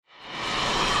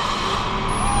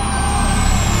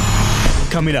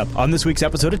Coming up on this week's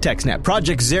episode of TechSnap,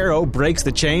 Project Zero breaks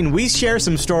the chain. We share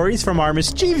some stories from our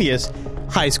mischievous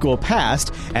high school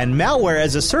past, and malware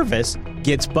as a service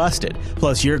gets busted.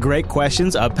 Plus, your great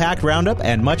questions, a packed roundup,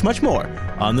 and much, much more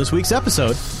on this week's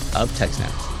episode of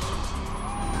TechSnap.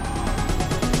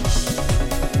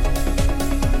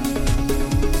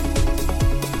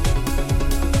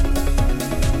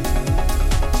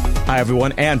 Hi,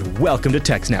 everyone, and welcome to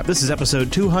TechSnap. This is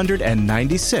episode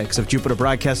 296 of Jupiter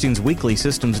Broadcasting's weekly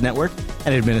systems network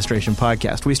and administration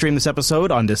podcast. We stream this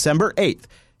episode on December 8th,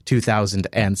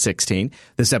 2016.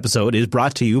 This episode is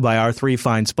brought to you by our three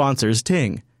fine sponsors,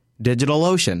 Ting,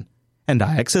 DigitalOcean, and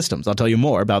IX Systems. I'll tell you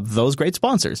more about those great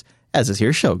sponsors as this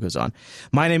here show goes on.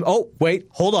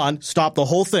 Hold on. Stop the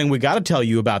whole thing. We got to tell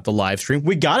you about the live stream.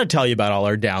 We got to tell you about all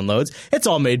our downloads. It's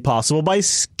all made possible by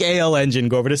Scale Engine.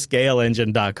 Go over to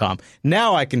scaleengine.com.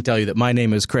 Now I can tell you that my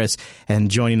name is Chris, and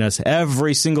joining us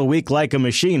every single week like a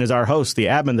machine is our host, the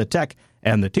admin, the tech,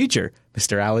 and the teacher,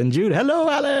 Mr. Alan Jude. Hello,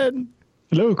 Alan.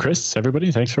 Hello, Chris, everybody.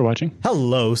 Thanks for watching.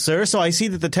 Hello, sir. So I see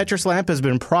that the Tetris lamp has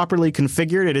been properly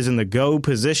configured. It is in the go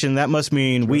position. That must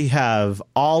mean we have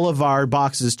all of our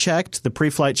boxes checked. The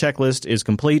pre-flight checklist is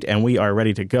complete, and we are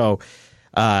ready to go.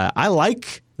 I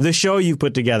like the show you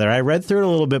put together. I read through it a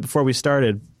little bit before we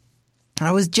started.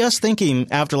 I was just thinking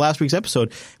after last week's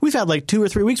episode, we've had like 2 or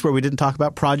 3 weeks where we didn't talk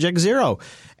about Project Zero.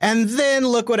 And then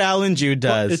look what Alan Jude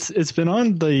does. Well, it's been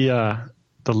on the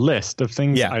list of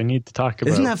things I need to talk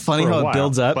about. Isn't that funny how it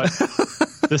builds up? But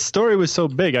the story was so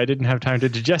big, I didn't have time to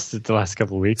digest it the last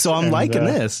couple of weeks. So I'm liking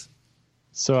this.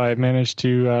 So I managed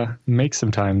to make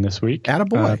some time this week.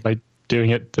 Attaboy. By doing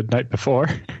it the night before.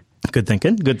 Good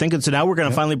thinking. Good thinking. So now we're going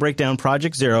to finally break down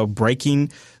Project Zero, Breaking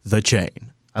the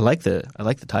Chain. I like the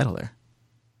title there.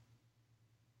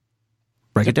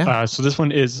 Break it down. So this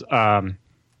one is,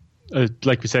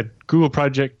 like we said, Google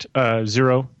Project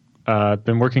Zero.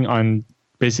 Been working on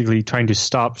basically trying to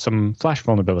stop some Flash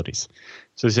vulnerabilities.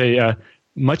 So say,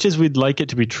 much as we'd like it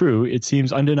to be true, it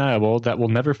seems undeniable that we'll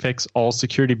never fix all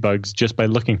security bugs just by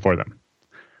looking for them.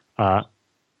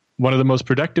 One of the most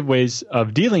productive ways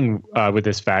of dealing with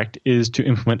this fact is to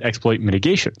implement exploit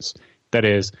mitigations. That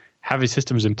is, having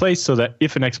systems in place so that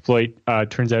if an exploit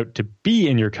turns out to be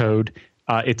in your code,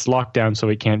 it's locked down so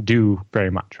it can't do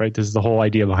very much, right? This is the whole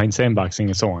idea behind sandboxing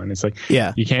and so on. It's like,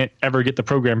 you can't ever get the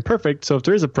program perfect. So if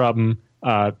there is a problem,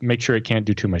 make sure it can't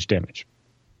do too much damage.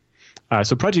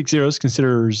 So Project Zero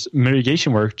considers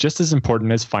mitigation work just as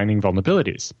important as finding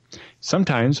vulnerabilities.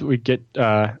 Sometimes we can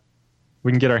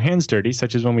get our hands dirty,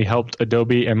 such as when we helped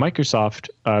Adobe and Microsoft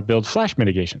build Flash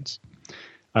mitigations.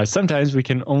 Sometimes we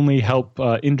can only help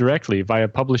indirectly via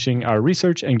publishing our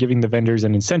research and giving the vendors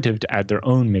an incentive to add their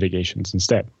own mitigations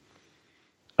instead.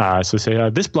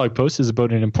 This blog post is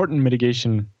about an important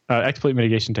exploit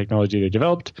mitigation technology they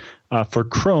developed for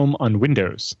Chrome on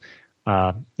Windows.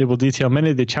 It will detail many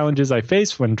of the challenges I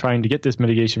face when trying to get this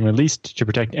mitigation released to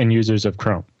protect end users of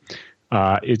Chrome.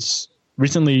 It's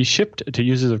recently shipped to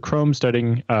users of Chrome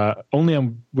starting only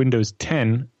on Windows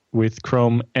 10 with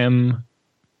Chrome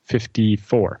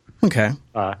M54. Okay.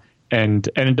 And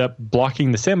ended up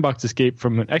blocking the sandbox escape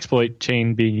from an exploit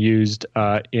chain being used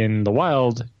in the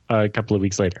wild a couple of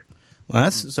weeks later.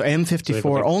 Well, so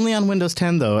M54 only on Windows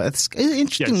 10, though. It's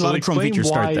interesting. A lot of Chrome features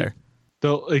start there.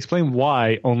 They'll explain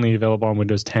why only available on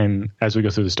Windows 10 as we go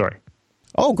through the story.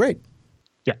 Oh, great.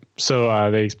 Yeah.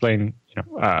 So they explain,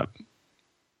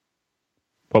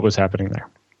 what was happening there.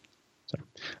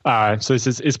 So this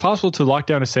is, it's possible to lock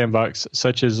down a sandbox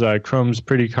such as Chrome's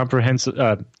pretty comprehensive,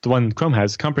 the one Chrome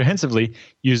has, comprehensively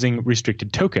using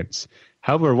restricted tokens.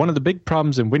 However, one of the big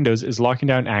problems in Windows is locking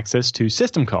down access to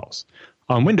system calls.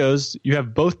 On Windows, you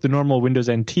have both the normal Windows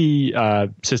NT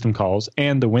system calls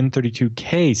and the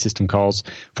Win32K system calls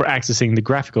for accessing the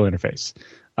graphical interface,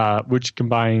 which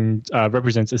combined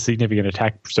represents a significant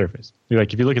attack surface.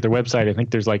 Like if you look at their website, I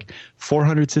think there's like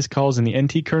 400 syscalls in the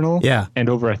NT kernel, and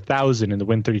over 1,000 in the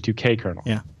Win32K kernel.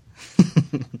 Yeah.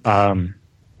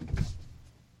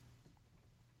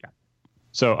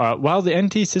 So while the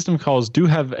NT system calls do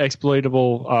have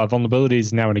exploitable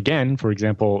vulnerabilities now and again, for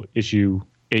example, issue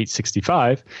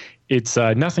 865, it's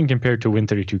nothing compared to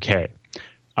Win32K.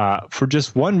 For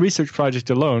just one research project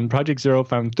alone, Project Zero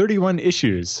found 31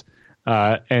 issues.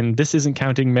 And this isn't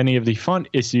counting many of the font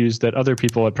issues that other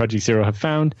people at Project Zero have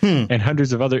found, and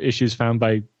hundreds of other issues found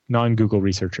by non-Google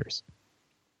researchers.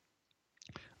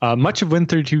 Much of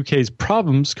Win32K's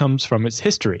problems comes from its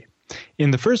history.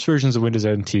 In the first versions of Windows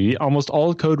NT, almost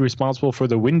all code responsible for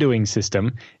the windowing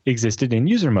system existed in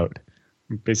user mode.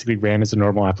 It basically ran as a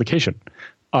normal application.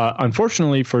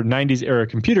 Unfortunately, for 90s era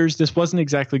computers, this wasn't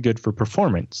exactly good for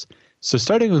performance. So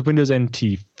starting with Windows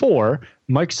NT 4,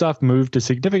 Microsoft moved a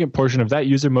significant portion of that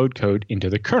user mode code into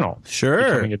the kernel,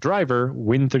 becoming a driver,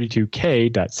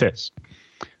 Win32k.sys.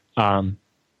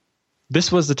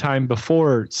 This was the time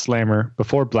before Slammer,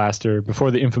 before Blaster,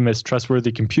 before the infamous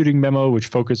Trustworthy Computing memo, which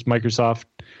focused Microsoft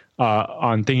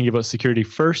on thinking about security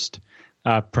first.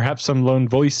 Perhaps some lone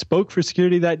voice spoke for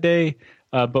security that day,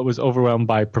 but was overwhelmed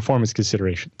by performance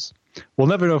considerations. We'll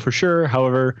never know for sure.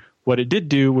 However, what it did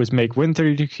do was make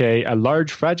Win32k a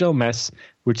large, fragile mess,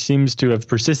 which seems to have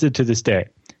persisted to this day.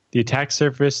 The attack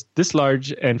surface, this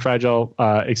large and fragile,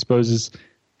 exposes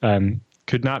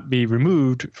could not be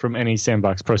removed from any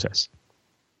sandbox process.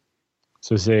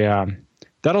 So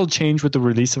that'll change with the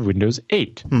release of Windows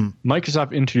 8.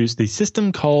 Microsoft introduced the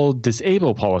System Call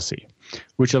Disable policy,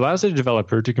 which allows a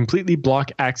developer to completely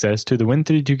block access to the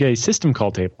Win32k system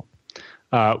call table.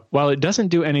 While it doesn't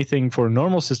do anything for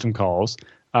normal system calls,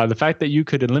 the fact that you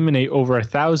could eliminate over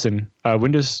 1,000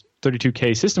 Windows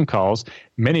 32k system calls,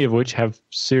 many of which have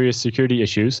serious security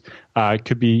issues,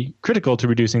 could be critical to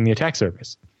reducing the attack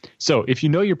surface. So if you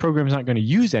know your program is not going to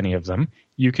use any of them,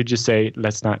 you could just say,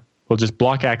 we'll just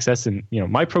block access, and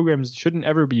my programs shouldn't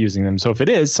ever be using them. So if it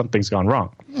is, something's gone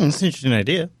wrong. That's an interesting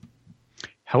idea.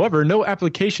 However, no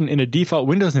application in a default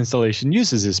Windows installation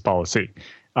uses this policy.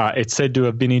 It's said to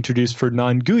have been introduced for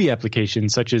non-GUI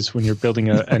applications, such as when you're building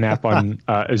an app on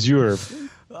Azure.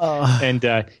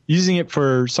 And using it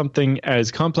for something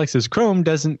as complex as Chrome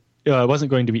wasn't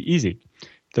going to be easy.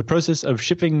 The process of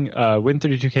shipping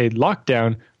Win32k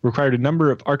Lockdown required a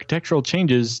number of architectural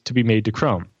changes to be made to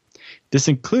Chrome. This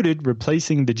included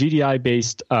replacing the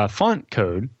GDI-based font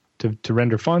code to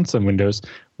render fonts on Windows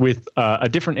with a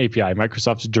different API,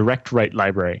 Microsoft's Direct Write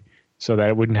library, so that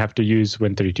it wouldn't have to use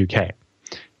Win32k.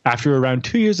 After around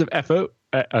 2 years of effort,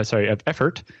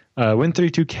 Win32k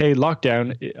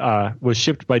Lockdown was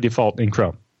shipped by default in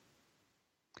Chrome.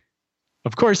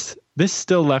 Of course, this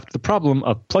still left the problem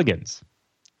of plugins,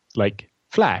 like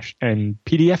Flash and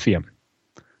PDFium,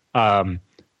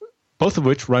 both of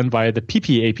which run via the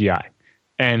PP API,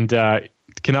 and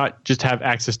cannot just have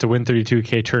access to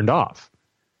Win32k turned off,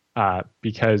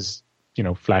 because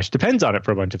Flash depends on it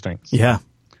for a bunch of things. Yeah.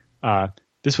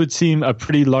 This would seem a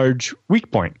pretty large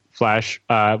weak point. Flash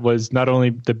was not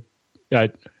only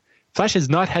Flash has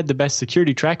not had the best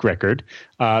security track record,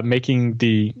 making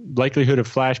the likelihood of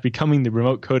Flash becoming the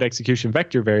remote code execution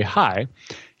vector very high.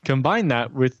 Combine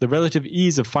that with the relative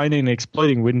ease of finding and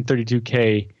exploiting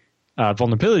Win32k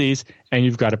vulnerabilities, and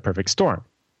you've got a perfect storm.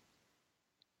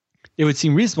 It would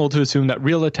seem reasonable to assume that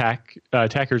real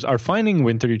attackers are finding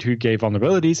Win32k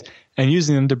vulnerabilities and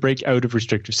using them to break out of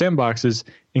restrictive sandboxes,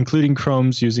 including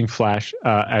Chrome's using Flash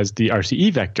as the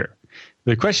RCE vector.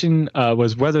 The question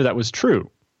was whether that was true.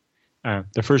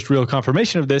 The first real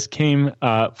confirmation of this came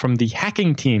from the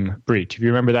Hacking Team breach. If you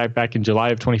remember that back in July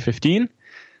of 2015,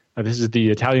 this is the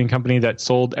Italian company that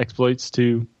sold exploits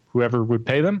to whoever would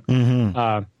pay them.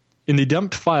 Mm-hmm. In the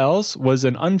dumped files was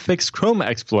an unfixed Chrome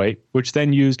exploit, which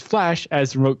then used Flash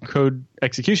as the remote code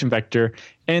execution vector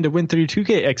and a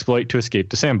Win32k exploit to escape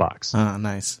the sandbox.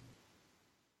 Nice.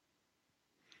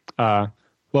 While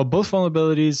both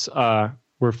vulnerabilities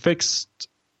were fixed,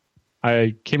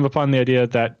 I came upon the idea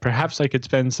that perhaps I could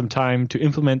spend some time to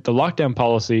implement the lockdown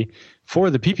policy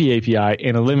for the PP API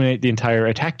and eliminate the entire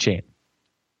attack chain.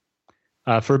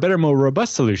 For a better, more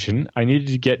robust solution, I needed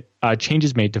to get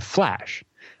changes made to Flash.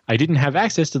 I didn't have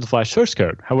access to the Flash source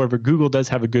code. However, Google does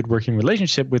have a good working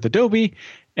relationship with Adobe,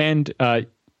 and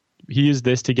he used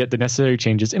this to get the necessary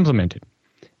changes implemented.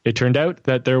 It turned out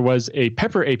that there was a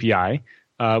Pepper API,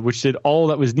 which did all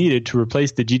that was needed to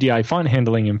replace the GDI font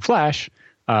handling in Flash,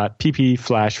 PP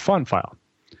Flash font file.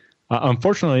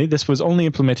 Unfortunately, this was only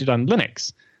implemented on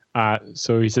Linux.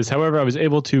 So he says, however, I was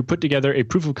able to put together a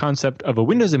proof of concept of a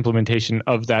Windows implementation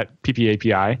of that PP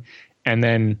API, and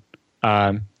then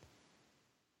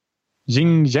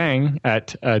Jing Zhang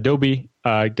at Adobe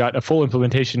got a full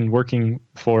implementation working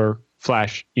for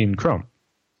Flash in Chrome.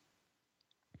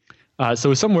 So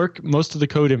with some work, most of the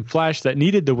code in Flash that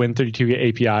needed the Win32k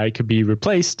API could be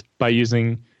replaced by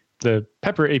using the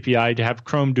Pepper API to have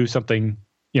Chrome do something,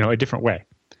 a different way.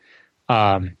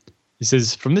 He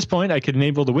says, from this point, I could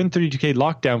enable the Win32k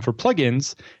lockdown for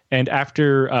plugins, and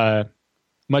after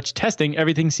much testing,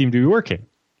 everything seemed to be working.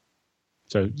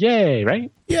 So, yay, right?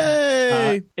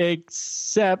 Yay!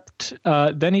 Except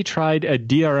then he tried a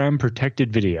DRM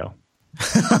protected video.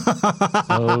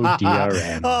 Oh,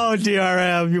 DRM. Oh,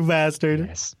 DRM, you bastard.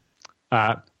 Yes.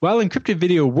 While encrypted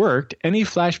video worked, any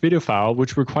Flash video file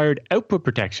which required output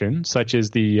protection, such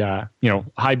as the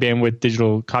high bandwidth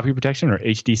digital copy protection or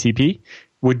HDCP,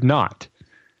 would not.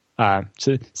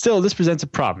 So still, this presents a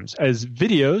problem, as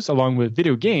videos, along with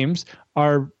video games,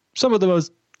 are some of the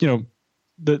most,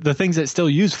 the things that still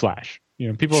use Flash.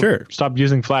 People stop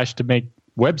using Flash to make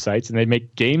websites, and they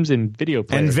make games and video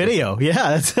players. And video,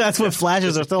 yeah, that's what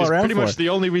Flashes are still around pretty for. Much the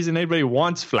only reason anybody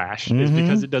wants Flash is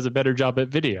because it does a better job at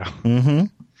video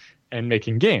and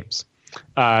making games.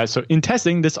 So in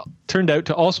testing, this turned out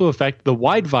to also affect the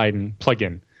Widevine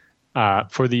plugin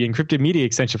for the encrypted media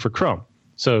extension for Chrome.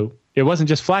 So it wasn't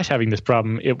just Flash having this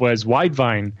problem, it was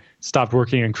Widevine stopped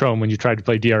working in Chrome when you tried to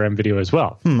play DRM video as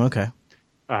well. Okay.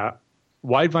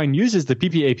 Widevine uses the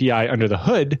PP API under the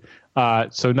hood,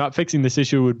 so not fixing this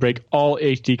issue would break all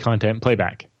HD content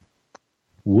playback.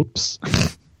 Whoops.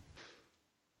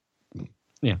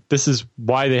 This is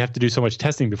why they have to do so much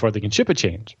testing before they can ship a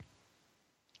change.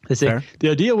 They say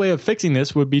the ideal way of fixing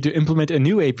this would be to implement a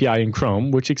new API in Chrome,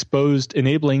 which exposed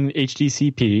enabling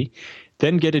HDCP,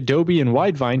 then get Adobe and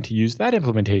Widevine to use that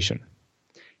implementation.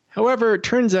 However, it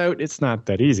turns out it's not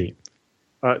that easy.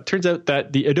 It turns out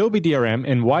that the Adobe DRM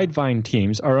and Widevine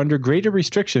teams are under greater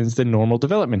restrictions than normal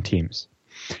development teams.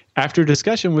 After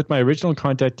discussion with my original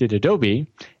contact at Adobe,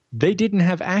 they didn't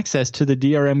have access to the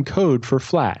DRM code for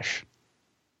Flash.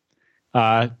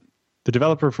 The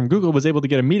developer from Google was able to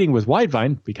get a meeting with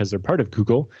Widevine, because they're part of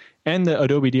Google, and the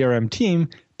Adobe DRM team,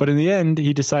 but in the end,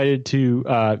 he decided to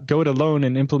go it alone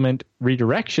and implement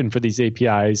redirection for these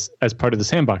APIs as part of the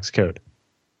sandbox code.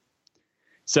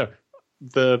 So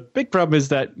the big problem is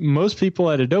that most people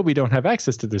at Adobe don't have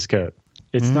access to this code.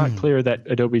 It's not clear that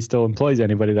Adobe still employs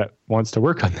anybody that wants to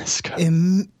work on this code.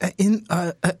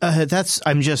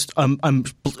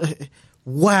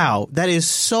 Wow, that is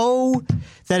so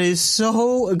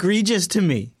egregious to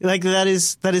me. Like that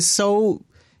is so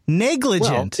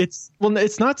negligent. It's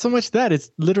not so much that,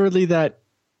 it's literally that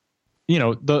in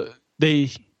order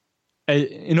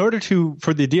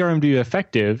for the DRM to be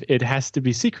effective, it has to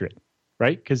be secret.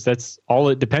 Right? Because that's all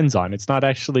it depends on. It's not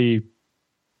actually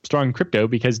strong crypto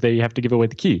because they have to give away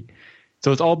the key.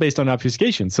 So it's all based on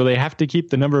obfuscation. So they have to keep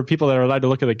the number of people that are allowed to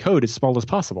look at the code as small as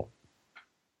possible.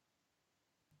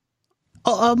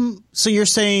 So you're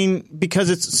saying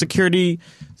because it's security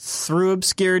through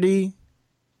obscurity,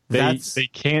 they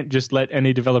can't just let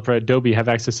any developer at Adobe have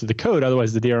access to the code.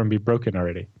 Otherwise, the DRM would be broken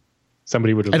already.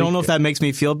 Somebody would have. I don't know if that makes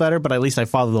me feel better, but at least I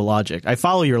follow the logic. I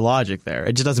follow your logic there.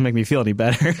 It just doesn't make me feel any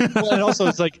better. Well, and also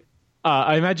it's like,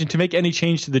 I imagine to make any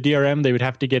change to the DRM, they would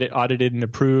have to get it audited and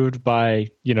approved by,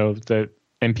 the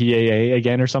MPAA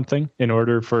again or something in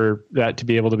order for that to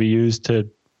be able to be used to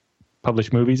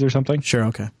publish movies or something. Sure.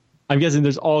 Okay. I'm guessing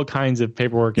there's all kinds of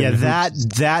paperwork. Yeah,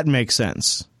 that makes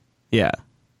sense. Yeah.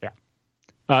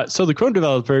 Yeah. So the Chrome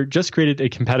developer just created a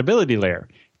compatibility layer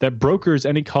that brokers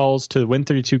any calls to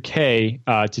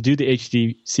Win32K to do the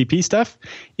HDCP stuff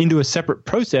into a separate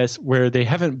process where they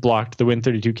haven't blocked the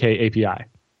Win32K API.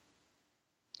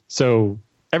 So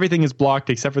everything is blocked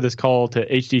except for this call to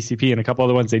HDCP and a couple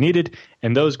other ones they needed,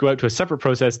 and those go out to a separate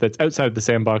process that's outside of the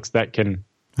sandbox that can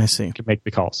make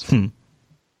the calls.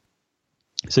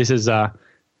 So he says,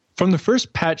 from the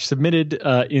first patch submitted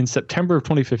in September of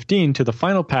 2015 to the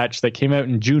final patch that came out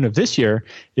in June of this year,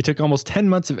 it took almost 10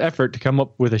 months of effort to come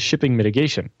up with a shipping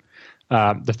mitigation.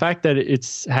 The fact that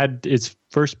it's had its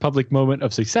first public moment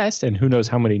of success, and who knows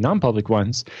how many non-public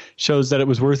ones, shows that it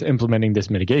was worth implementing this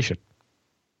mitigation.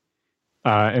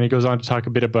 And he goes on to talk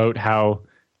a bit about how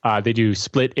they do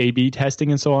split A/B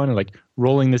testing and so on, and like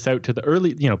rolling this out to the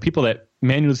early, people that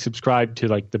manually subscribe to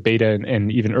like the beta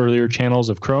and even earlier channels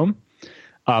of Chrome.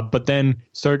 But then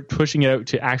start pushing it out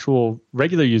to actual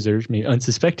regular users, maybe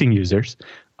unsuspecting users,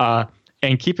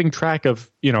 and keeping track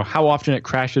of, how often it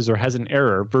crashes or has an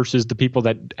error versus the people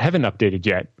that haven't updated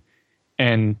yet.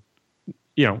 And,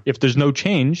 if there's no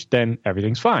change, then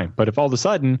everything's fine. But if all of a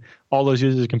sudden all those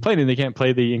users are complaining they can't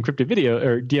play the encrypted video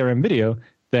or DRM video,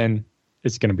 then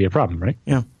it's going to be a problem, right?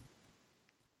 Yeah.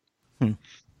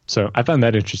 So I found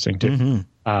that interesting too.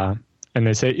 And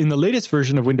they say, in the latest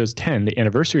version of Windows 10, the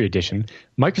Anniversary Edition,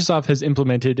 Microsoft has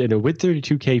implemented a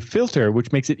Win32K filter,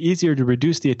 which makes it easier to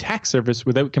reduce the attack surface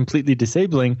without completely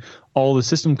disabling all the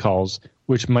system calls,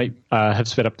 which might have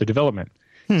sped up the development.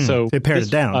 So they pared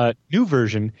it down. New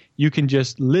version, you can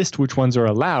just list which ones are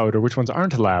allowed or which ones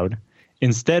aren't allowed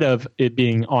instead of it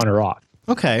being on or off.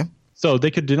 Okay. So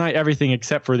they could deny everything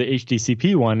except for the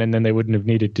HDCP one, and then they wouldn't have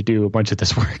needed to do a bunch of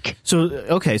this work. So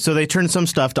they turned some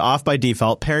stuff to off by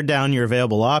default, pared down your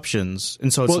available options,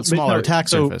 and so it's a smaller attack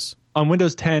surface. On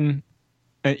Windows 10,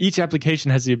 each application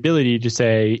has the ability to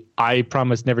say, I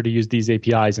promise never to use these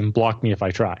APIs and block me if I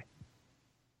try.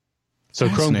 So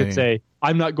Chrome could say,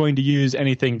 I'm not going to use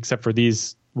anything except for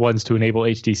these ones to enable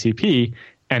HDCP,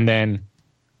 and then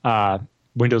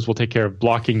Windows will take care of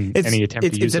blocking any attempt to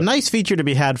use it. It's a nice feature to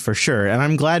be had for sure, and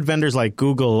I'm glad vendors like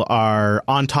Google are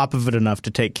on top of it enough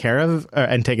to take care of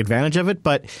and take advantage of it.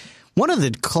 But one of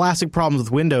the classic problems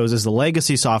with Windows is the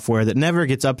legacy software that never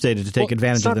gets updated to take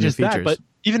advantage of the new features. But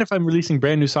even if I'm releasing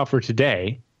brand new software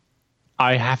today,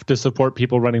 I have to support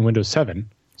people running Windows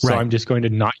 7. So I'm just going to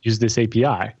not use this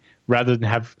API rather than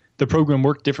have the program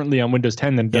work differently on Windows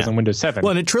 10 than it does on Windows 7. Well,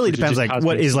 and it truly depends. Like,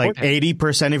 what is like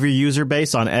 80% of your user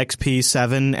base on XP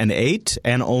 7 and 8,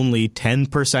 and only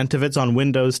 10% of it's on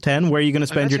Windows 10? Where are you going to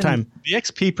spend your time? The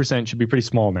XP percent should be pretty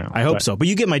small now. I hope so. But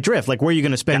you get my drift. Like, where are you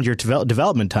going to spend your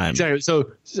development time? Exactly.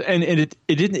 So, and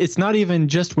it's not even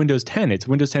just Windows 10. It's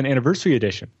Windows 10 Anniversary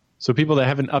Edition. So people that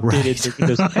haven't updated their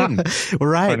Windows 10.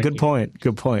 Right. Good point.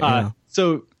 Good point.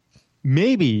 So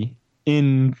maybe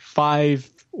in 5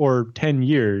 or 10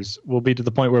 years, we'll be to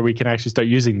the point where we can actually start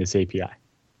using this API.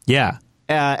 Yeah.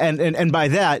 And by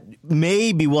that,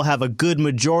 maybe we'll have a good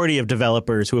majority of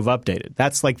developers who have updated.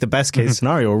 That's like the best case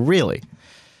scenario, really.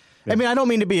 Yeah. I mean, I don't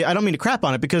mean to crap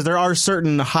on it, because there are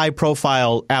certain high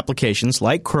profile applications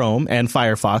like Chrome and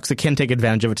Firefox that can take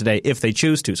advantage of it today if they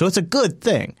choose to. So it's a good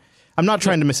thing. I'm not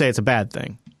trying to say it's a bad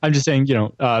thing. I'm just saying,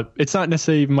 it's not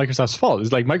necessarily even Microsoft's fault.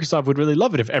 It's like Microsoft would really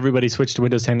love it if everybody switched to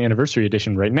Windows 10 Anniversary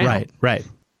Edition right now. Right.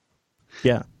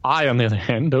 Yeah. I, on the other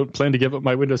hand, don't plan to give up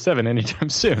my Windows 7 anytime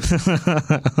soon. It's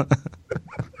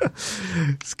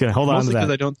gonna hold on to that. Because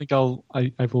I don't think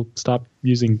I will stop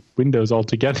using Windows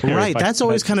altogether. Right. That's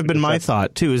always kind of been my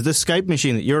thought too. Is this Skype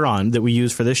machine that you're on, that we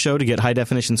use for this show to get high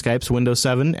definition Skypes, Windows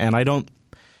 7, and I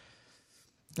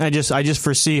just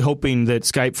foresee hoping that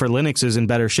Skype for Linux is in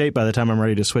better shape by the time I'm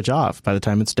ready to switch off, by the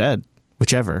time it's dead,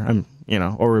 whichever,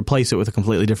 or replace it with a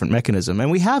completely different mechanism.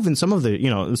 And we have in some of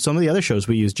the other shows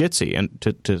we use Jitsi, and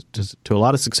to a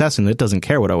lot of success, and it doesn't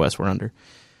care what OS we're under.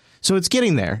 So it's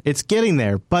getting there.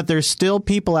 But there's still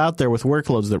people out there with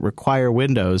workloads that require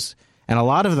Windows, and a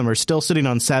lot of them are still sitting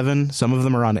on 7. Some of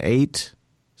them are on 8.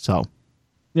 So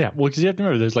yeah, well, because you have to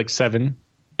remember, there's like 7,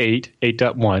 8,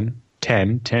 8.1.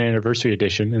 10 Anniversary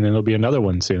Edition, and then there'll be another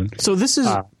one soon. So this is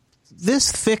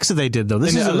this fix that they did, though.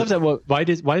 I love that.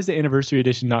 Why is the Anniversary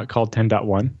Edition not called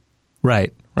 10.1?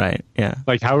 Right. Yeah.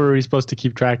 Like, how are we supposed to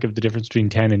keep track of the difference between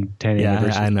 10 and 10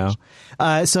 Anniversary? I know.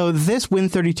 So this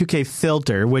Win32K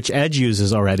filter, which Edge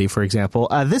uses already, for example,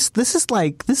 this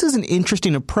is an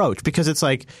interesting approach, because it's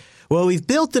like, well, we've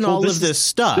built in all of this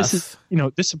stuff.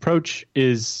 This approach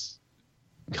is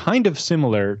kind of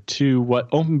similar to what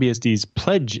OpenBSD's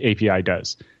Pledge API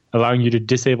does, allowing you to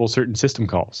disable certain system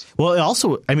calls. Well, it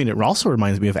also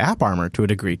reminds me of AppArmor to a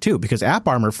degree too, because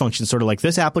AppArmor functions sort of like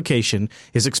this application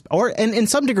is, and in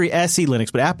some degree SE Linux,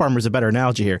 but AppArmor is a better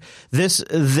analogy here. This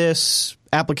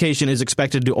application is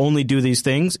expected to only do these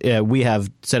things. We have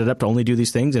set it up to only do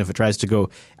these things, and if it tries to go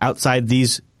outside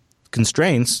these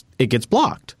constraints, it gets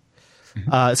blocked.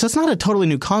 Mm-hmm. So it's not a totally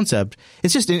new concept.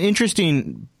 It's just an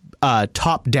interesting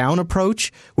top-down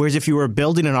approach, whereas if you were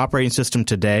building an operating system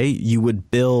today, you would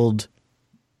build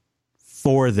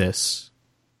for this.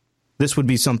 This would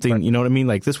be something, you know what I mean?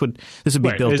 Like this would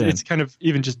be built in. It's kind of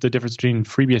even just the difference between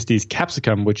FreeBSD's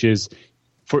Capsicum, which is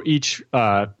for each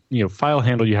file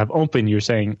handle you have open, you're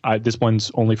saying this one's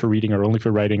only for reading or only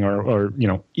for writing, or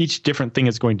each different thing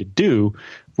it's going to do.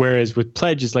 Whereas with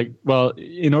Pledge, it's like, well,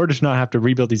 in order to not have to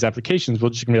rebuild these applications, we're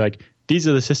just going to be like, these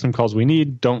are the system calls we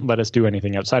need. Don't let us do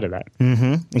anything outside of that.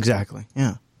 Mm-hmm. Exactly.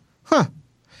 Yeah. Huh.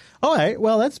 All right.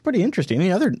 Well, that's pretty interesting.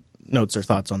 Any other notes or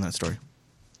thoughts on that story?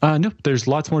 No, there's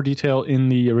lots more detail in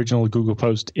the original Google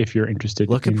post if you're interested.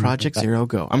 Look at Project Zero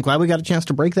Go. I'm glad we got a chance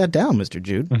to break that down, Mr.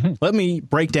 Jude. Mm-hmm. Let me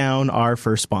break down our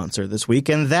first sponsor this week,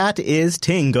 and that is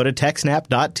Ting. Go to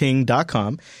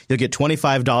techsnap.ting.com. You'll get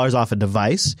 $25 off a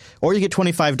device, or you get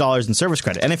 $25 in service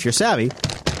credit. And if you're savvy,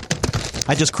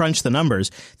 I just crunched the numbers.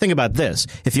 Think about this.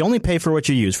 If you only pay for what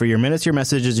you use, for your minutes, your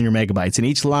messages, and your megabytes, and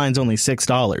each line's only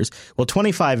 $6, well,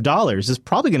 $25 is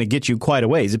probably going to get you quite a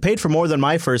ways. It paid for more than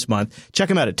my first month. Check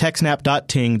them out at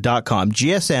techsnap.ting.com.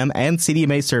 GSM and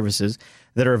CDMA services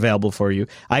that are available for you.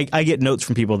 I get notes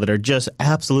from people that are just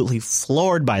absolutely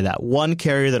floored by that. One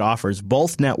carrier that offers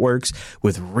both networks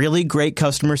with really great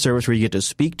customer service where you get to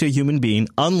speak to a human being,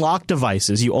 unlock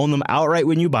devices. You own them outright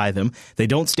when you buy them. They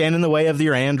don't stand in the way of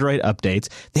your Android updates.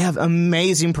 They have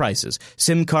amazing prices.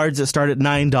 SIM cards that start at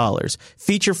 $9.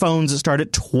 Feature phones that start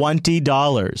at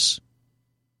 $20.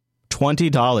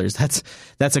 $20.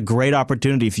 That's a great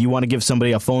opportunity if you want to give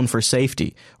somebody a phone for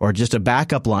safety or just a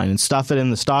backup line and stuff it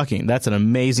in the stocking. That's an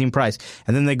amazing price.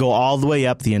 And then they go all the way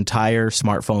up the entire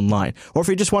smartphone line. Or if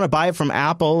you just want to buy it from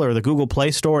Apple or the Google Play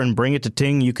Store and bring it to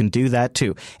Ting, you can do that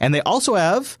too. And they also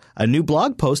have a new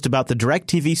blog post about the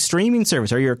DirecTV streaming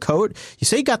service. Are you a code? You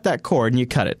say you got that cord and you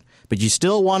cut it, but you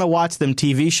still want to watch them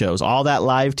TV shows, all that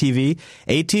live TV.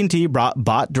 AT&T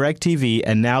bought DirecTV,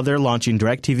 and now they're launching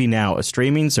DirecTV Now, a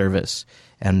streaming service.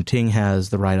 And Ting has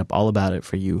the write-up all about it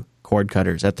for you cord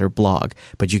cutters at their blog.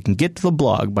 But you can get to the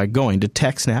blog by going to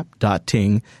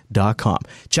techsnap.ting.com.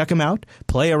 Check them out,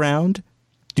 play around,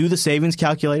 do the savings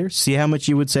calculator, see how much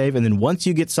you would save, and then once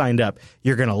you get signed up,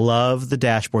 you're going to love the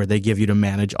dashboard they give you to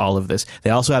manage all of this. They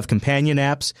also have companion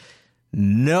apps.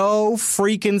 No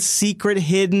freaking secret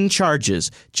hidden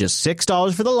charges. Just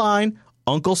 $6 for the line,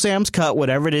 Uncle Sam's Cut,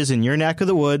 whatever it is in your neck of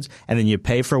the woods, and then you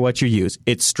pay for what you use.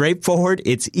 It's straightforward,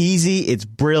 it's easy, it's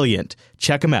brilliant.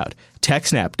 Check them out.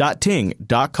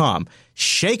 TechSnap.ting.com.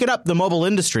 Shaking up the mobile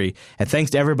industry. And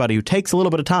thanks to everybody who takes a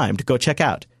little bit of time to go check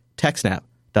out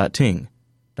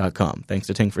TechSnap.ting.com. Thanks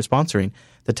to Ting for sponsoring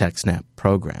the TechSnap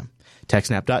program.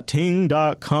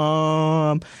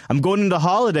 TechSnap.ting.com. I'm going into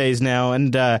holidays now,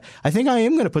 and I think I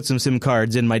am going to put some SIM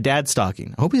cards in my dad's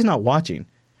stocking. I hope he's not watching.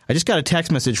 I just got a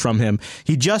text message from him.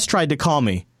 He just tried to call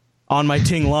me on my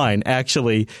Ting line,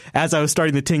 actually, as I was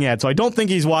starting the Ting ad. So I don't think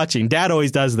he's watching. Dad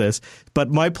always does this.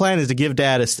 But my plan is to give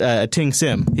Dad a Ting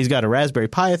SIM. He's got a Raspberry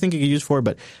Pi I think he could use for it,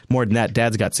 but more than that,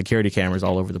 Dad's got security cameras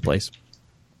all over the place.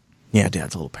 Yeah,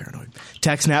 Dad's a little paranoid.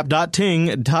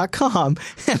 TechSnap.ting.com.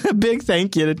 And a big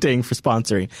thank you to Ting for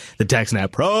sponsoring the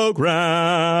TechSnap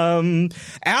program.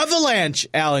 Avalanche,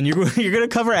 Alan. You're going to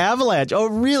cover Avalanche. Oh,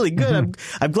 really good.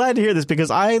 I'm glad to hear this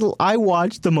because I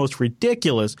watched the most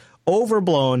ridiculous,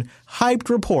 overblown, hyped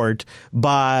report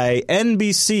by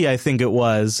NBC, I think it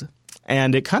was.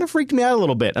 And it kind of freaked me out a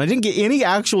little bit. And I didn't get any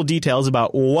actual details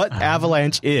about what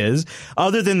Avalanche is,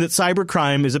 other than that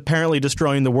cybercrime is apparently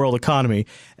destroying the world economy.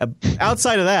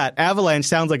 Outside of that, Avalanche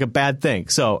sounds like a bad thing.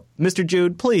 So, Mr.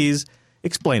 Jude, please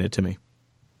explain it to me.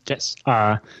 Yes.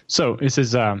 So it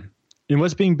says it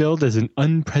was being billed as an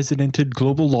unprecedented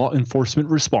global law enforcement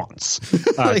response to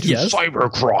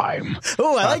cybercrime.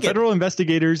 Oh, I like it. Federal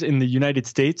investigators in the United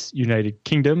States, United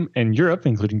Kingdom, and Europe,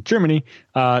 including Germany,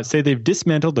 say they've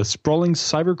dismantled a sprawling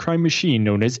cybercrime machine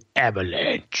known as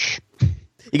Avalanche.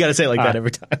 You got to say it like that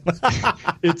every time.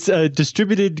 It's a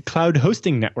distributed cloud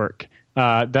hosting network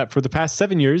that for the past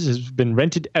 7 years has been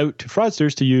rented out to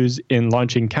fraudsters to use in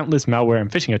launching countless malware and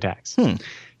phishing attacks.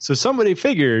 So somebody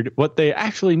figured what they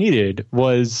actually needed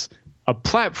was a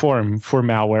platform for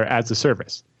malware as a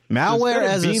service. Malware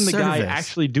as a service. Being the guy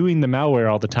actually doing the malware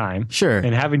all the time, sure,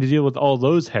 and having to deal with all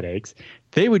those headaches,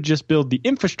 they would just build the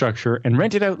infrastructure and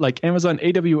rent it out like Amazon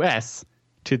AWS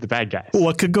to the bad guys.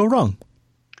 What could go wrong?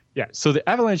 Yeah, so the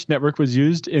Avalanche network was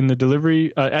used in the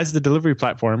delivery as the delivery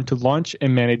platform to launch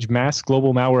and manage mass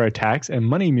global malware attacks and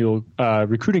money mule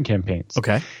recruiting campaigns.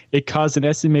 Okay, it caused an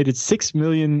estimated 6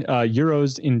 million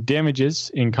euros in damages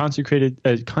in concentrated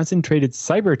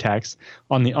cyber attacks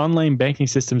on the online banking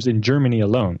systems in Germany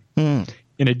alone. In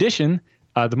addition,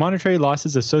 the monetary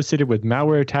losses associated with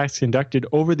malware attacks conducted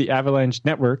over the Avalanche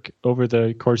network over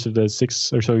the course of the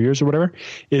 6 or so years or whatever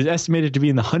is estimated to be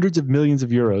in the hundreds of millions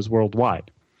of euros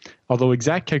worldwide. Although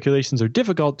exact calculations are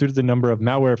difficult due to the number of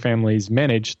malware families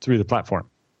managed through the platform.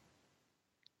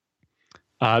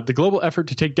 The global effort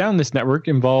to take down this network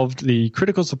involved the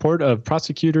critical support of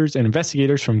prosecutors and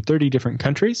investigators from 30 different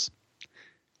countries.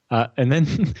 And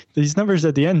then these numbers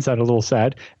at the end sound a little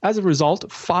sad. As a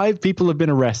result, 5 people have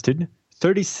been arrested,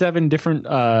 37 different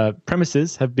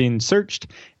premises have been searched,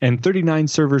 and 39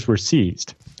 servers were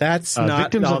seized. That's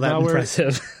not all that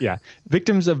impressive. Yeah.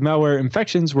 Victims of malware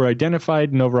infections were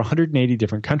identified in over 180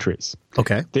 different countries.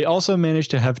 Okay. They also managed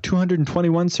to have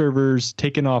 221 servers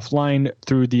taken offline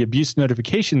through the abuse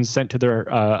notifications sent to their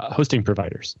hosting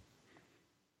providers.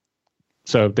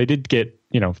 So they did get,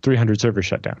 300 servers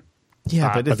shut down.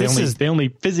 Yeah, but they only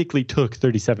physically took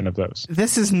 37 of those.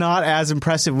 This is not as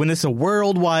impressive when it's a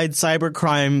worldwide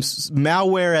cybercrime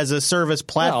malware as a service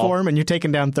platform and you're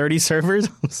taking down 30 servers.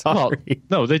 I'm sorry.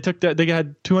 No, they took that. They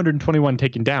had 221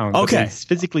 taken down. Okay, but they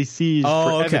physically seized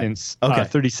for evidence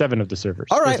 37 of the servers.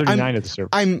 All right, 39 of the servers.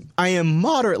 I am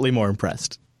moderately more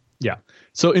impressed. Yeah.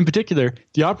 So in particular,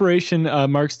 the operation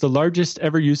marks the largest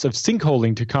ever use of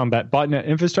sinkholing to combat botnet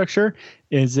infrastructure.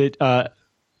 It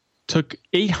took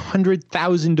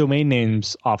 800,000 domain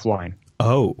names offline.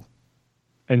 Oh.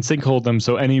 And sinkhole them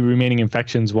so any remaining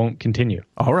infections won't continue.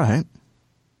 All right.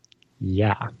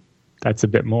 Yeah. That's a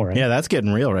bit more, right? Yeah, that's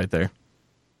getting real right there.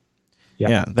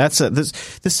 Yeah, that's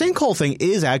the sync-hole thing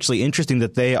is actually interesting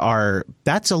that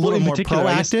that's a little more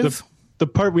proactive. The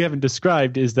part we haven't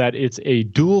described is that it's a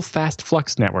dual fast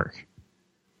flux network.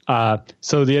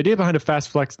 So the idea behind a fast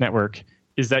flux network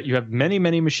is that you have many,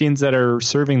 many machines that are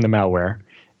serving the malware,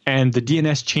 and the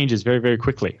DNS changes very, very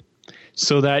quickly.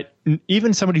 So that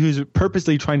even somebody who's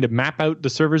purposely trying to map out the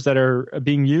servers that are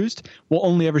being used will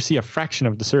only ever see a fraction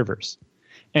of the servers.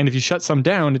 And if you shut some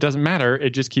down, it doesn't matter. It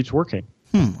just keeps working.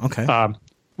 Okay.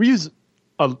 We use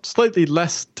a slightly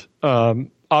less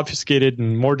obfuscated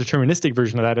and more deterministic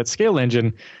version of that at Scale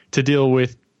Engine to deal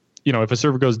with, if a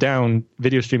server goes down,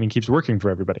 video streaming keeps working for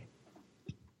everybody.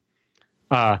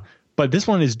 But this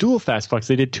one is dual fast flux.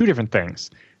 They did two different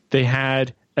things. They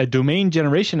had a domain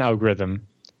generation algorithm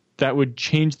that would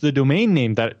change the domain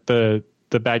name that the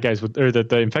bad guys would, or that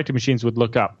the infected machines would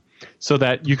look up, so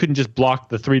that you couldn't just block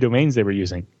the 3 domains they were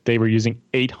using. They were using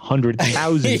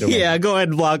 800,000 domains. Yeah, go ahead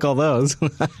and block all those.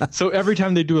 So every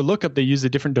time they do a lookup, they use a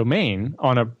different domain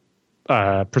on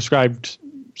a prescribed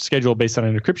schedule based on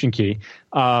an encryption key.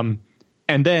 And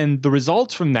then the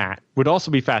results from that would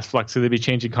also be fast flux, so they'd be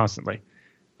changing constantly.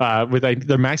 With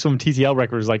their maximum TTL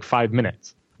record is like 5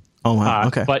 minutes. Oh, wow.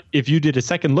 Okay. But if you did a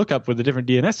second lookup with a different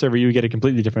DNS server, you would get a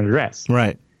completely different address.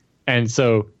 Right. And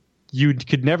so you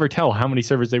could never tell how many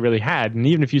servers they really had. And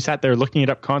even if you sat there looking it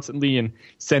up constantly and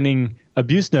sending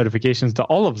abuse notifications to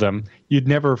all of them, you'd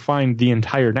never find the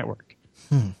entire network.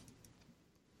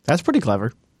 That's pretty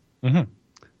clever. Mm-hmm.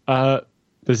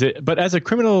 But as a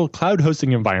criminal cloud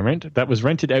hosting environment that was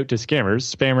rented out to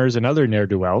scammers, spammers, and other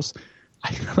ne'er-do-wells,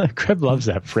 Kreb loves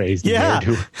that phrase. Yeah,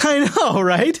 I know,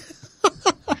 right?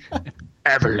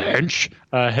 Avalanche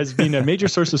has been a major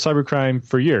source of cybercrime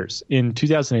for years. In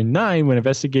 2009, when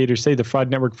investigators say the fraud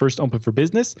network first opened for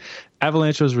business,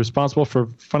 Avalanche was responsible for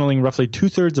funneling roughly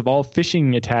 2/3 of all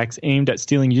phishing attacks aimed at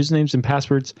stealing usernames and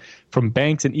passwords from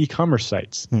banks and e-commerce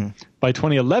sites. By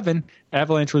 2011,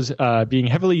 Avalanche was being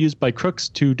heavily used by crooks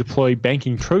to deploy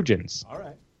banking Trojans. All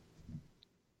right.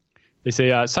 They say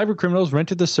cyber criminals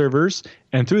rented the servers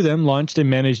and through them launched and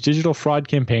managed digital fraud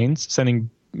campaigns, sending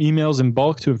emails in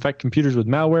bulk to infect computers with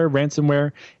malware,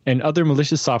 ransomware, and other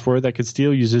malicious software that could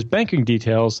steal users' banking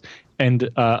details and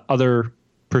other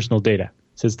personal data,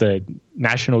 says the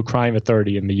National Crime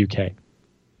Authority in the UK.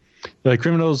 The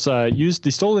criminals used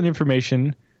the stolen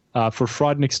information for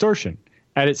fraud and extortion.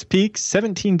 At its peak,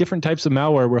 17 different types of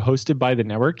malware were hosted by the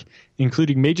network,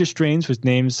 including major strains with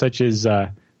names such as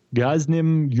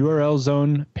Gaznim, URL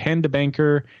Zone, Panda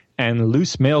Banker, and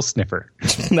Loose Mail Sniffer.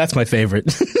 That's my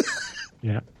favorite.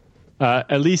 Yeah.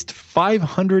 At least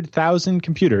 500,000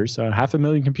 computers,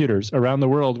 500,000 computers around the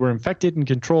world were infected and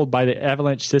controlled by the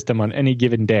Avalanche system on any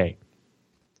given day.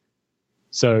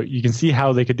 So you can see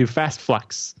how they could do fast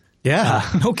flux. Yeah,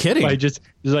 no kidding. By just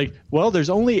like, well, there's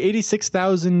only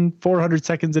 86,400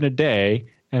 seconds in a day,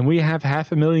 and we have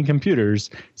 500,000 computers,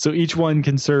 so each one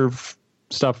can serve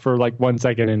stuff for like 1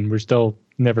 second, and we're still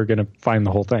never going to find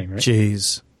the whole thing, right?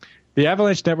 Jeez. The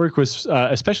Avalanche network was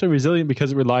especially resilient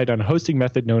because it relied on a hosting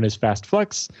method known as fast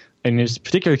flux. And in this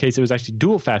particular case, it was actually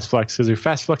dual fast flux because they're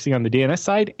fast fluxing on the DNS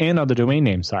side and on the domain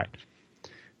name side.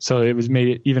 So it was made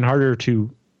it even harder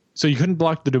to. So you couldn't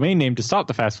block the domain name to stop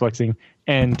the fast fluxing,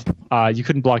 and you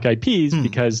couldn't block IPs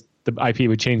because the IP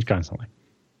would change constantly.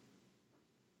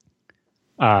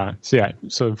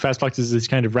 So fast flux is this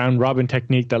kind of round robin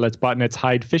technique that lets botnets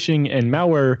hide phishing and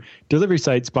malware delivery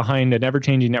sites behind an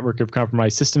ever-changing network of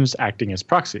compromised systems acting as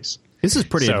proxies. This is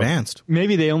pretty advanced.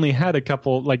 Maybe they only had a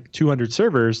couple, like 200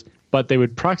 servers, but they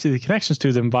would proxy the connections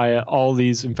to them via all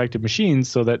these infected machines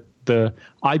so that the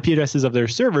IP addresses of their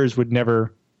servers would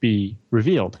never be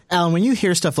revealed. Alan, when you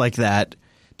hear stuff like that,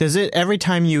 does it, every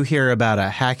time you hear about a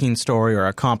hacking story or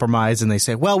a compromise and they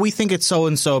say, well, we think it's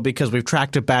so-and-so because we've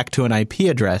tracked it back to an IP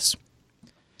address.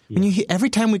 Yeah. And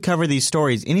every time we cover these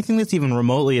stories, anything that's even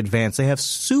remotely advanced, they have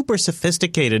super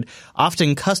sophisticated,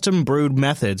 often custom-brewed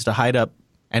methods to hide up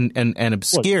and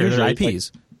obscure their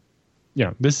IPs.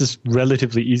 This is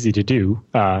relatively easy to do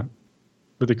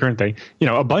with the current thing.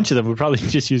 A bunch of them would probably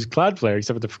just use Cloudflare,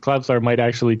 except that Cloudflare might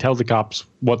actually tell the cops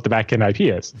what the backend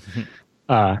IP is.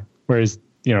 Whereas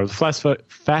the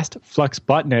fast flux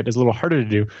botnet is a little harder to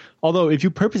do. Although if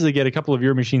you purposely get a couple of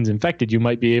your machines infected, you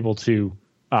might be able to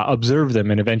observe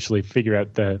them and eventually figure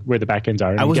out where the backends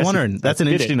are. And I was wondering, that's an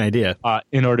interesting idea.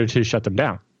 In order to shut them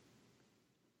down.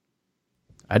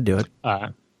 I'd do it.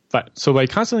 So by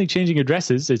constantly changing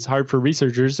addresses, it's hard for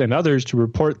researchers and others to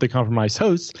report the compromised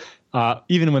hosts.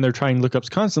 Even when they're trying lookups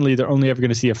constantly, they're only ever going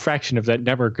to see a fraction of that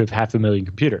network of 500,000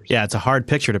 computers. Yeah, it's a hard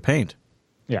picture to paint.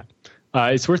 Yeah.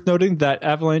 It's worth noting that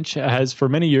Avalanche has for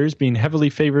many years been heavily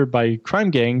favored by crime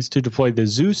gangs to deploy the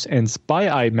Zeus and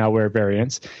SpyEye malware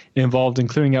variants involved in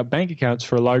clearing out bank accounts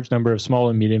for a large number of small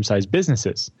and medium-sized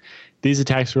businesses. These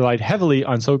attacks relied heavily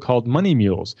on so-called money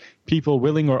mules, people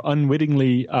willing or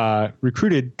unwittingly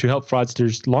recruited to help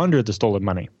fraudsters launder the stolen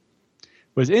money.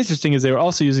 What's interesting is they were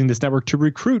also using this network to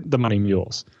recruit the money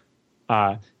mules.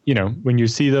 When you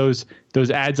see those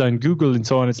ads on Google and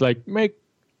so on, it's like, make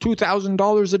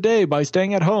 $2,000 a day by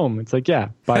staying at home. It's like, yeah,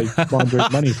 by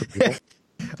laundering money for people.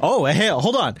 Oh, hey,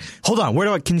 hold on.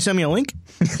 Can you send me a link?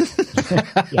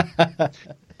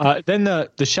 Then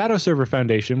the Shadow Server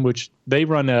Foundation, which they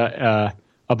run a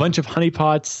bunch of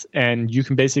honeypots, and you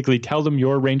can basically tell them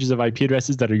your ranges of IP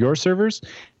addresses that are your servers,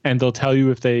 and they'll tell you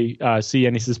if they see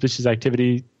any suspicious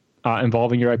activity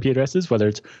involving your IP addresses, whether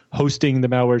it's hosting the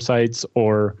malware sites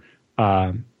or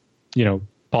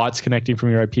bots connecting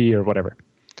from your IP or whatever.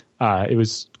 It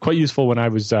was quite useful when I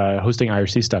was hosting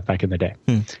IRC stuff back in the day.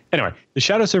 Anyway, the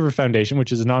Shadow Server Foundation,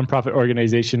 which is a nonprofit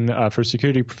organization for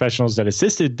security professionals that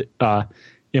assisted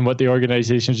in what the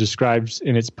organization describes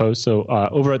in its post. So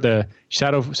over at the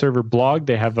Shadow Server blog,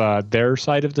 they have their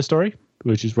side of the story,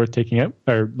 which is worth looking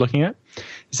at.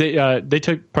 They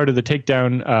took part of the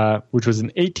takedown, which was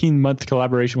an 18-month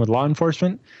collaboration with law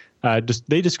enforcement.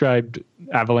 They described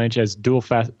Avalanche as dual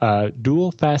fast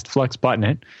flux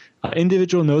botnet.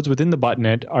 Individual nodes within the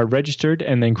botnet are registered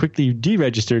and then quickly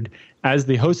deregistered as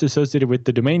the host associated with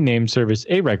the domain name service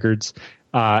A records,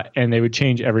 and they would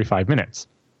change every 5 minutes.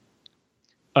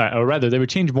 Or rather, they would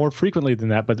change more frequently than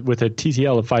that, but with a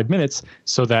TTL of 5 minutes,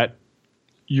 so that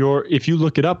if you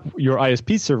look it up, your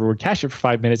ISP server would cache it for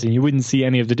 5 minutes, and you wouldn't see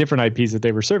any of the different IPs that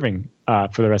they were serving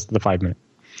for the rest of the 5 minutes.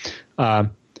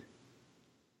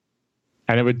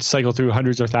 And it would cycle through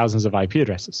hundreds or thousands of IP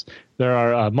addresses. There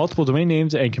are multiple domain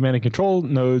names and command and control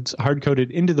nodes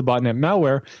hard-coded into the botnet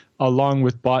malware, along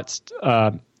with bots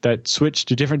that switch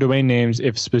to different domain names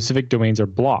if specific domains are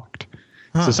blocked.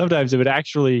 So sometimes it would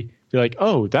actually be like,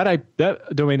 oh, that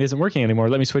domain isn't working anymore.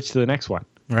 Let me switch to the next one.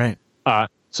 Right.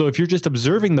 So if you're just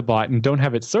observing the bot and don't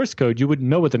have its source code, you wouldn't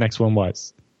know what the next one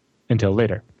was until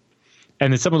later.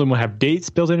 And then some of them will have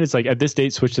dates built in. It's like, at this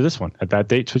date, switch to this one. At that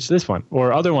date, switch to this one.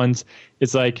 Or other ones,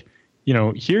 it's like,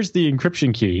 here's the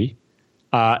encryption key,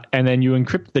 and then you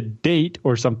encrypt the date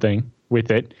or something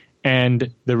with it,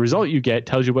 and the result you get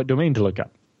tells you what domain to look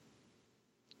up.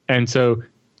 And so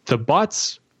the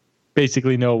bots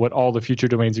basically know what all the future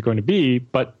domains are going to be,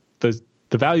 but the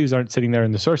values aren't sitting there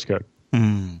in the source code.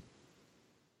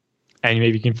 And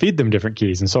maybe you can feed them different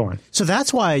keys and so on. So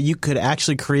that's why you could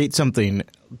actually create something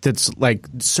that's like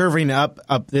serving up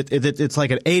it's like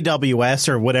an AWS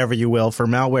or whatever you will for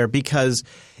malware, because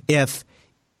if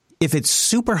it's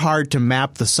super hard to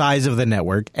map the size of the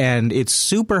network and it's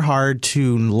super hard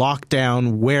to lock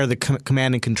down where the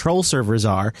command and control servers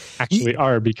are. Actually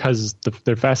because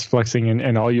they're fast flexing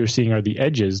and all you're seeing are the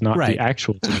edges, not the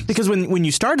actual things. Because when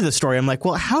you started the story, I'm like,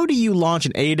 well, how do you launch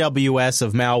an AWS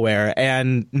of malware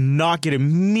and not get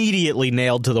immediately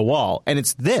nailed to the wall? And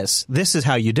it's this. This is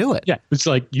how you do it. Yeah, it's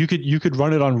like you could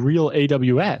run it on real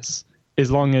AWS. As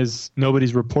long as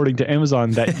nobody's reporting to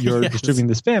Amazon that you're distributing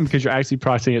the spam, because you're actually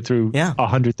processing it through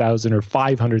 100,000 or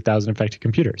 500,000 infected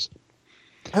computers.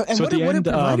 And so what do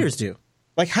providers do?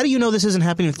 Like, how do you know this isn't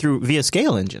happening via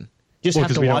Scale Engine? Just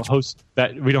have to watch.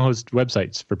 We don't host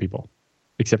websites for people,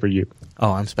 except for you.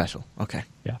 Oh, I'm special. Okay,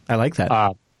 yeah, I like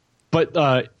that. But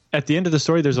at the end of the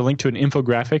story, there's a link to an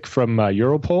infographic from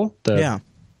Europol, the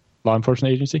law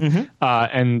enforcement agency,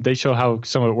 and they show how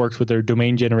some of it works with their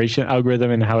domain generation algorithm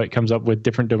and how it comes up with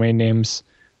different domain names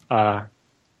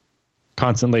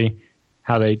constantly,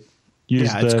 how they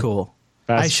use it's cool.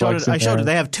 I showed it.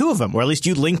 They have two of them, or at least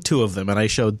you linked two of them, and I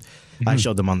showed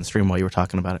them on the stream while you were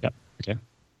talking about it. Yep. Okay.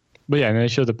 But yeah, and they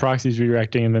show the proxies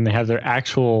redirecting, and then they have their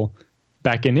actual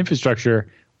backend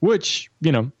infrastructure, which,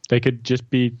 they could just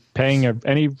be paying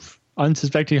any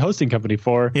unsuspecting hosting company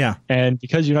for. Yeah. And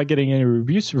because you're not getting any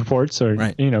abuse reports or,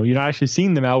 you're not actually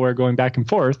seeing the malware going back and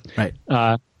forth,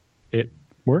 it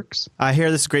works. I hear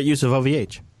this is great use of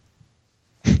OVH.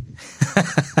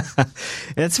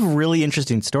 It's a really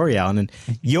interesting story, Alan. And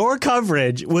your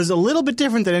coverage was a little bit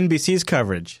different than NBC's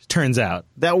coverage, turns out.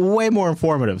 That way more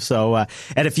informative. So,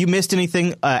 and if you missed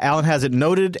anything, Alan has it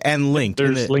noted and linked.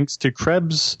 There's links to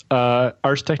Krebs,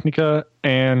 Ars Technica,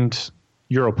 and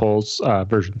Europol's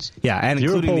versions. Yeah, and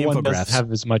including the infographics. One doesn't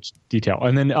have as much detail.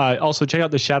 And then also check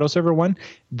out the Shadow Server one.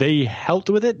 They helped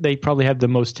with it. They probably have the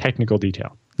most technical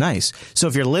detail. Nice. So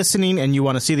if you're listening and you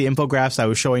want to see the infographics I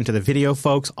was showing to the video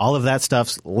folks, all of that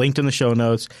stuff's linked in the show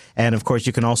notes. And, of course,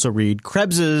 you can also read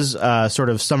Krebs's sort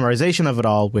of summarization of it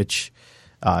all, which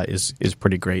is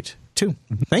pretty great too.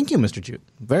 Thank you, Mr. Jute.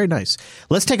 Very nice.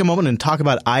 Let's take a moment and talk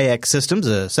about IX Systems,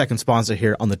 a second sponsor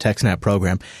here on the TechSnap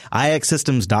program.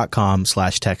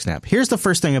 IXsystems.com/TechSnap. Here's the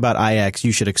first thing about IX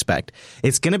you should expect.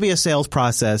 It's going to be a sales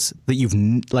process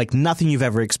that like nothing you've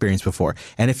ever experienced before.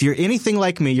 And if you're anything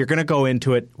like me, you're going to go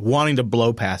into it wanting to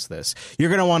blow past this. You're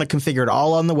going to want to configure it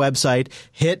all on the website,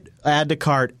 hit add to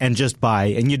cart, and just buy.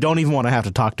 And you don't even want to have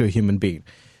to talk to a human being.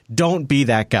 Don't be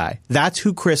that guy. That's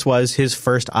who Chris was, his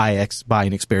first IX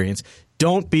buying experience.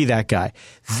 Don't be that guy.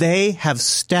 They have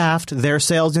staffed their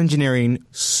sales engineering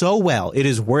so well, it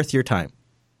is worth your time.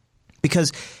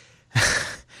 Because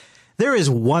there is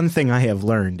one thing I have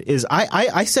learned is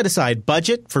I set aside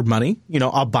budget for money.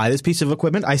 I'll buy this piece of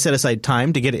equipment. I set aside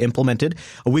time to get it implemented.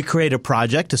 We create a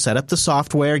project to set up the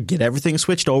software, get everything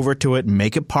switched over to it,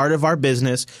 make it part of our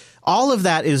business. All of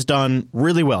that is done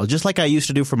really well, just like I used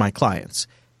to do for my clients.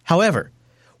 However,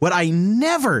 what I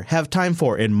never have time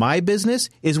for in my business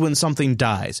is when something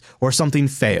dies or something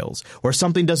fails or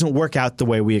something doesn't work out the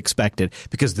way we expected,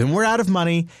 because then we're out of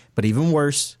money, but even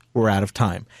worse, we're out of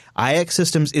time. IX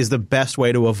Systems is the best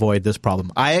way to avoid this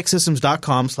problem.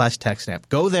 IXsystems.com/TechSnap.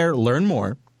 Go there, learn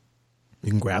more.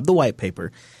 You can grab the white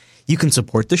paper. You can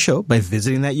support the show by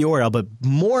visiting that URL, but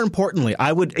more importantly,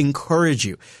 I would encourage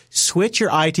you, switch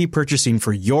your IT purchasing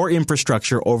for your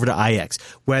infrastructure over to IX.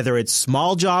 Whether it's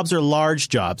small jobs or large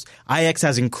jobs, IX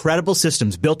has incredible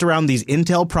systems built around these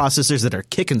Intel processors that are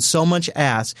kicking so much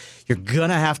ass, you're going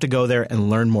to have to go there and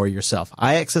learn more yourself.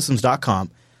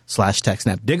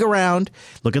 IXsystems.com/TechSnap. Dig around,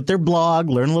 look at their blog,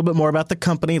 learn a little bit more about the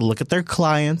company, look at their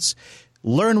clients.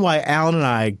 Learn why Alan and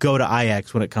I go to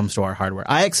IX when it comes to our hardware.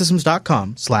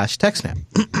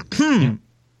 IXsystems.com/TechSnap.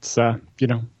 It's, the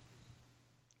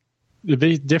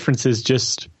big difference is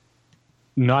just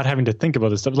not having to think about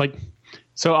this stuff.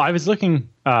 So I was looking,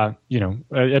 at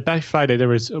Black Friday, there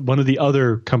was one of the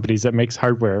other companies that makes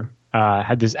hardware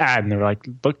had this ad, and they were like,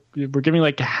 look, we're giving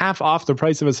half off the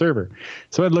price of a server.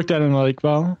 So I looked at it and I'm like,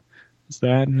 well,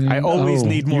 that I always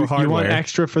need more hardware. You want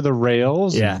extra for the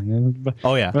rails? Yeah. By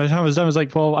the time I was done, I was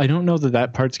like, well, I don't know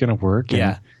that part's going to work.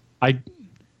 Yeah.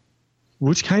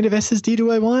 Which kind of SSD do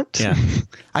I want? Yeah.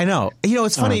 I know.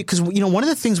 It's funny because, one of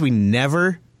the things we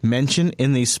never mention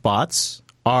in these spots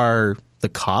are the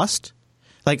cost.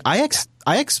 IX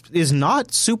is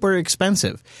not super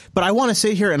expensive, but I want to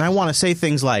sit here and I want to say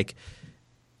things like,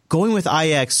 going with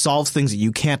IX solves things that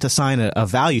you can't assign a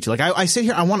value to. I sit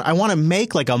here, I want to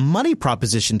make a money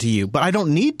proposition to you, but I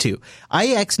don't need to.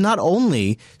 IX not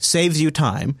only saves you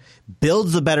time,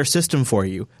 builds a better system for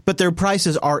you, but their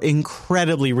prices are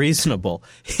incredibly reasonable.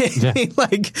 Yeah. They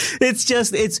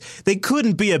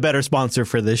couldn't be a better sponsor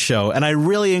for this show. And I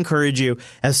really encourage you,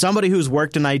 as somebody who's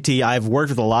worked in IT, I've worked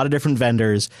with a lot of different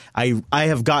vendors. I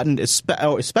have gotten,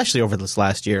 especially over this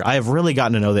last year, I have really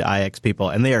gotten to know the IX people,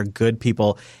 and they are good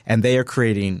people, and they are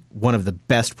creating one of the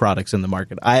best products in the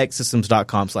market.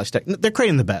 IXsystems.com/tech. They're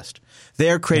creating the best. They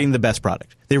are creating the best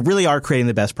product. They really are creating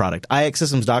the best product.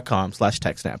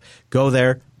 IXsystems.com/TechSnap. Go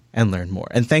there and learn more.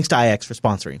 And thanks to IX for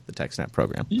sponsoring the TechSnap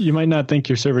program. You might not think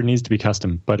your server needs to be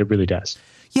custom, but it really does.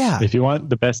 Yeah. If you want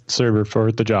the best server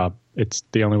for the job, it's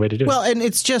the only way to do it. Well, and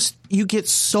it's just, you get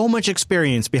so much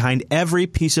experience behind every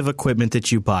piece of equipment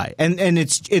that you buy. And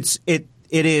it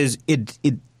is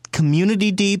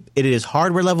community deep, it is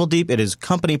hardware level deep, it is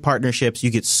company partnerships.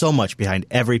 You get so much behind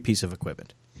every piece of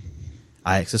equipment.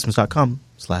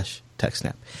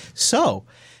 IXsystems.com/TechSnap. So,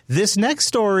 this next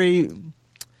story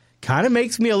kind of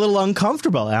makes me a little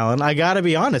uncomfortable, Alan. I got to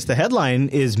be honest. The headline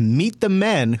is "Meet the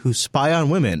Men Who Spy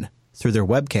on Women Through Their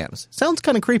Webcams." Sounds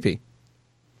kind of creepy.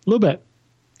 A little bit.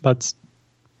 That's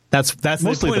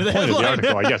mostly the point of the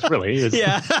article, I guess, really.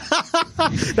 Yeah.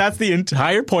 That's the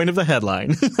entire point of the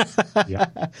headline. Yeah.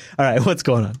 All right, what's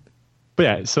going on? But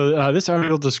yeah, so this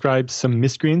article describes some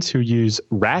miscreants who use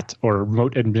RAT, or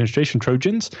remote administration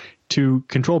Trojans, to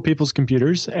control people's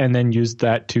computers and then use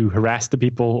that to harass the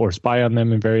people or spy on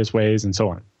them in various ways and so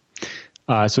on.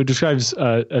 So it describes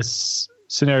a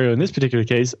scenario in this particular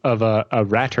case of a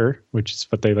ratter, which is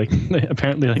what they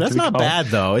apparently like. That's to be not called. bad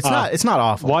though. It's not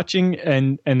awful. Watching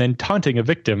and then taunting a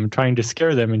victim, trying to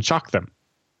scare them and shock them.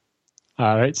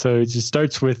 All right, so it just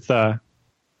starts with a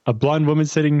blonde woman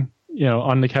sitting,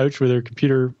 on the couch with her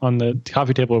computer on the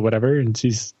coffee table or whatever, and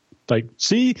she's like,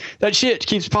 "See, that shit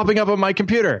keeps popping up on my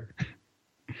computer."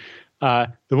 The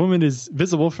woman is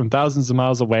visible from thousands of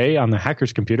miles away on the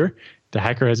hacker's computer. The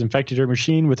hacker has infected her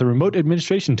machine with a remote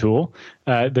administration tool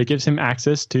that gives him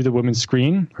access to the woman's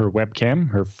screen, her webcam,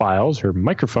 her files, her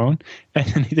microphone, and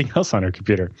anything else on her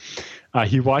computer.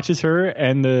 He watches her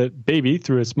and the baby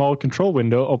through a small control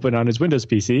window open on his Windows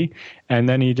PC, and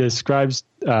then he describes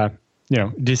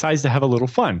decides to have a little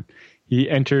fun. He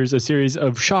enters a series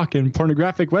of shock and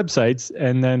pornographic websites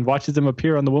and then watches them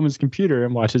appear on the woman's computer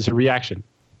and watches her reaction.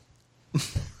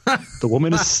 The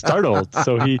woman is startled,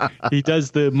 so he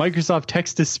does the Microsoft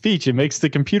text-to-speech and makes the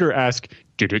computer ask,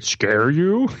 "Did it scare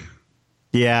you?"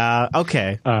 Yeah,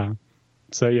 okay.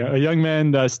 So a young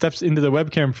man steps into the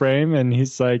webcam frame and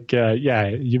he's like, "Yeah,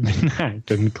 you've been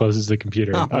hacked," and closes the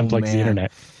computer and unplugs the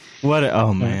internet. What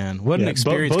an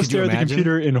experience! Both could you stare at the imagine?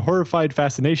 computer in horrified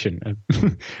fascination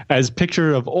as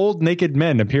picture of old naked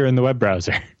men appear in the web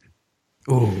browser.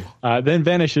 Ooh. Then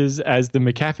vanishes as the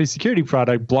McAfee security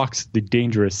product blocks the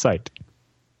dangerous site.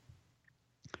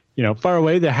 Far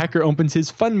away, the hacker opens his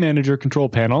Fund Manager control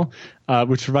panel,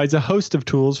 which provides a host of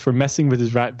tools for messing with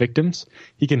his rat victims.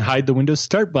 He can hide the Windows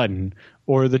Start button,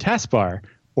 or the taskbar,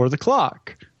 or the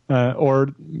clock, or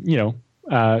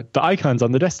the icons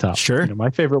on the desktop. Sure. My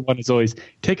favorite one is always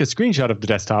take a screenshot of the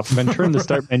desktop and then turn the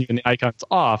start menu and the icons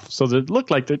off so that it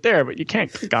look like they're there, but you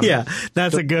can't click on them. Yeah,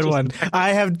 that's a good one. I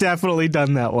have definitely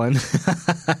done that one.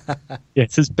 Yeah,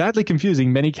 it says badly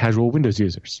confusing many casual Windows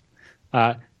users.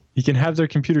 He can have their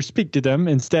computer speak to them.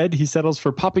 Instead, he settles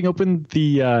for popping open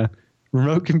the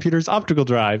remote computer's optical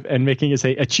drive and making it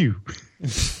say achoo.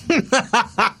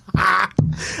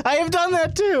 I have done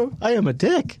that too. I am a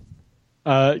dick.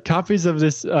 Copies of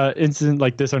this incident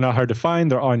like this are not hard to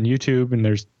find. They're on YouTube, and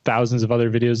there's thousands of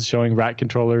other videos showing rat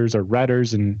controllers or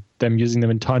ratters and them using them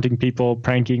and taunting people,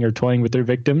 pranking or toying with their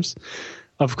victims.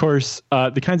 Of course,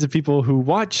 the kinds of people who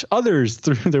watch others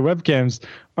through their webcams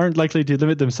aren't likely to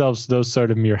limit themselves to those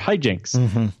sort of mere hijinks.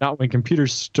 Mm-hmm. Not when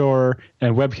computers store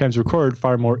and webcams record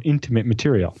far more intimate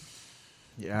material.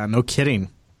 Yeah, no kidding.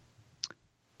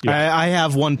 Yeah. I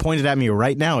have one pointed at me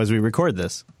right now as we record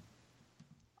this.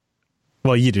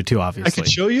 Well, you do too, obviously. I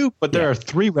could show you, but there are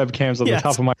 3 webcams on the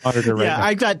top of my monitor right now. Yeah,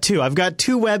 I've got 2. I've got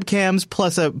 2 webcams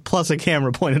plus a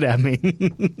camera pointed at me.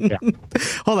 Yeah.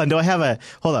 Hold on. Do I have a?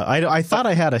 Hold on. I thought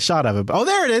I had a shot of it. Oh,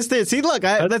 there it is. There. See, look,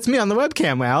 that's me on the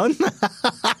webcam, Alan.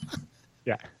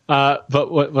 Yeah.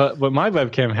 But what my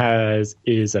webcam has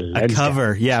is a lens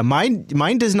cover. cam. Yeah,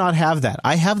 mine does not have that.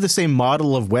 I have the same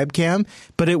model of webcam,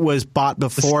 but it was bought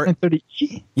before. The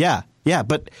 930E? Yeah,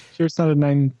 but Sure, it's not a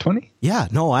 920. Yeah,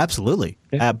 no, absolutely.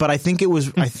 Yeah. But I think it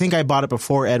was. I think I bought it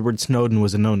before Edward Snowden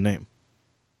was a known name.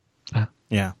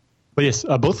 Yeah. But yes,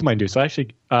 both of mine do. So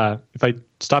actually, if I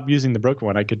stop using the broken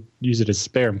one, I could use it as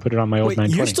spare and put it on my old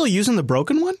 920. You're still using the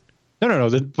broken one? No.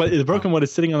 But the broken one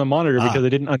is sitting on the monitor because I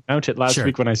didn't unmount it last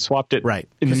week when I swapped it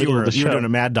in the middle of the show. You were doing a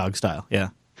Mad Dog style, yeah.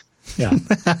 Yeah.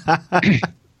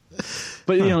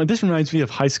 But, this reminds me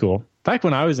of high school. Back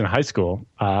when I was in high school,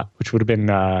 which would have been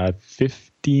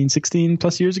 15, 16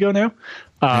 plus years ago now.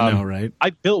 I know, right?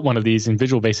 I built one of these in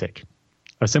Visual Basic,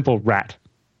 a simple rat.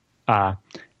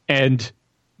 And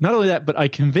not only that, but I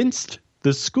convinced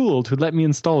the school to let me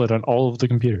install it on all of the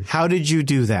computers. How did you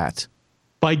do that?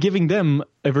 By giving them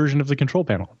a version of the control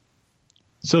panel.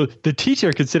 So the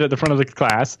teacher could sit at the front of the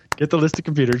class, get the list of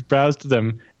computers, browse to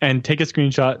them, and take a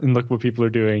screenshot and look what people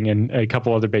are doing and a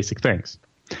couple other basic things.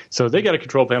 So they got a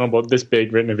control panel about this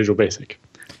big written in Visual Basic.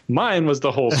 Mine was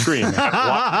the whole screen.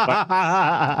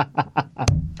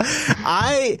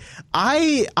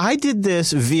 I did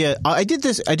this via I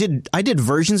did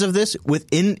versions of this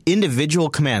within individual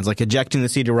commands, like ejecting the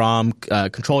CD-ROM,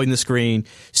 controlling the screen,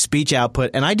 speech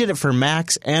output, and I did it for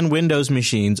Macs and Windows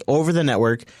machines over the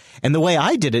network. And the way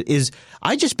I did it is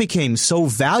I just became so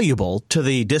valuable to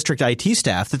the district IT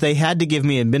staff that they had to give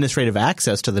me administrative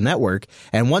access to the network.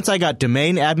 And once I got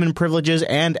domain admin privileges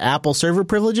and Apple server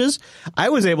privileges, I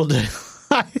was able to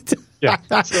Yeah.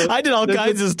 I did all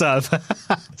kinds of stuff.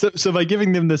 So by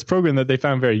giving them this program that they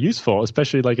found very useful,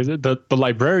 especially like the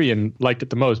librarian liked it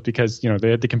the most because, they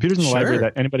had the computers in the library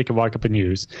that anybody could walk up and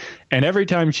use. And every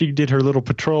time she did her little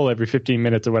patrol every 15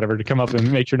 minutes or whatever to come up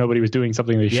and make sure nobody was doing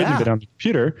something they shouldn't have been on the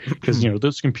computer, because,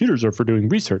 those computers are for doing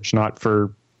research, not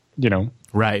for,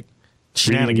 right.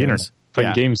 Shenanigans.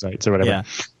 Playing game sites or whatever.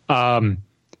 Yeah.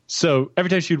 So every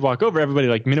time she'd walk over, everybody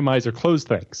like minimize or close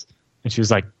things. And she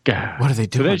was like, "God, what are they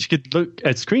doing?" So then she could look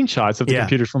at screenshots of the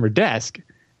computers from her desk.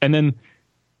 And then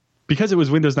because it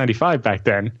was Windows 95 back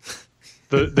then,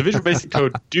 the Visual Basic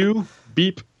code do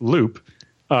beep loop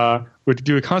would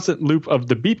do a constant loop of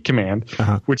the beep command,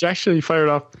 which actually fired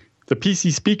off the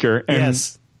PC speaker. And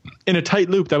in a tight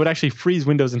loop, that would actually freeze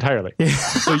Windows entirely.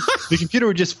 So the computer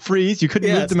would just freeze. You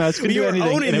couldn't move the mouse. Couldn't do anything.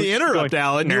 You were owning the interrupt,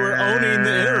 Alan. You were owning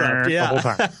the interrupt. The whole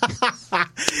time.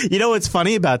 What's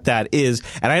funny about that is,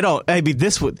 and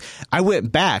I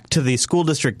went back to the school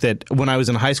district that when I was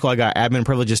in high school, I got admin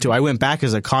privileges to. I went back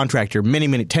as a contractor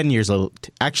 10 years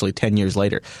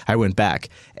later, I went back.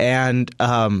 And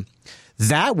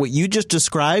That, what you just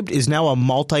described, is now a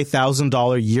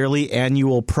multi-$1,000 yearly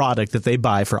annual product that they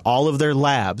buy for all of their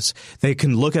labs. They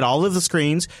can look at all of the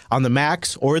screens on the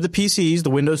Macs or the PCs, the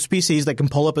Windows PCs. They can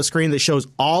pull up a screen that shows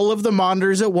all of the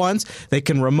monitors at once. They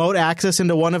can remote access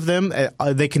into one of them.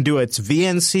 They can do its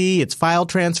VNC, its file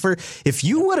transfer. If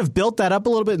you would have built that up a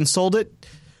little bit and sold it,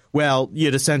 well,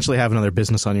 you'd essentially have another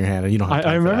business on your hand, and you don't have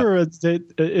time I remember that.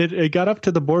 it got up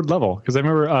to the board level, because I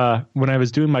remember when I was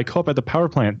doing my co-op at the power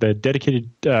plant, the dedicated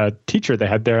teacher they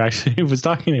had there actually was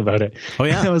talking about it. Oh,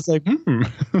 yeah. And I was like,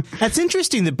 That's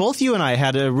interesting that both you and I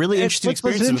had a really interesting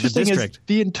experience with the district.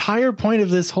 The entire point of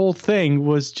this whole thing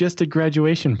was just a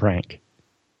graduation prank.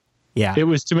 Yeah. It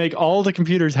was to make all the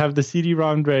computers have the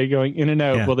CD-ROM tray going in and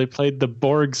out while they played the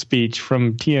Borg speech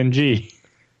from TNG.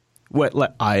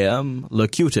 What? I am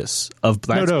Locutus of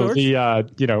Black Storage? We are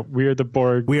the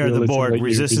Borg. We are the Borg.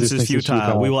 Resistance is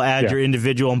futile. We will add your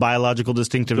individual and biological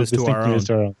distinctiveness to our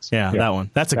own. Yeah, that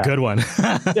one. That's a good one.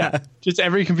 Yeah, just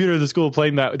every computer in the school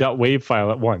playing that WAV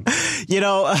file at once. You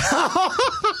know,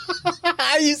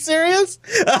 are you serious?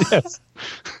 Yes.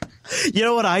 You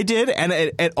know what I did? And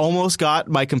it almost got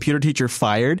my computer teacher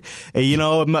fired. You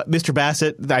know, Mr.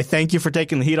 Bassett, I thank you for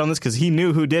taking the heat on this, because he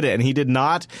knew who did it, and he did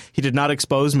not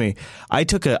expose me. I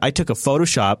took a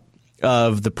Photoshop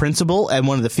of the principal and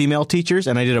one of the female teachers,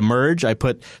 and I did a merge. I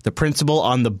put the principal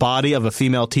on the body of a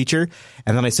female teacher,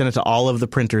 and then I sent it to all of the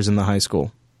printers in the high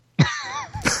school.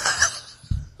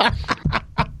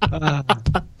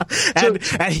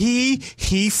 And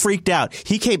he freaked out.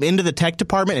 He came into the tech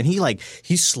department, and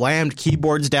he slammed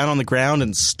keyboards down on the ground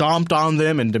and stomped on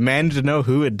them and demanded to know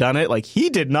who had done it. Like, he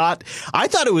did not. I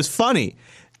thought it was funny.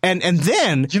 And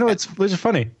then, you know, it's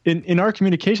funny. In our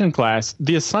communication class,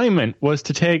 the assignment was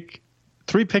to take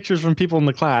 3 pictures from people in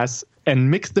the class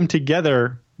and mix them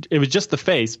together. It was just the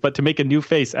face, but to make a new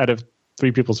face out of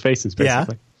 3 people's faces,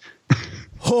 basically. Yeah.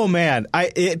 Oh, man,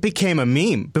 it became a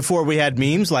meme before we had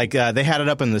memes. Like, they had it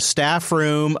up in the staff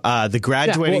room, the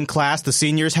graduating class, the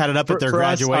seniors had it up at their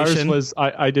graduation. Us,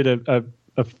 I did a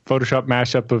Photoshop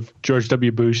mashup of George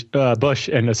W. Bush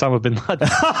and Osama bin Laden.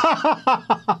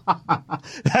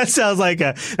 That sounds like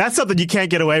that's something you can't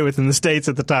get away with in the States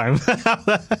at the time.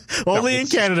 Only in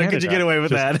Canada could you get away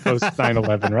with that. Post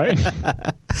 9/11, right?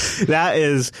 That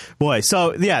is, boy.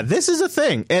 So, yeah, this is a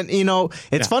thing. And, you know,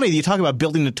 it's funny that you talk about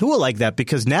building a tool like that,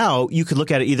 because now you could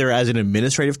look at it either as an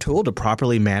administrative tool to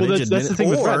properly manage that's the thing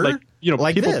with Red.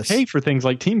 Like, people this. pay for things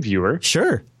like TeamViewer.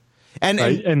 Sure.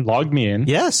 And log me in.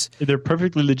 Yes. They're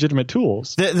perfectly legitimate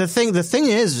tools. The thing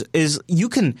is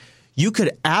you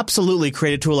could absolutely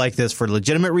create a tool like this for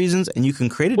legitimate reasons, and you can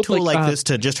create a tool like this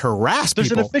to just harass people.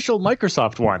 There's an official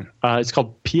Microsoft one. It's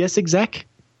called PS Exec.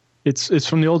 It's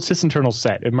from the old sysinternal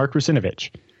set and Mark Rusinovich.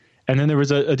 And then there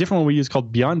was a different one we used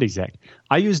called Beyond Exec.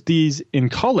 I used these in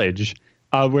college,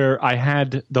 where I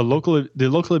had the local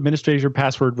administrator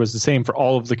password was the same for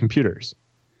all of the computers.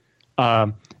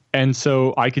 And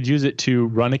so I could use it to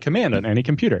run a command on any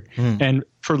computer. And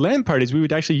for LAN parties, we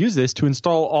would actually use this to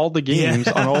install all the games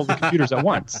on all the computers at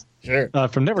once. Sure.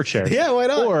 From Network Share. Yeah, why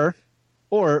not?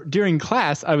 Or during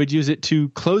class, I would use it to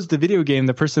close the video game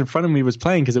the person in front of me was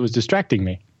playing because it was distracting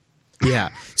me. Yeah.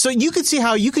 So you could see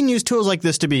how you can use tools like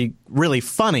this to be really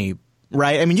funny,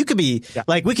 right? I mean, you could be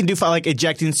like, we can do like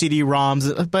ejecting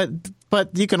CD-ROMs,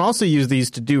 but you can also use these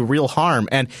to do real harm.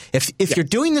 And if you're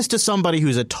doing this to somebody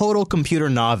who's a total computer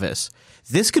novice,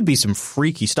 this could be some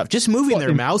freaky stuff. Just moving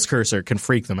their mouse cursor can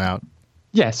freak them out.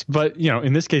 Yes, but you know,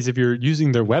 in this case, if you're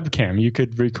using their webcam, you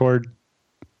could record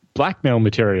blackmail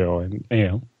material and, you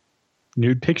know,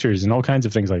 nude pictures and all kinds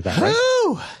of things like that, right?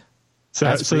 Woo!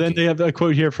 So then they have a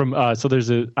quote here from so there's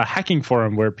a hacking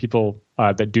forum where people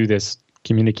that do this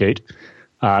communicate,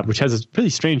 which has a really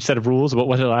strange set of rules about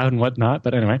what's allowed and what not.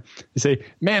 But anyway, they say,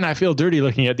 "Man, I feel dirty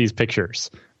looking at these pictures."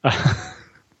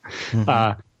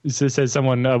 So says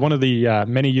someone, one of the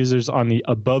many users on the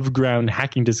above ground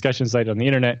hacking discussion site on the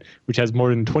internet, which has more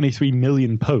than 23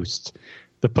 million posts.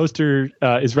 The poster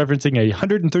is referencing a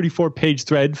 134-page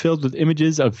thread filled with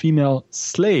images of female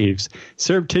slaves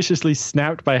surreptitiously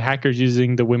snapped by hackers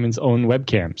using the women's own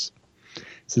webcams. It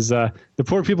says, the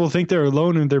poor people think they're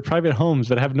alone in their private homes,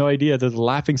 but have no idea they're the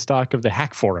laughingstock of the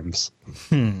hack forums.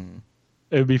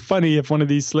 It would be funny if one of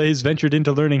these slaves ventured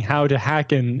into learning how to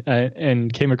hack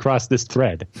and came across this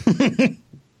thread.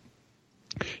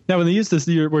 Now, when they use this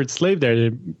word slave there,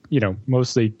 they're,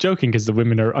 mostly joking because the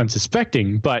women are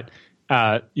unsuspecting, but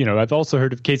I've also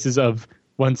heard of cases of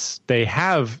once they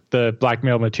have the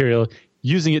blackmail material,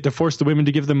 using it to force the women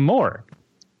to give them more.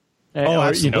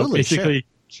 Absolutely. Basically,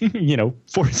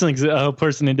 forcing a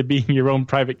person into being your own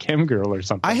private cam girl or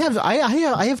something. I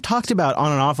have talked about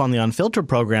on and off on the Unfiltered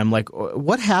program, like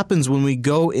what happens when we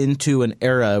go into an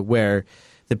era where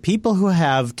the people who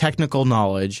have technical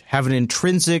knowledge have an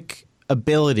intrinsic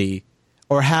ability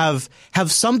or have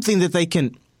something that they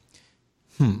can.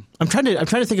 I'm trying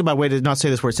to think about a way to not say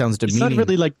this where it sounds demeaning. It's not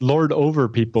really like lord over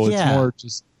people. Yeah. It's more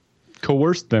just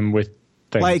coerce them with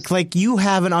things. Like you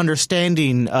have an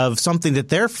understanding of something that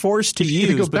they're forced to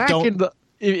use. Go back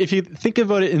if you think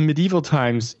about it in medieval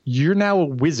times, you're now a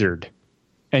wizard,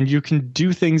 and you can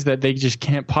do things that they just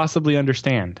can't possibly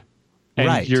understand. And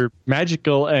right. You're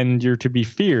magical, and you're to be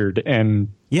feared. And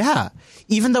yeah,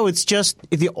 even though it's just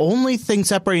the only thing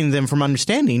separating them from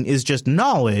understanding is just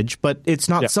knowledge, but it's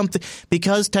not something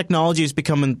because technology has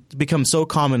become so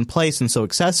commonplace and so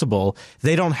accessible.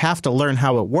 They don't have to learn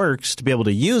how it works to be able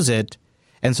to use it,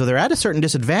 and so they're at a certain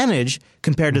disadvantage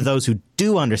compared to those who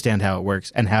do understand how it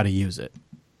works and how to use it.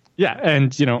 Yeah,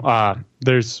 and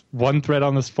there's one thread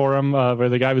on this forum where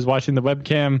the guy was watching the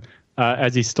webcam.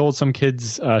 As he stole some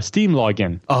kid's Steam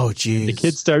login. Oh, geez. The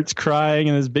kid starts crying,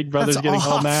 and his big brother's getting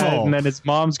all mad, and then his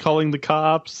mom's calling the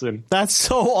cops. And that's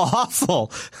so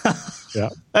awful. Yeah.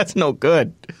 That's no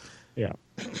good. Yeah.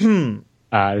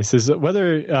 This is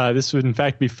whether this would in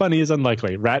fact be funny is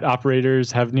unlikely. Rat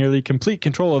operators have nearly complete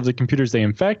control of the computers they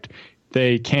infect.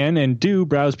 They can and do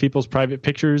browse people's private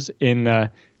pictures in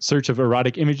search of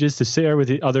erotic images to share with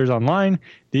the others online.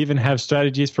 They even have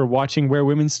strategies for watching where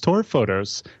women store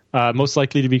photos, most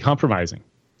likely to be compromising.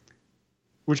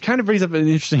 Which kind of brings up an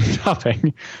interesting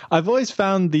topic. I've always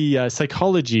found the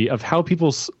psychology of how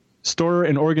people store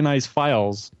and organize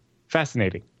files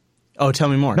fascinating. Oh, tell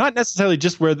me more. Not necessarily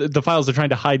just where the files are trying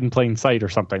to hide in plain sight or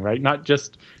something, right? Not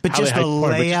just but how just they hide the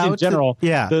porn, layout. but just in general,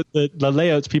 the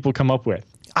layouts people come up with.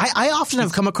 I often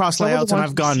have come across layouts and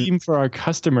I've gone theme for our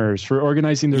customers for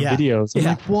organizing their videos. I'm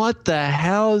like, what the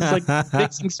hell? It's like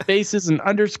fixing spaces and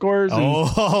underscores and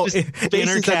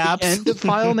inner caps, at the end of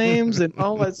file names and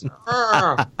all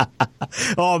that.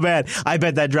 Oh man, I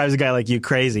bet that drives a guy like you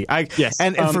crazy.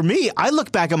 And for me, I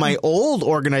look back at my old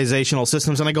organizational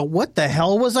systems and I go, what the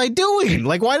hell was I doing?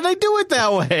 Like, why did I do it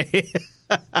that way?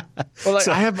 Well,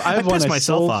 so I have one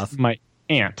myself off. My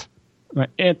aunt. My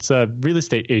aunt's a real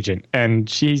estate agent, and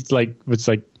she's was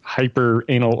hyper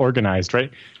anal organized,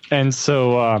 right? And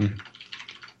so I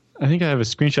think I have a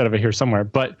screenshot of it here somewhere.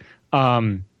 But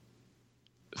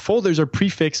folders are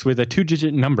prefixed with a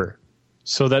 2-digit number,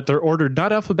 so that they're ordered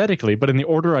not alphabetically, but in the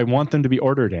order I want them to be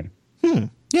ordered in.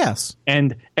 Yes.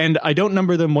 And I don't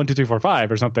number them 1, 2, 3, 4,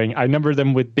 5 or something. I number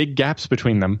them with big gaps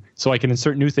between them, so I can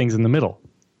insert new things in the middle.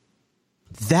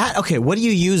 Okay? What are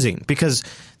you using? Because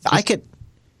I could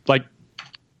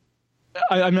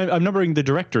I'm numbering the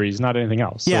directories, not anything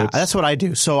else. So that's what I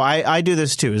do. So I do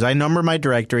this too. Is I number my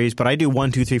directories, but I do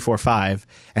 1, 2, 3, 4, 5,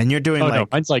 and you're doing no,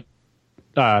 mine's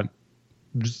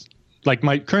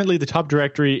currently the top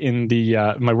directory in the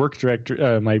my work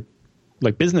directory, my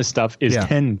business stuff is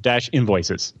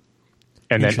 10-invoices,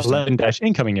 and then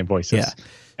 11-incoming invoices. Yeah.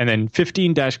 And then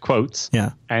 15-quotes,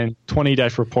 and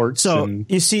 20-reports. So and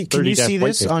can you see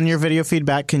this on your video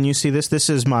feedback? Can you see this?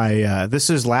 This is my this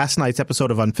is last night's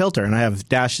episode of Unfilter, and I have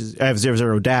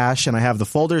 00-, and I have the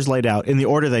folders laid out in the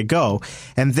order they go.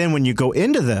 And then when you go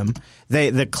into them,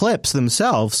 the clips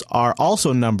themselves are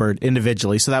also numbered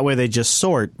individually, so that way they just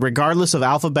sort regardless of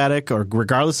alphabetic or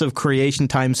regardless of creation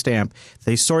timestamp.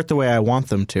 They sort the way I want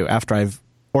them to after I've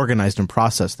organized and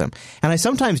processed them. And I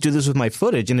sometimes do this with my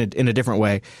footage in a different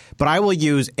way, but I will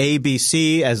use A, B,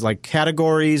 C as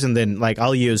categories, and then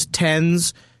I'll use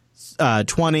 10s, 20s,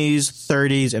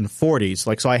 30s, and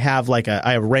 40s. So I have I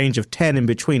have a range of 10 in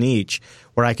between each,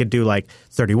 where I could do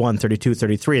 31, 32,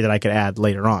 33 that I could add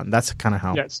later on. That's kind of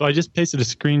how. Yeah, so I just pasted a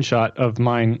screenshot of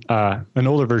mine, an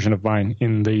older version of mine,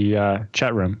 in the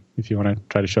chat room, if you want to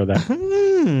try to show that.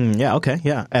 Yeah, okay,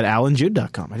 yeah. At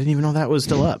alanjude.com. I didn't even know that was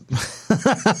still up.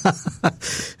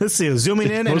 Let's see.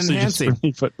 Zooming in and enhancing.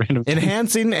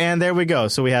 Enhancing, and there we go.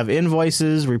 So we have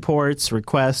invoices, reports,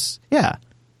 requests. Yeah.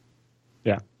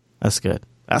 Yeah. That's good.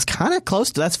 That's kind of close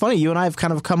to. That's funny. You and I have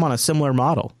kind of come on a similar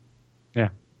model. Yeah.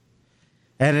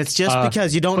 And it's just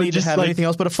because you don't need to have anything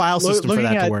else but a file system for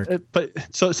that to work. But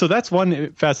so that's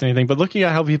one fascinating thing. But looking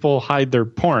at how people hide their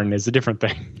porn is a different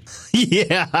thing.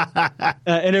 Yeah.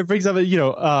 And it brings up,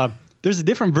 there's a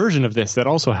different version of this that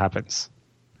also happens,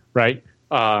 right?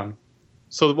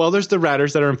 So while there's the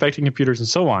ratters that are infecting computers and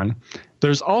so on,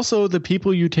 there's also the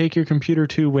people you take your computer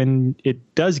to when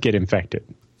it does get infected.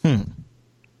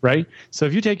 Right? So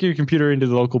if you take your computer into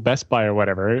the local Best Buy or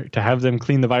whatever to have them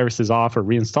clean the viruses off or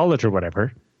reinstall it or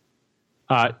whatever,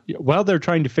 while they're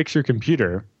trying to fix your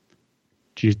computer,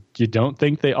 you don't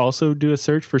think they also do a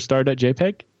search for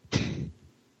star.jpg?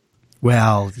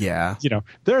 Well, yeah.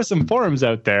 There are some forums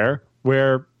out there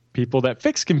where people that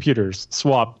fix computers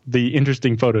swap the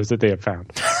interesting photos that they have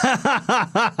found.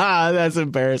 That's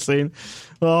embarrassing.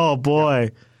 Oh,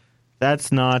 boy.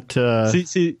 That's not...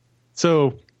 See,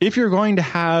 so if you're going to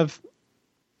have,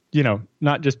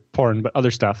 not just porn, but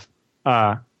other stuff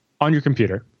on your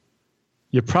computer,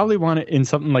 you probably want it in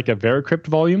something like a Veracrypt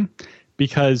volume,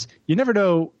 because you never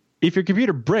know. If your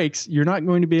computer breaks, you're not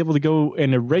going to be able to go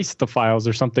and erase the files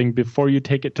or something before you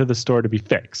take it to the store to be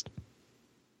fixed.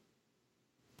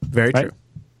 Very true.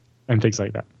 And things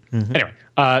like that. Mm-hmm.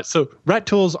 Anyway, so rat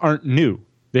tools aren't new.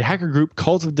 The hacker group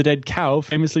Cult of the Dead Cow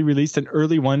famously released an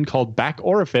early one called Back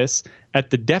Orifice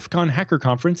at the DEF CON Hacker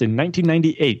Conference in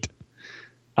 1998.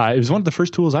 It was one of the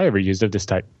first tools I ever used of this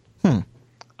type.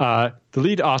 The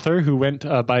lead author, who went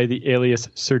by the alias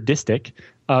Surdistic,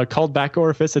 called Back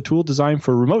Orifice a tool designed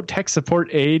for remote tech support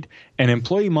aid and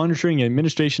employee monitoring and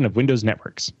administration of Windows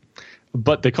networks.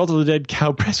 But the Cult of the Dead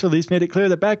Cow press release made it clear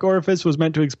that Back Orifice was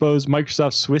meant to expose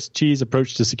Microsoft's Swiss cheese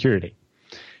approach to security.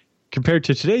 Compared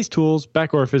to today's tools,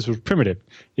 Back Orifice was primitive.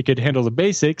 It could handle the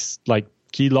basics like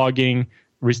key logging,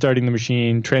 restarting the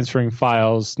machine, transferring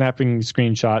files, snapping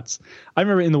screenshots. I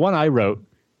remember in the one I wrote,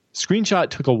 screenshot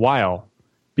took a while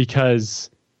because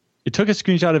it took a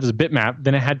screenshot of a bitmap,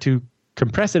 then it had to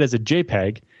compress it as a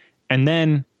JPEG, and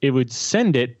then it would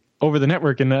send it over the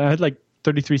network, and I had like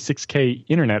 33.6K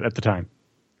internet at the time.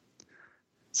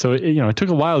 So it took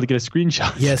a while to get a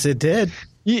screenshot. Yes, it did.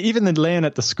 Even the LAN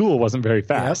at the school wasn't very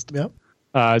fast.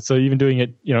 Yep. So even doing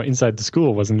it, inside the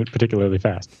school wasn't particularly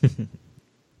fast.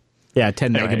 Yeah,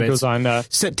 10 megabits. It goes on. 10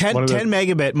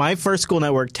 megabit. My first school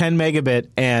network, 10 megabit,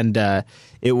 and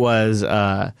it was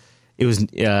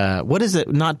what is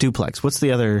it? Not duplex. What's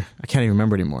the other? I can't even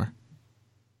remember anymore.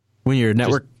 When your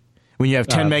network, when you have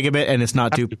 10 megabit and it's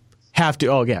not half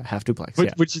duplex.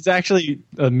 Which is actually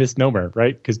a misnomer,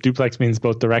 right? Because duplex means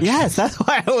both directions. Yes, that's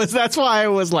why I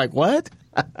was like, what?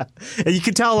 And you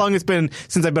can tell how long it's been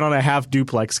since I've been on a half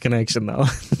duplex connection, though.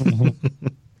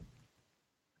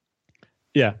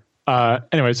 Yeah.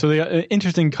 Anyway, so they got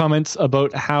interesting comments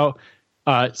about how,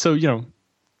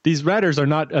 these ratters are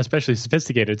not especially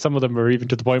sophisticated. Some of them are even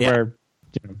to the point where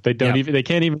they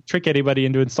can't even trick anybody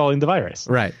into installing the virus.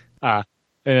 Right.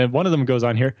 And one of them goes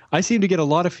on here. I seem to get a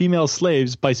lot of female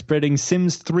slaves by spreading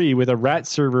Sims 3 with a rat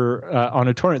server on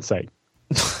a torrent site.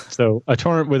 So a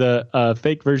torrent with a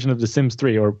fake version of The Sims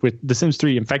 3, or with The Sims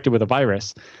 3 infected with a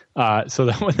virus, so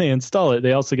that when they install it,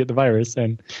 they also get the virus.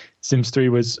 And Sims 3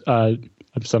 was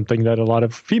something that a lot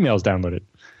of females downloaded.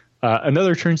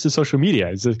 Another turns to social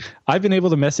media. I've been able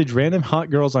to message random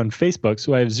hot girls on Facebook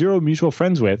who I have zero mutual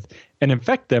friends with and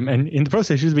infect them, and in the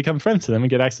process, just become friends to them and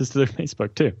get access to their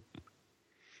Facebook too.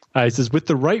 It says, with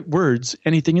the right words,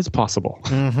 anything is possible.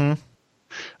 Mm-hmm.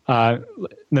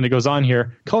 Then it goes on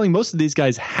here. Calling most of these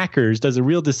guys hackers does a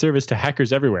real disservice to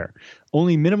hackers everywhere.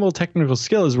 Only minimal technical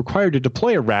skill is required to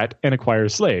deploy a rat and acquire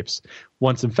slaves.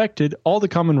 Once infected, all the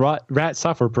common rat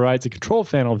software provides a control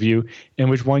panel view in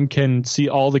which one can see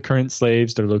all the current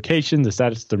slaves, their location, the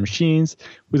status of their machines.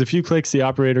 With a few clicks, the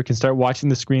operator can start watching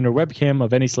the screen or webcam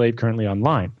of any slave currently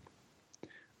online.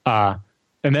 And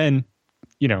then,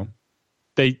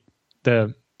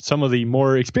 some of the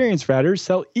more experienced ratters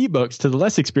sell ebooks to the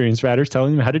less experienced ratters,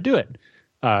 telling them how to do it,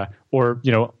 or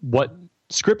what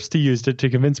scripts to use to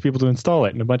convince people to install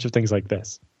it, and a bunch of things like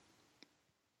this.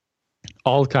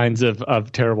 All kinds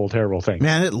of terrible, terrible things.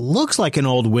 Man, it looks like an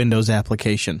old Windows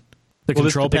application. The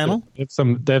control panel?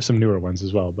 They have some newer ones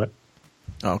as well, but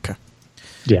okay.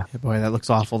 Yeah. Boy, that looks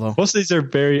awful, though. Most of these are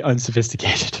very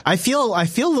unsophisticated. I feel a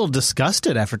little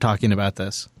disgusted after talking about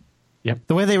this. Yep.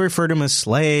 The way they refer to them as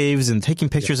slaves and taking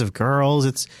pictures of girls,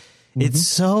 it's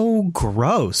so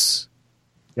gross.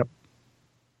 Yep.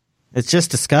 It's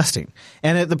just disgusting.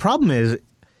 And the problem is,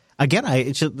 again,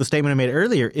 the statement I made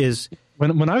earlier is...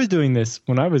 When I was doing this,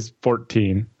 when I was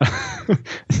 14,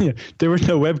 there were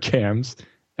no webcams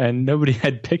and nobody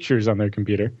had pictures on their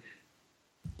computer.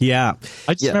 Yeah.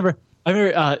 I remember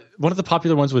one of the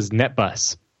popular ones was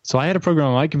NetBus. So I had a program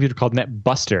on my computer called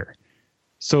NetBuster.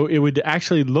 So it would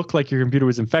actually look like your computer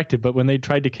was infected, but when they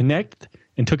tried to connect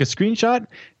and took a screenshot,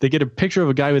 they get a picture of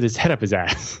a guy with his head up his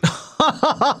ass.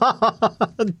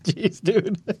 Jeez,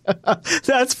 dude.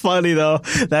 That's funny, though.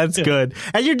 That's good.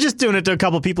 And you're just doing it to a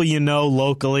couple people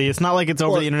locally. It's not like it's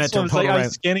over the internet. So I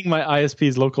was scanning my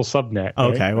ISP's local subnet.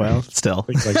 Right? Okay, well, still.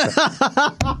 Things like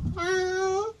that.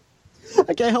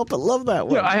 I can't help but love that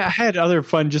one. I had other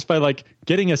fun just by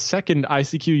getting a second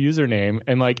ICQ username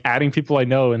and adding people I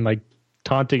know and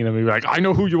taunting them. We'd be like, I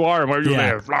know who you are and where you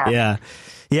live. Blah.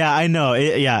 Yeah, I know.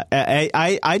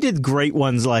 I did great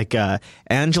ones like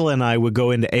Angela and I would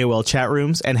go into AOL chat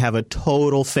rooms and have a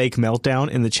total fake meltdown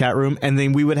in the chat room, and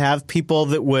then we would have people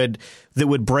that would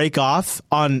break off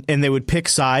and they would pick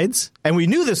sides, and we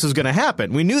knew this was going to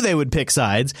happen. We knew they would pick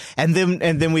sides, and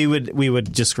then we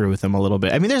would just screw with them a little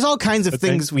bit. I mean, there's all kinds of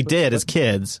things we did as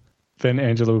kids. Then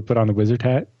Angela would put on the wizard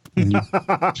hat. And you...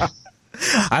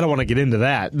 I don't want to get into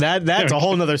that. That's a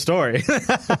whole nother story.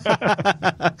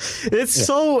 It's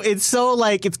so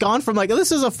like it's gone from like, oh,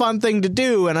 this is a fun thing to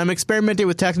do and I'm experimenting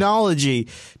with technology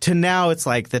to now it's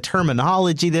like the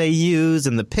terminology they use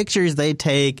and the pictures they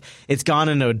take. It's gone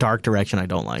into a dark direction I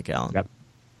don't like, Alan. Yep.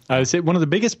 I would say one of the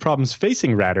biggest problems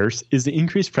facing ratters is the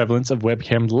increased prevalence of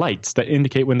webcam lights that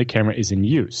indicate when the camera is in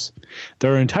use.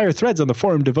 There are entire threads on the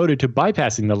forum devoted to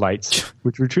bypassing the lights,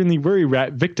 which routinely worry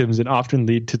rat victims and often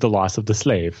lead to the loss of the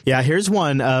slave. Yeah, here's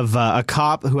one of a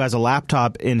cop who has a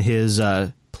laptop in his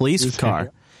police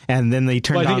car, and then they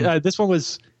turned on... this one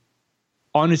was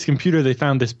on his computer. They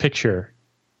found this picture.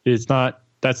 That's not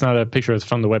a picture. It's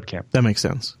from the webcam. That makes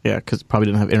sense. Yeah, because probably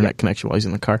didn't have internet connection while he's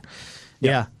in the car.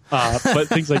 Yeah. But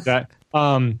things like that.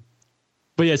 But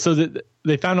yeah, so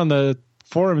they found on the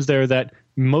forums there that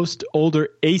most older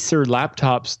Acer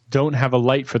laptops don't have a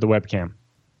light for the webcam.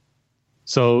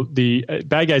 So the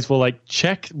bad guys will like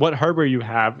check what hardware you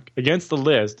have against the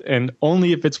list, and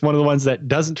only if it's one of the ones that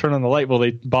doesn't turn on the light will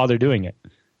they bother doing it.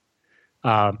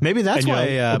 Maybe that's why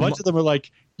a bunch of them are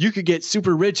like, you could get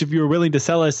super rich if you were willing to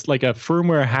sell us like a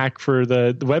firmware hack for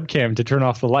the webcam to turn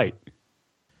off the light.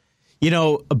 You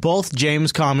know, both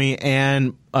James Comey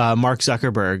and Mark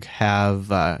Zuckerberg have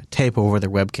tape over their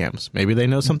webcams. Maybe they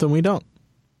know something we don't.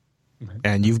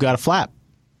 And you've got a flap.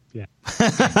 Yeah.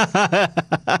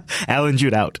 Alan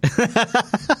Jude out.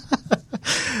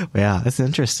 Yeah, that's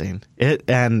interesting.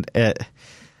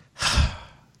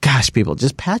 Gosh, people,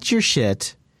 just patch your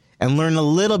shit and learn a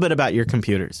little bit about your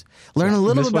computers. Learn a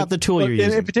little bit about the tool you're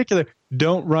using. In particular,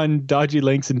 don't run dodgy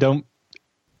links and don't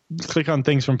click on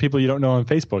things from people you don't know on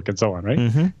Facebook and so on, right?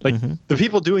 The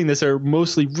people doing this are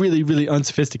mostly really, really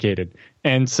unsophisticated.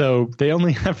 And so they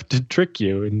only have to trick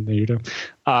you. And you know,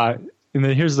 and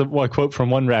then here's the quote from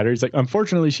one ratter. He's like,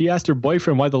 unfortunately, she asked her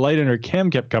boyfriend why the light in her cam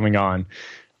kept coming on.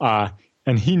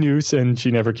 And he knew, and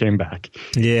she never came back.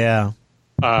 Yeah.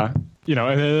 You know,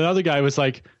 and then another guy was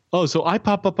like, oh, so I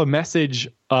pop up a message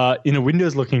in a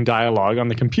Windows-looking dialog on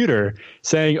the computer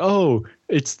saying, oh,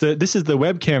 this is the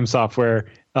webcam software.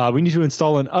 We need to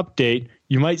install an update.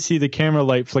 You might see the camera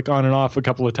light flick on and off a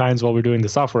couple of times while we're doing the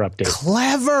software update.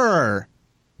 Clever.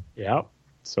 Yeah.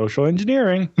 Social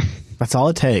engineering. That's all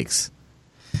it takes.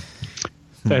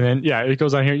 And then, yeah, it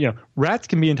goes on here. You know, rats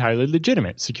can be entirely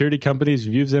legitimate. Security companies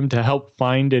use them to help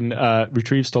find and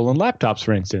retrieve stolen laptops,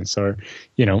 for instance. Or,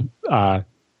 you know,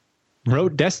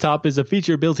 Rote Desktop is a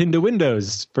feature built into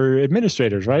Windows for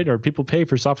administrators, right? Or people pay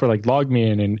for software like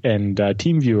LogMeIn and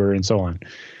TeamViewer and so on.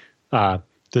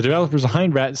 The developers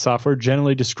behind Rat software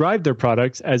generally describe their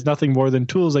products as nothing more than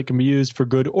tools that can be used for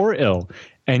good or ill.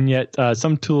 And yet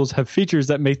some tools have features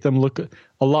that make them look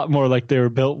a lot more like they were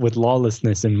built with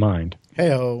lawlessness in mind.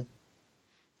 Hey-ho.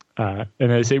 And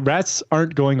they say rats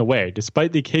aren't going away.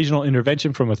 Despite the occasional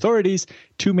intervention from authorities,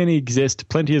 too many exist.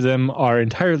 Plenty of them are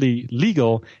entirely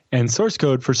legal, and source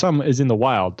code for some is in the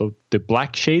wild. The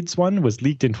Black Shades one was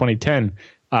leaked in 2010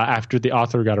 after the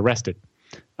author got arrested.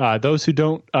 Those who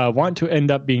don't want to end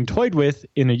up being toyed with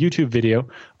in a YouTube video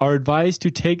are advised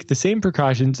to take the same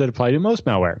precautions that apply to most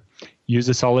malware. Use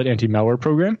a solid anti-malware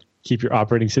program. Keep your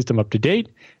operating system up to date.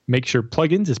 Make sure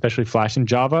plugins, especially Flash and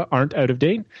Java, aren't out of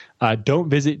date. Don't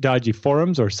visit dodgy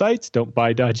forums or sites. Don't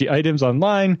buy dodgy items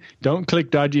online. Don't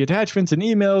click dodgy attachments in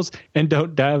emails. And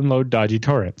don't download dodgy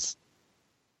torrents.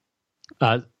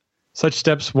 Such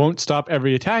steps won't stop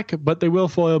every attack, but they will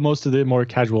foil most of the more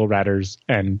casual ratters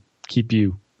and keep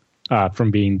you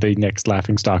from being the next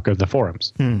laughingstock of the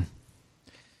forums.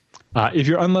 If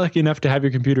you're unlucky enough to have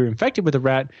your computer infected with a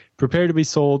rat, prepare to be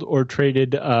sold or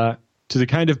traded to the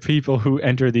kind of people who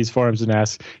enter these forums and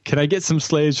ask, can I get some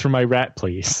slaves for my rat,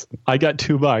 please? I got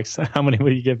 $2. How many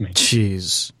will you give me?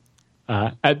 Jeez.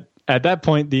 At that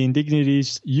point, the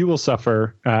indignities you will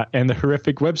suffer and the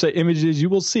horrific website images you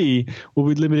will see will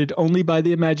be limited only by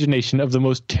the imagination of the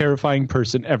most terrifying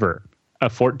person ever. A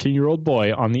 14-year-old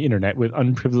boy on the internet with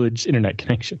unprivileged internet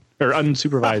connection or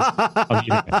unsupervised on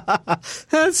the internet.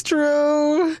 That's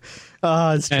true.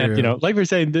 Oh, it's true. And, you know, like we were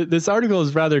saying, this article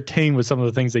is rather tame with some of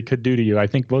the things they could do to you. I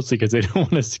think mostly because they don't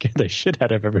want to scare the shit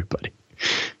out of everybody.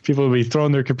 People will be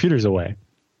throwing their computers away.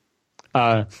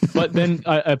 But then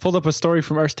I pulled up a story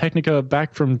from Ars Technica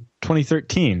back from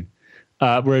 2013.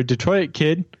 where a Detroit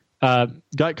kid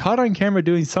got caught on camera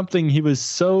doing something he was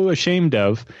so ashamed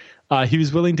of. He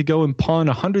was willing to go and pawn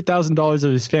 $100,000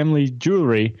 of his family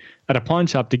jewelry at a pawn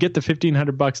shop to get the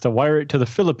 $1,500 to wire it to the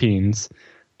Philippines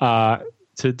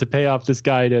to pay off this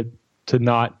guy to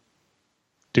not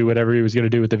do whatever he was going to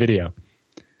do with the video.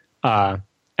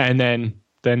 And then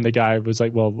the guy was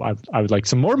like, well, I would like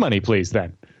some more money, please,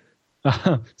 then.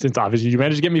 Since obviously you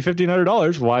managed to get me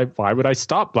 $1,500, why would I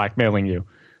stop blackmailing you?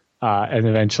 And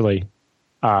eventually,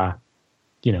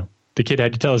 the kid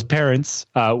had to tell his parents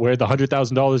where the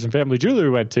 $100,000 in family jewelry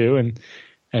went to,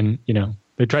 and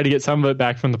they tried to get some of it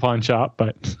back from the pawn shop,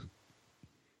 but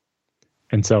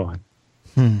and so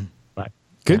on. But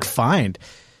good find.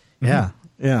 Yeah.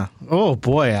 Yeah. Oh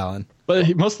boy, Alan.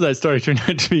 But most of that story turned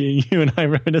out to be you and I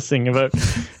reminiscing about.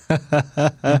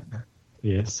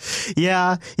 Yes.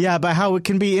 Yeah. But how it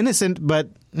can be innocent, but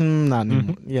not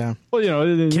anymore. Yeah. Well,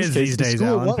 in kids this case, these days, the school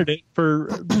Alan. wanted it for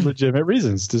legitimate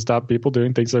reasons to stop people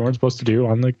doing things they weren't supposed to do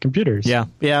on the computers. Yeah.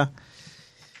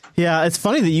 It's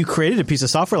funny that you created a piece of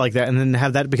software like that and then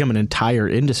have that become an entire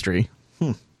industry.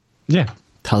 Yeah.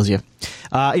 Tells you.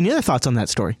 Any other thoughts on that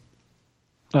story?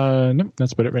 No,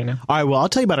 that's about it right now. All right, well, I'll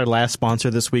tell you about our last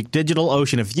sponsor this week,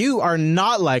 DigitalOcean. If you are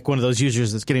not like one of those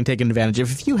users that's getting taken advantage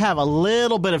of, if you have a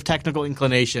little bit of technical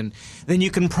inclination, then you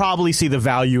can probably see the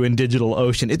value in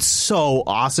DigitalOcean. It's so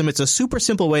awesome. It's a super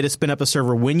simple way to spin up a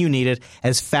server when you need it,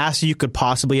 as fast as you could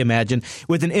possibly imagine,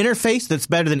 with an interface that's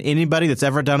better than anybody that's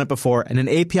ever done it before, and an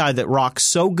API that rocks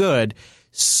so good.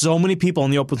 So many people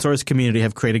in the open source community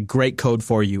have created great code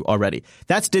for you already.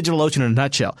 That's DigitalOcean in a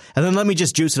nutshell. And then let me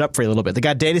just juice it up for you a little bit. They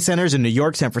got data centers in New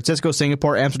York, San Francisco,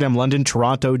 Singapore, Amsterdam, London,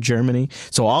 Toronto, Germany.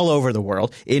 So all over the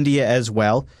world. India as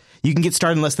well. You can get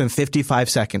started in less than 55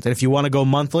 seconds. And if you want to go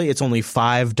monthly, it's only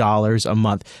 $5 a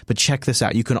month. But check this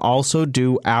out. You can also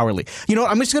do hourly. You know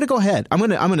what? I'm just going to go ahead. I'm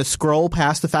going to scroll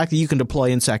past the fact that you can deploy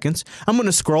in seconds. I'm going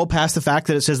to scroll past the fact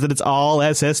that it says that it's all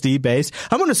SSD based.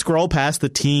 I'm going to scroll past the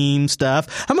team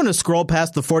stuff. I'm going to scroll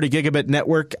past the 40 gigabit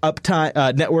network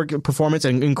uptime, network performance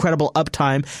and incredible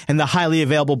uptime and the highly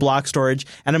available block storage.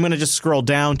 And I'm going to just scroll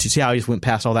down to see how I just went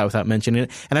past all that without mentioning it.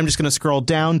 And I'm just going to scroll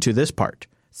down to this part.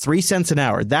 3 cents an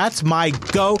hour. That's my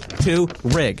go-to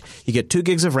rig. You get 2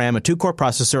 gigs of RAM, a 2-core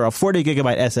processor, a 40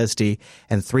 gigabyte SSD,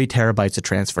 and 3 terabytes of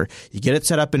transfer. You get it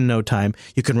set up in no time.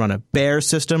 You can run a bare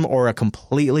system or a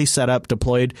completely set up,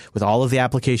 deployed with all of the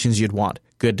applications you'd want.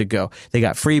 Good to go. They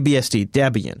got FreeBSD,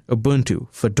 Debian, Ubuntu,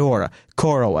 Fedora,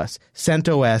 CoreOS,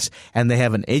 CentOS, and they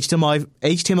have an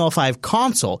HTML5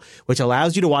 console, which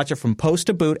allows you to watch it from post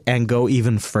to boot and go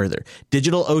even further.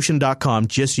 DigitalOcean.com.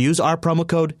 Just use our promo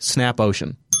code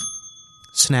SNAPOcean.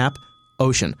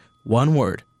 SNAPOcean. One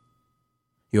word.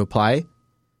 You apply,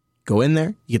 go in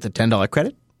there, you get the $10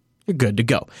 credit, you're good to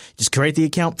go. Just create the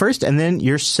account first, and then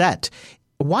you're set.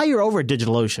 While you're over at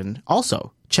DigitalOcean,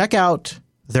 also, check out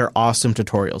their awesome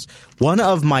tutorials. One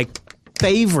of my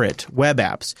favorite web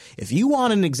apps. If you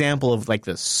want an example of like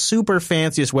the super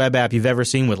fanciest web app you've ever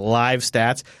seen with live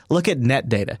stats, look at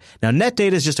NetData. Now,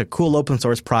 NetData is just a cool open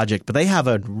source project, but they have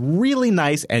a really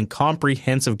nice and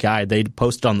comprehensive guide they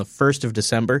posted on the 1st of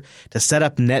December to set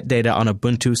up NetData on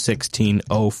Ubuntu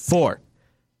 16.04.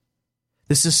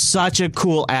 This is such a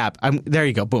cool app. There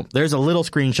you go. Boom. There's a little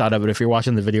screenshot of it if you're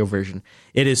watching the video version.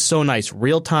 It is so nice.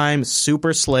 Real time,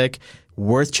 super slick,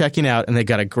 worth checking out, and they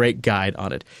got a great guide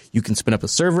on it. You can spin up a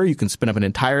server, you can spin up an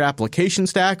entire application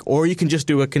stack, or you can just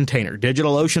do a container.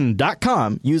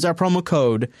 DigitalOcean.com. Use our promo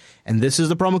code, and this is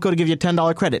the promo code to give you a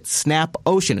 $10 credit.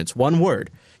 SNAPOcean. It's one word.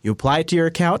 You apply it to your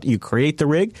account, you create the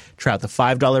rig, try out the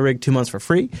 $5 rig 2 months for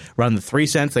free, run the 3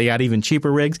 cents, they got even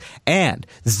cheaper rigs, and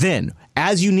then,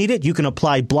 as you need it, you can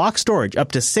apply block storage,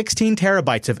 up to 16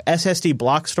 terabytes of SSD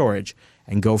block storage,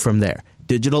 and go from there.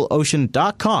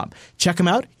 DigitalOcean.com. Check them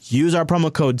out. Use our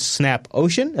promo code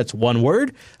SNAPOcean. That's one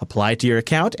word. Apply it to your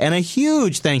account, and a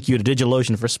huge thank you to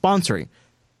DigitalOcean for sponsoring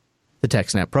the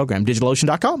TechSnap program.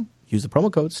 DigitalOcean.com. Use the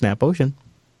promo code SNAPOcean.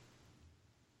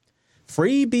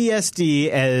 FreeBSD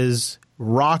is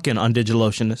rocking on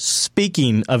DigitalOcean.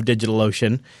 Speaking of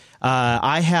DigitalOcean,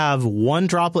 I have one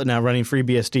droplet now running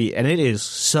FreeBSD, and it is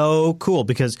so cool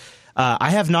because I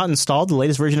have not installed the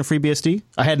latest version of FreeBSD.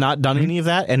 I had not done any of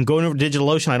that, and going over to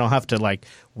DigitalOcean, I don't have to like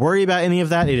worry about any of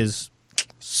that. It is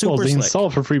super slick. The install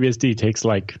for FreeBSD takes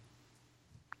like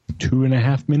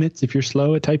 2.5 minutes if you're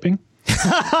slow at typing.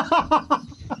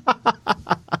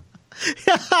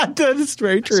 That is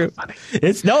very true. So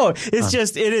it's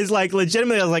just, it is like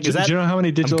legitimately, I was like, do you know how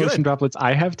many DigitalOcean droplets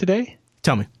I have today?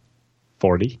 Tell me.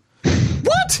 40.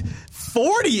 What?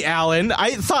 40, Alan?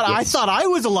 I thought I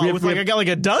was alone with I got like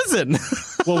a dozen.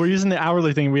 Well, we're using the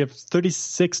hourly thing. We have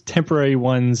 36 temporary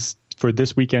ones for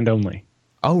this weekend only.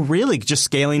 Oh, really? Just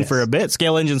scaling for a bit?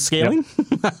 Scale engine scaling?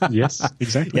 Yep. Yes,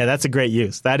 exactly. Yeah, that's a great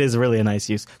use. That is really a nice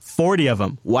use. 40 of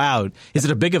them. Wow. Is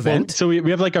it a big event? Well, so we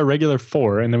have like our regular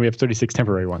 4, and then we have 36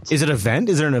 temporary ones. Is it an event?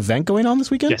 Is there an event going on this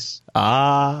weekend? Yes.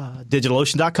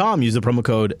 DigitalOcean.com. Use the promo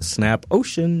code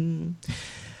SNAPOcean.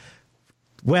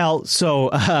 Well,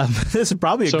 so this is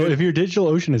probably So if your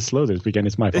DigitalOcean is slow this weekend,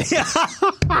 it's my fault.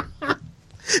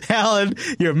 Alan,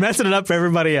 you're messing it up for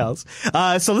everybody else.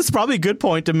 So this is probably a good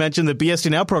point to mention the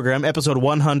BSD Now program, episode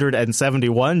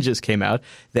 171 just came out,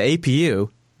 the APU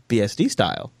BSD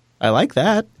style. I like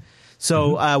that.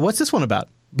 So what's this one about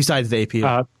besides the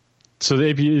APU? So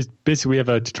the APU is basically we have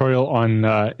a tutorial on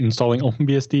installing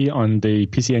OpenBSD on the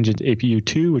PC Engine APU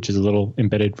 2, which is a little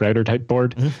embedded router type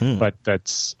board, but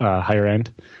that's higher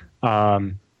end.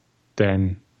 Then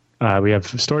we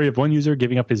have a story of one user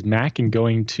giving up his Mac and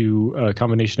going to a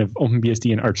combination of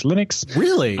OpenBSD and Arch Linux.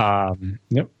 Really?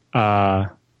 Yep.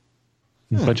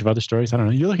 A bunch of other stories. I don't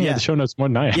know. You're looking at the show notes more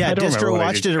than I am. Yeah, I don't Distro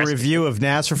Watch did a review of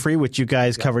NAS for free, which you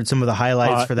guys covered some of the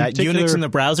highlights for that. Unix in the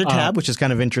browser tab, which is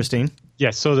kind of interesting.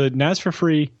 Yes, so the NAS for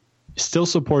free still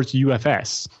supports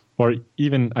UFS, or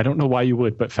even, I don't know why you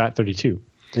would, but FAT32.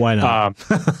 Why not?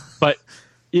 But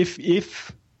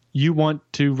if you want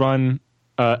to run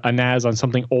a NAS on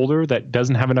something older that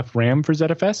doesn't have enough RAM for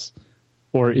ZFS,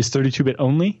 or is 32-bit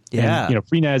only. Yeah. And,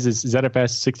 FreeNAS is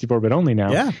ZFS 64-bit only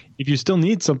now. Yeah. If you still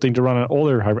need something to run on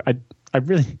older hardware, I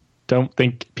really don't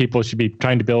think people should be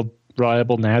trying to build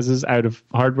reliable NASs out of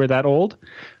hardware that old.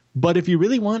 But if you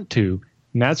really want to,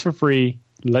 NAS for free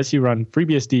lets you run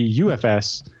FreeBSD,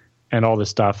 UFS, and all this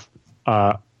stuff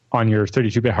on your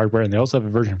 32-bit hardware. And they also have a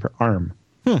version for ARM.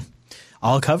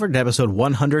 All covered in episode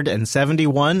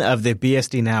 171 of the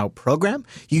BSD Now program.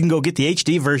 You can go get the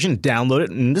HD version, download it,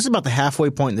 and this is about the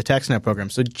halfway point in the TechSnap program.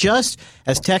 So just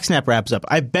as TechSnap wraps up,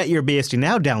 I bet your BSD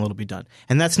Now download will be done.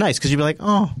 And that's nice because you'll be like,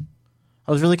 oh,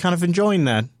 I was really kind of enjoying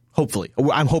that. Hopefully.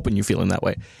 I'm hoping you're feeling that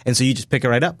way. And so you just pick it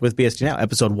right up with BSD Now,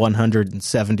 episode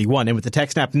 171. And with the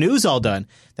TechSnap news all done,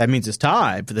 that means it's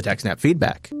time for the TechSnap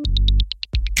feedback.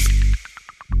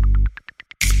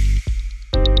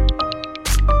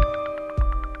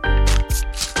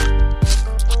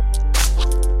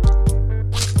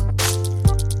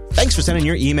 Thanks for sending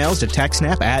your emails to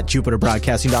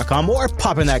techsnap@jupiterbroadcasting.com or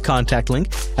pop in that contact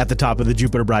link at the top of the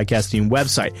Jupiter Broadcasting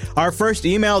website. Our first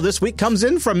email this week comes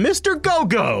in from Mr.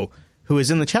 Gogo, who is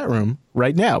in the chat room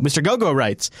right now. Mr. Gogo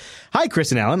writes, "Hi,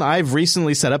 Chris and Alan. I've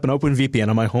recently set up an OpenVPN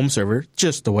on my home server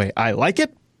just the way I like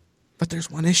it, but there's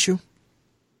one issue.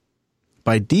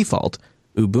 By default,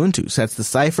 Ubuntu sets the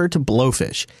cipher to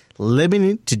Blowfish,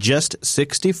 limiting it to just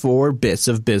 64 bits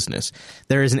of business.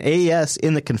 There is an AES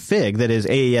in the config that is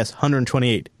AES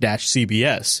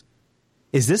 128-CBS.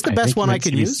 Is this the best one I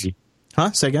could use?"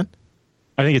 Huh? Say again?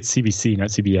 I think it's CBC,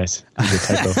 not CBS. It's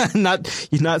a typo. not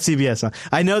CBS. Huh?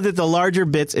 I know that the larger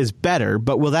bits is better,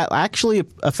 but will that actually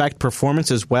affect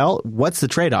performance as well? What's the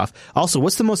trade-off? Also,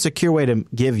 what's the most secure way to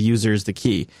give users the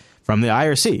key? From the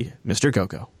IRC, Mr.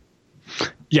 Gogo.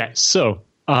 Yeah, so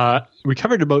we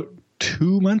covered about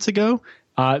 2 months ago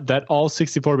that all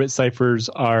 64-bit ciphers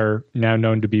are now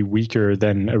known to be weaker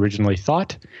than originally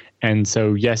thought. And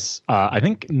so, yes, I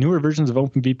think newer versions of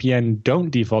OpenVPN don't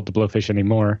default to Blowfish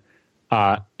anymore.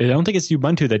 I don't think it's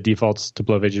Ubuntu that defaults to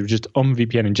Blowfish. It was just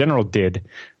OpenVPN in general did.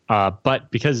 But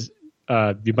because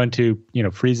Ubuntu,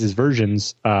 freezes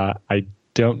versions, I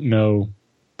don't know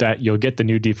that you'll get the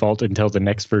new default until the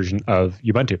next version of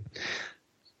Ubuntu.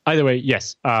 Either way,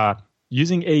 yes,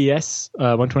 using AES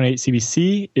 128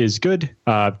 CBC is good.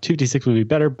 256 would be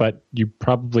better, but you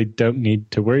probably don't need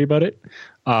to worry about it.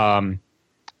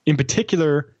 In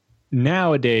particular,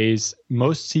 nowadays,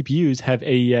 most CPUs have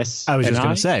AES I was just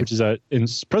going to say. which is a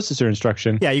processor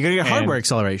instruction. Yeah, you're going to get hardware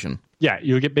acceleration. Yeah,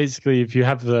 you'll get basically, if you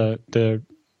have the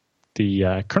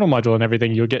kernel module and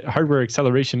everything, you'll get hardware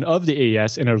acceleration of the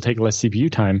AES, and it'll take less CPU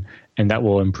time, and that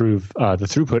will improve the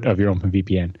throughput of your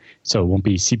OpenVPN. So it won't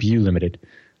be CPU limited.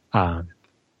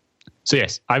 So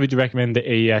yes, I would recommend the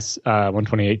AES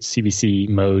 128 CBC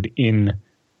mode in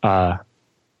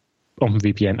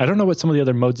OpenVPN. I don't know what some of the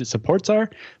other modes it supports are,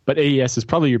 but AES is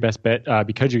probably your best bet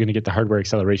because you're going to get the hardware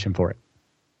acceleration for it.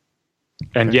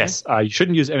 And okay. Yes, you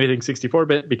shouldn't use anything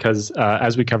 64-bit because,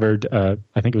 as we covered, I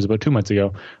think it was about 2 months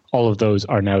ago, all of those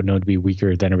are now known to be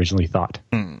weaker than originally thought.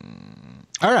 All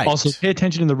right. Also, pay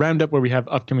attention in the roundup where we have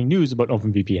upcoming news about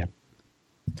OpenVPN.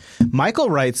 Michael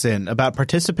writes in about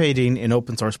participating in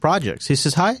open source projects. He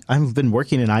says, "Hi, I've been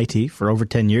working in IT for over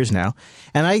 10 years now,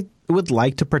 and I would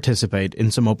like to participate in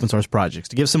some open source projects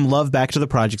to give some love back to the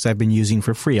projects I've been using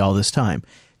for free all this time.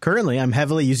 Currently, I'm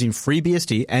heavily using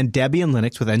FreeBSD and Debian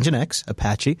Linux with Nginx,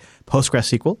 Apache,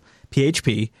 PostgreSQL,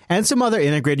 PHP, and some other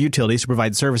integrated utilities to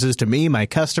provide services to me, my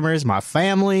customers, my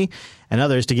family, and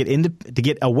others to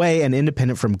get away and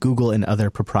independent from Google and other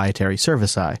proprietary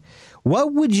servicei.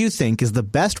 What would you think is the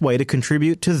best way to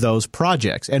contribute to those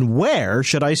projects, and where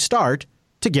should I start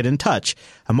to get in touch?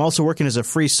 I'm also working as a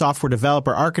free software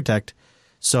developer architect,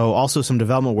 so also some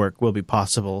development work will be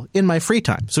possible in my free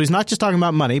time. So he's not just talking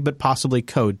about money, but possibly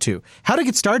code too. How to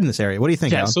get started in this area? What do you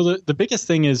think, Alan? So the biggest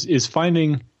thing is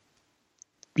finding,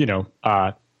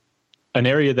 an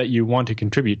area that you want to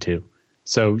contribute to.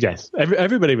 So yes,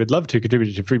 everybody would love to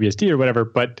contribute to FreeBSD or whatever,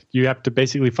 but you have to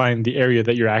basically find the area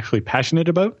that you're actually passionate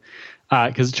about.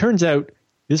 Because it turns out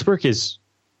this work is,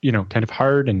 kind of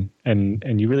hard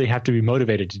and you really have to be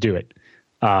motivated to do it.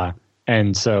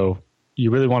 And so you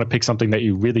really want to pick something that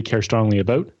you really care strongly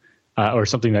about, or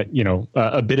something that,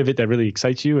 a bit of it that really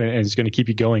excites you and is going to keep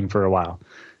you going for a while.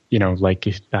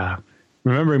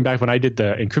 Remembering back when I did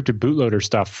the encrypted bootloader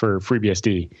stuff for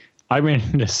FreeBSD, I ran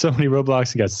into so many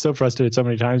roadblocks and got so frustrated so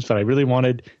many times, but I really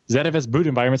wanted ZFS boot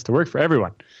environments to work for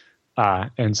everyone.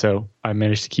 And so I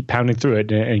managed to keep pounding through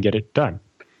it and get it done.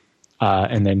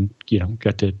 And then,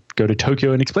 got to go to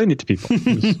Tokyo and explain it to people.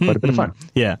 It was quite a bit of fun.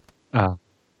 Yeah.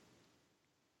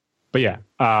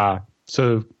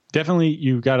 So definitely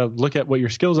you got to look at what your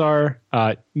skills are.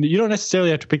 You don't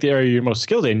necessarily have to pick the area you're most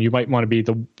skilled in. You might want to be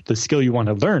the skill you want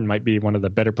to learn might be one of the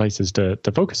better places to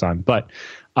focus on. But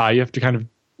you have to kind of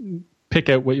pick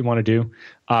out what you want to do.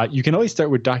 You can always start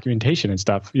with documentation and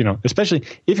stuff, especially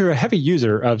if you're a heavy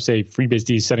user of, say,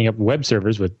 FreeBSD setting up web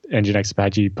servers with Nginx,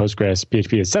 Apache, Postgres,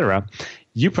 PHP, etc.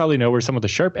 You probably know where some of the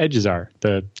sharp edges are,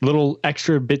 the little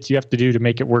extra bits you have to do to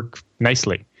make it work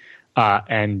nicely.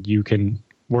 And you can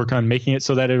work on making it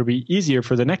so that it'll be easier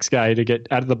for the next guy to get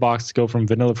out of the box, to go from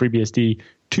vanilla FreeBSD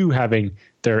to having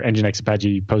their Nginx,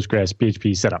 Apache, Postgres,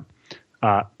 PHP set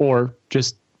up. Or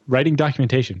just writing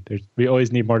documentation. We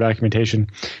always need more documentation,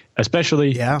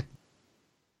 especially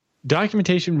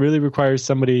documentation really requires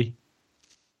somebody.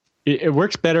 It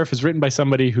works better if it's written by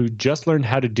somebody who just learned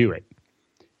how to do it,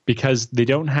 because they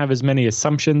don't have as many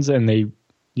assumptions and they,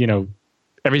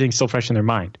 everything's still fresh in their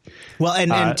mind. Well,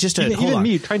 and just to hold on,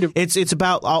 it's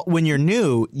about when you're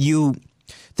new,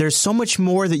 there's so much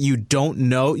more that you don't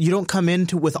know. You don't come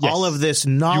into with all of this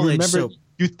knowledge.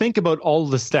 You think about all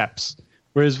the steps,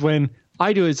 whereas when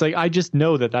I do, it's like I just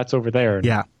know that that's over there.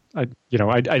 And I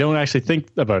don't actually think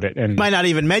about it. And might not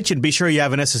even mention. Be sure you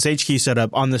have an SSH key set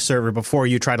up on the server before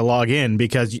you try to log in,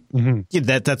 because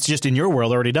that's just in your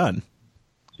world already done.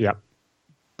 Yeah,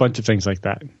 bunch of things like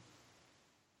that.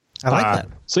 I like that.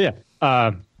 So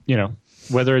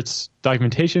whether it's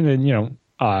documentation and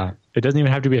it doesn't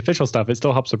even have to be official stuff. It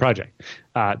still helps the project.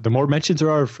 The more mentions there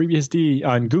are of FreeBSD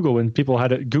on Google, when people had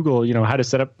to Google, how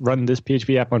to run this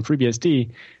PHP app on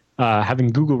FreeBSD. Having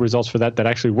Google results for that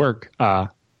actually work, and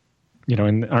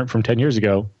aren't from 10 years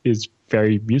ago is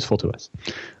very useful to us.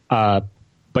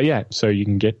 So you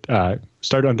can get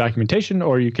started on documentation,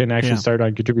 or you can actually start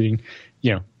on contributing,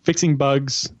 fixing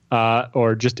bugs,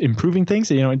 or just improving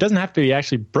things. It doesn't have to be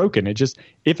actually broken. It just,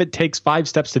 if it takes 5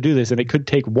 steps to do this and it could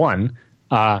take 1,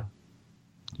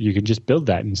 you can just build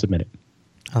that and submit it.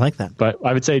 I like that. But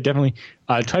I would say definitely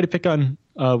try to pick on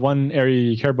one area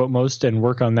you care about most and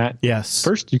work on that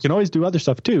first. You can always do other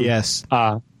stuff too. Yes.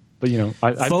 But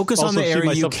I focus on the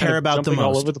area you care about the most.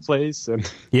 All over the place.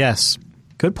 Yes.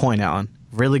 Good point, Alan.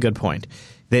 Really good point.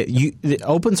 The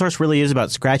open source really is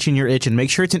about scratching your itch, and make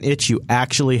sure it's an itch you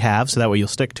actually have, so that way you'll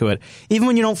stick to it. Even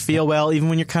when you don't feel well, even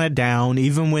when you're kind of down,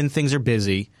 even when things are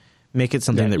busy, make it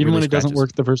something that really even when scratches. It doesn't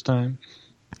work the first time.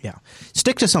 Yeah.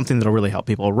 Stick to something that'll really help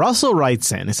people. Russell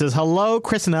writes in. It says, hello,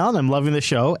 Chris and Alan. I'm loving the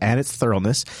show and its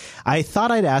thoroughness. I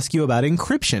thought I'd ask you about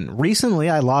encryption. Recently,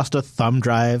 I lost a thumb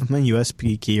drive, my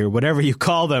USB key, or whatever you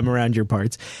call them around your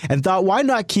parts, and thought, why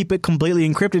not keep it completely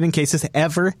encrypted in case this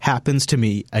ever happens to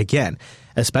me again?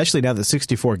 Especially now that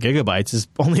 64 gigabytes is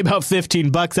only about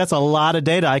 $15. That's a lot of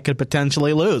data I could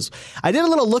potentially lose. I did a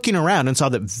little looking around and saw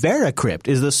that VeraCrypt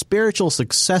is the spiritual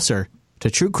successor to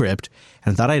TrueCrypt,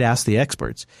 and thought I'd ask the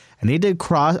experts. I need a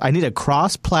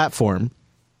cross-platform.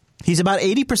 He's about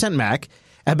 80% Mac,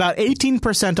 about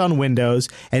 18% on Windows,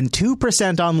 and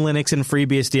 2% on Linux and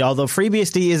FreeBSD, although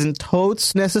FreeBSD isn't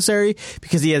totes necessary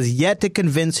because he has yet to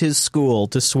convince his school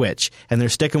to switch, and they're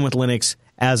sticking with Linux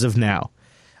as of now.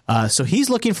 So he's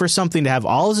looking for something to have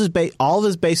all of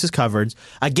his bases covered.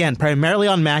 Again, primarily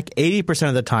on Mac, 80%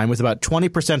 of the time, with about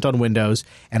 20% on Windows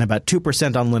and about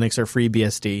 2% on Linux or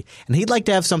FreeBSD. And he'd like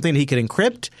to have something he could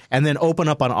encrypt and then open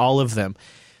up on all of them.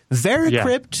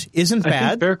 VeraCrypt isn't bad. I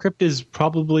think VeraCrypt is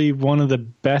probably one of the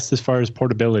best as far as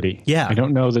portability. Yeah. I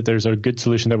don't know that there's a good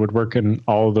solution that would work in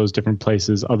all of those different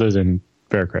places other than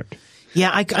VeraCrypt. Yeah,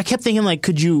 I kept thinking, like,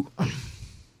 could you...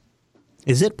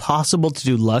 Is it possible to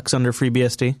do Lux under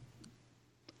FreeBSD?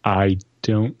 I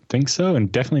don't think so, and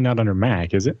definitely not under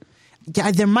Mac, is it?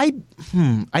 Yeah, there might...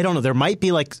 I don't know. There might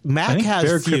be, like... Mac has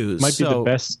VeraCrypt Fuse. might be the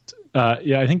best...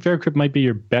 I think VeraCrypt might be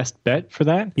your best bet for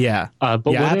that. Yeah. But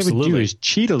what absolutely. I would do is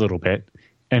cheat a little bit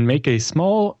and make a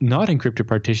small, not encrypted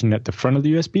partition at the front of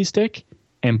the USB stick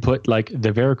and put like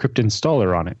the VeraCrypt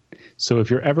installer on it. So if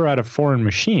you're ever at a foreign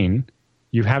machine,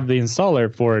 you have the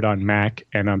installer for it on Mac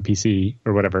and on PC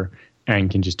or whatever,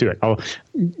 and can just do it.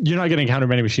 You're not going to encounter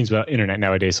many machines without internet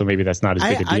nowadays, so maybe that's not as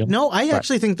big a deal. I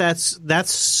actually think that's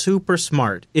super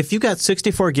smart. If you got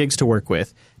 64 gigs to work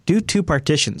with, do 2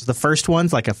 partitions. The first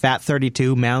one's like a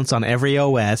FAT32, mounts on every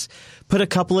OS. Put a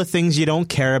couple of things you don't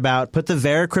care about. Put the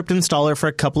VeraCrypt installer for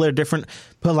a couple of different,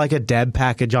 put like a deb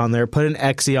package on there, put an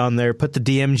exe on there, put the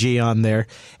DMG on there.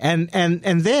 And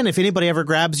then if anybody ever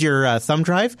grabs your thumb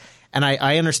drive, and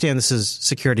I understand this is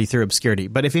security through obscurity,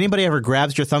 but if anybody ever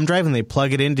grabs your thumb drive and they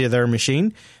plug it into their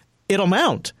machine, it'll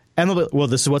mount. And they'll be, well,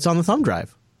 this is what's on the thumb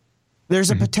drive. There's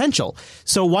a potential.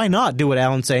 So why not do what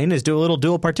Alan's saying is do a little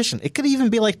dual partition. It could even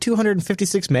be like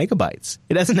 256 megabytes.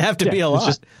 It doesn't have to be a lot.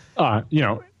 Just,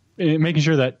 making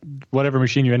sure that whatever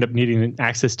machine you end up needing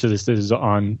access to this is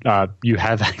on, you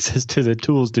have access to the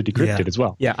tools to decrypt it as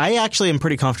well. Yeah, I actually am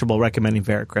pretty comfortable recommending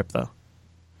VeraCrypt, though.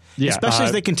 Yeah, especially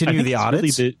as they continue the audits.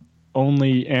 It's really the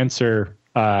only answer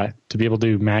to be able to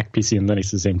do Mac, PC, and Linux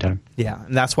at the same time. Yeah,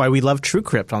 and that's why we love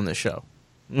TrueCrypt on this show.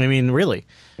 I mean, really.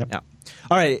 Yep. Yeah.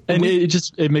 All right. And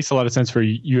it makes a lot of sense for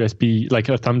USB, like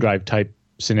a thumb drive type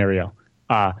scenario.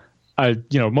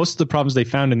 Most of the problems they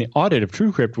found in the audit of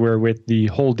TrueCrypt were with the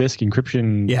whole disk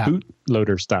encryption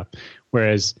bootloader stuff.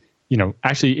 Whereas,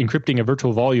 actually encrypting a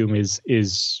virtual volume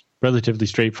is relatively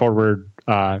straightforward.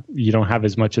 You don't have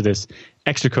as much of this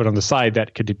extra code on the side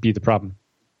that could be the problem.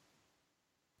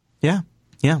 Yeah.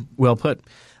 Yeah. Well put.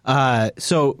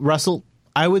 So, Russell,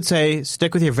 I would say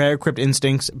stick with your VeraCrypt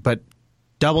instincts, but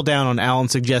double down on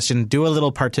Alan's suggestion. Do a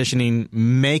little partitioning.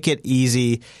 Make it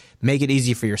easy. Make it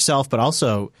easy for yourself, but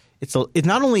also it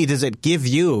not only does it give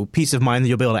you peace of mind that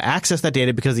you'll be able to access that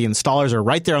data because the installers are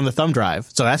right there on the thumb drive,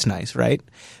 so that's nice, right?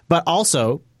 But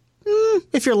also,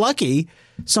 if you're lucky,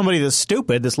 somebody that's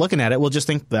stupid that's looking at it will just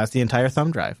think that's the entire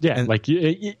thumb drive. Yeah, and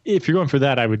if you're going for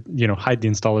that, I would hide the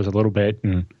installers a little bit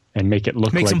and make it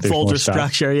look like some there's folder more stuff.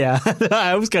 Structure. Yeah,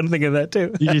 I was kind of thinking of that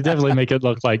too. You definitely make it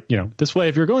look like this way.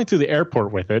 If you're going through the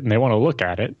airport with it and they want to look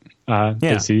at it,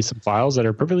 they see some files that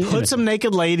are perfectly put some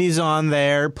naked ladies on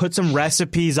there. Put some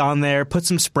recipes on there. Put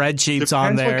some spreadsheets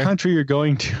on there. Depends what country you're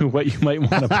going to, what you might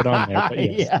want to put on there. But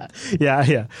yes.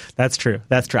 Yeah. That's true.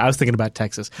 I was thinking about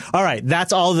Texas. All right,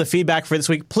 that's all of the feedback for this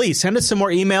week. Please send us some more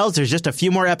emails. There's just a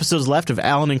few more episodes left of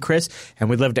Alan and Chris, and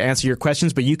we'd love to answer your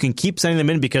questions, but you can keep sending them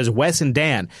in because Wes and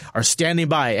Dan are standing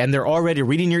by, and they're already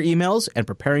reading your emails and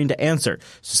preparing to answer.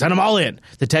 So send them all in.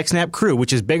 The TechSnap crew,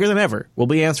 which is bigger than ever, will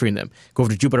be answering them. Go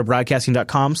over to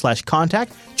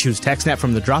jupiterbroadcasting.com/contact, choose TechSnap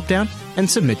from the dropdown, and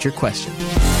submit your question.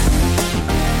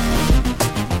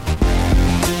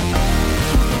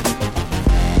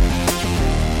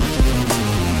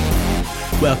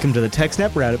 Welcome to the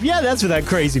TechSnap Roundup. Yeah, that's what that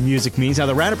crazy music means. Now,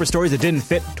 the Roundup are stories that didn't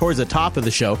fit towards the top of the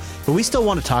show, but we still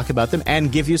want to talk about them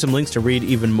and give you some links to read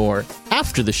even more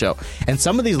after the show. And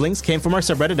some of these links came from our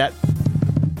subreddit at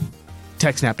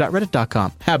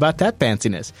techsnap.reddit.com. How about that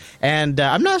fanciness? And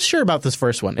I'm not sure about this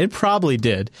first one. It probably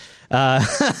did.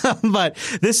 But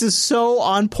this is so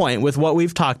on point with what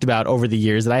we've talked about over the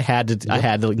years that I had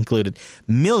to include it.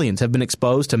 Millions have been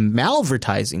exposed to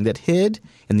malvertising that hid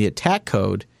in the attack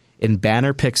code in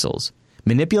banner pixels.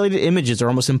 Manipulated images are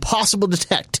almost impossible to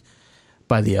detect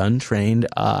by the untrained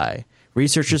eye.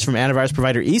 Researchers from antivirus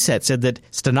provider ESET said that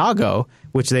Stanago,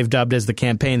 which they've dubbed as the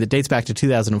campaign that dates back to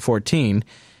 2014,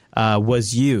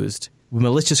 was used.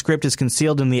 Malicious script is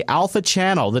concealed in the alpha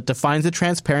channel that defines the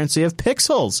transparency of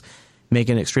pixels,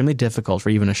 making it extremely difficult for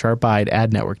even a sharp-eyed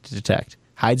ad network to detect.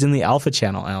 Hides in the alpha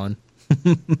channel, Alan.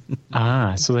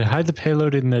 So they hide the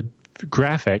payload in the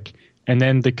graphic, and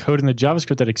then the code in the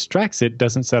JavaScript that extracts it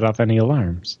doesn't set off any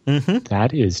alarms. Mm-hmm.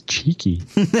 That is cheeky.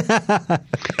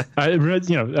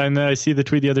 And I see the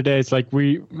tweet the other day. It's like,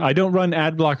 I don't run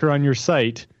ad blocker on your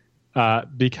site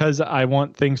because I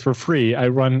want things for free. I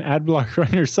run ad blocker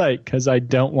on your site because I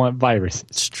don't want viruses.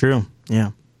 It's true.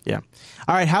 Yeah.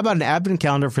 All right. How about an admin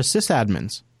calendar for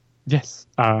sysadmins? Yes.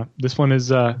 This one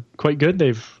is quite good.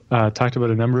 They've talked about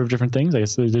a number of different things. I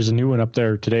guess there's a new one up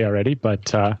there today already,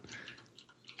 but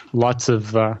lots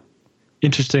of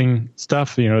interesting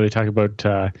stuff. They talk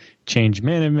about change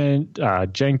management,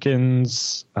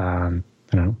 Jenkins. I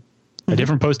don't know, a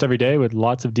different post every day with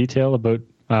lots of detail about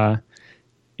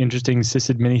interesting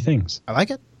sysadmin things. I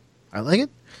like it.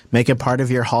 Make it part of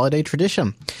your holiday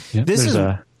tradition. Yeah, this is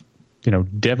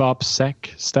DevOps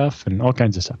sec stuff and all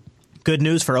kinds of stuff. Good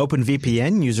news for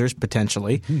OpenVPN users,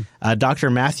 potentially. Dr.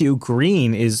 Matthew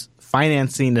Green is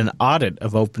financing an audit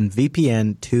of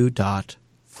OpenVPN 2.4.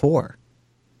 Well,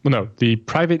 no, the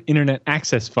Private Internet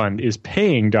Access Fund is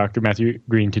paying Dr. Matthew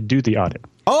Green to do the audit.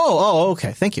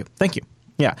 Okay. Thank you.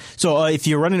 Yeah. So if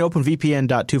you're running OpenVPN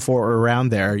 2.4 or around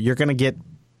there, you're going to get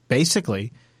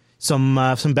basically some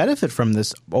benefit from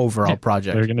this overall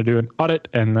project. They're going to do an audit,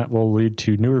 and that will lead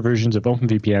to newer versions of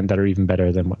OpenVPN that are even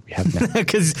better than what we have now.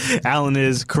 Because Alan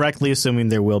is correctly assuming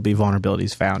there will be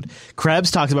vulnerabilities found.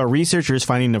 Krebs talks about researchers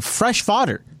finding a fresh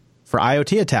fodder for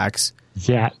IoT attacks.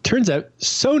 Yeah, turns out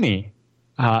Sony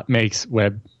makes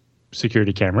web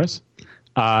security cameras,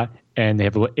 and they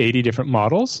have 80 different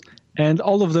models, and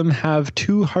all of them have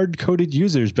 2 hard-coded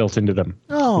users built into them.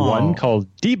 Oh. One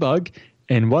called Debug,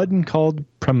 and one called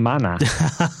Pramana,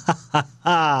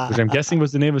 which I'm guessing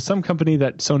was the name of some company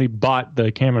that Sony bought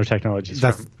the camera technologies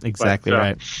from. That's exactly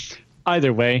right.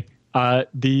 Either way, I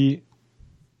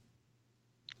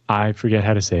forget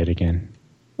how to say it again.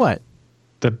 What?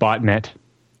 The botnet.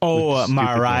 Oh,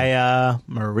 Maria,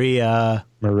 Mario.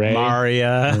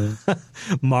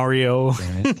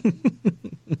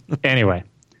 Anyway.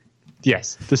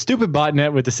 Yes, the stupid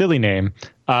botnet with the silly name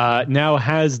now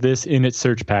has this in its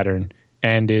search pattern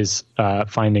and is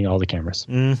finding all the cameras.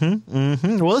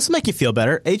 Well, this will make you feel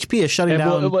better. HP is shutting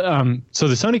down. So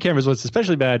the Sony cameras, what's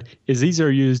especially bad is these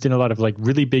are used in a lot of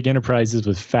really big enterprises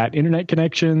with fat internet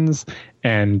connections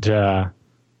and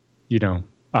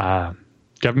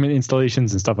government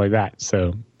installations and stuff like that.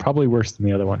 So probably worse than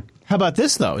the other one. How about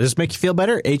this, though? Does this make you feel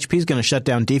better? HP is going to shut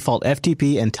down default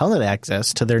FTP and Telnet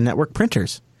access to their network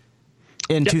printers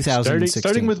in 2016.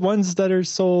 Starting with ones that are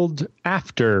sold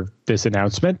after this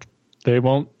announcement. They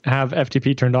won't have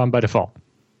FTP turned on by default.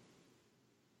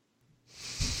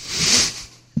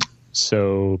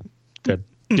 So the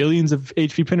billions of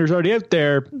HP printers already out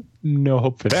there, no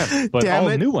hope for them. But all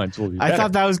new ones will be better. I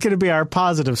thought that was going to be our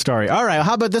positive story. All right,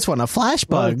 how about this one?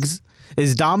 FlashBugs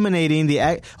is dominating the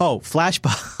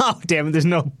FlashBug. Oh, damn it!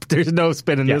 There's no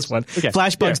spin in this one. Okay.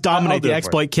 FlashBugs dominate the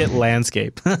exploit kit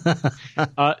landscape.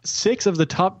 6 of the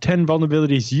top 10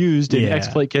 vulnerabilities used in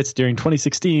exploit kits during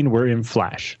 2016 were in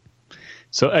Flash.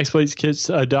 So exploit kits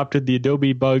adopted the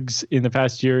Adobe bugs in the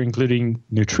past year, including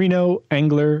Neutrino,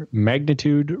 Angler,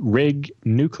 Magnitude, Rig,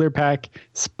 Nuclear Pack,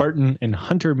 Spartan, and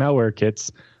Hunter malware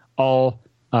kits. All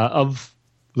of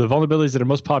the vulnerabilities that are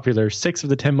most popular, 6 of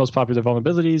the 10 most popular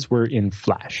vulnerabilities were in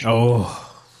Flash.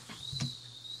 Oh,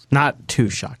 not too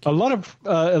shocking. A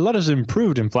lot has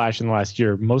improved in Flash in the last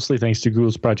year, mostly thanks to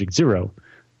Google's Project Zero.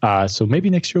 So maybe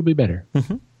next year will be better.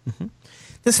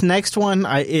 This next one,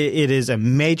 it is a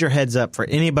major heads up for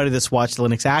anybody that's watched the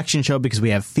Linux Action Show because we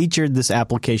have featured this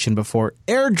application before.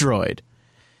 AirDroid.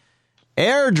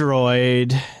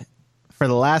 AirDroid, for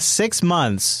the last 6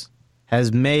 months,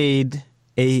 has made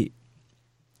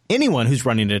anyone who's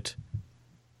running it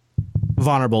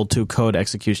vulnerable to code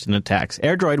execution attacks.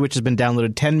 AirDroid, which has been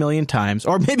downloaded 10 million times,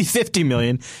 or maybe 50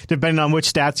 million, depending on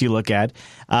which stats you look at,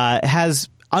 has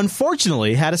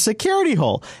unfortunately had a security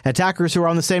hole. Attackers who are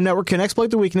on the same network can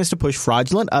exploit the weakness to push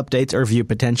fraudulent updates or view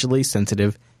potentially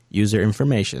sensitive user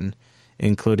information,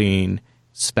 including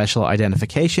special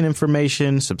identification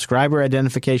information, subscriber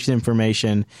identification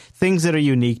information, things that are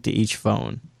unique to each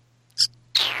phone.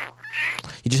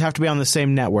 You just have to be on the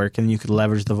same network and you could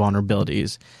leverage the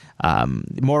vulnerabilities.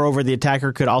 Moreover, the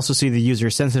attacker could also see the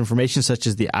user's sensitive information such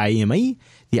as the IME,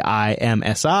 the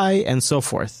IMSI, and so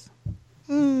forth.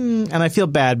 And I feel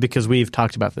bad because we've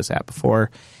talked about this app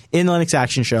before in the Linux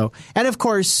Action Show. And of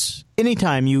course,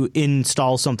 anytime you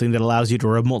install something that allows you to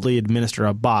remotely administer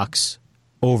a box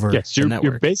over the network.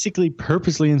 You're basically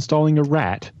purposely installing a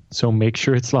rat, so make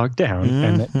sure it's locked down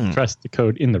and then trust the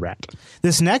code in the rat.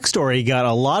 This next story got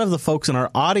a lot of the folks in our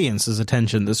audience's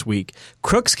attention this week.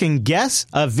 Crooks can guess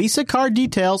a Visa card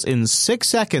details in 6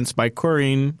 seconds by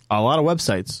querying a lot of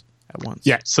websites at once.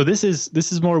 Yeah, so this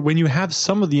is more when you have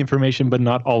some of the information but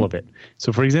not all of it.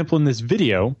 So for example, in this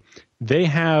video, they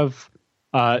have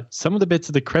some of the bits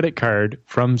of the credit card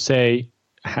from, say,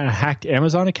 a hacked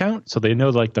Amazon account. So they know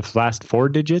like the last 4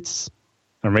 digits,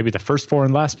 or maybe the first 4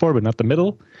 and last 4, but not the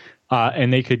middle.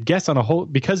 And they could guess on a whole,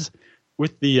 because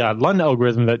with the Lund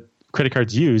algorithm that credit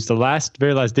cards use, the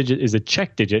very last digit is a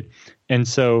check digit. And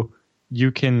so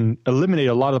you can eliminate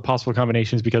a lot of the possible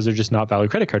combinations because they're just not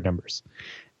valid credit card numbers.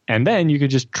 And then you could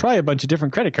just try a bunch of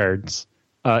different credit cards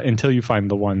until you find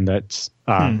the one that's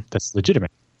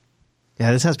legitimate.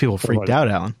 Yeah, this has people freaked out,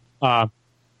 Alan.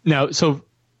 Now, so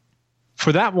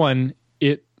for that one,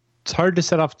 it's hard to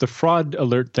set off the fraud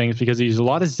alert things because there's a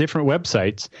lot of different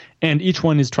websites, and each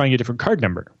one is trying a different card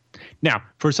number. Now,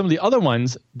 for some of the other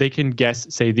ones, they can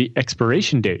guess, say, the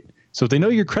expiration date. So if they know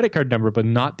your credit card number but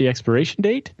not the expiration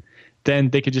date,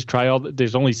 then they could just try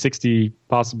there's only 60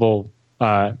 possible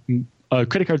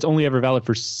credit card's only ever valid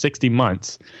for 60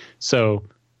 months. So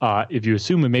if you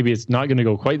assume that maybe it's not going to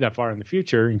go quite that far in the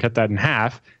future and cut that in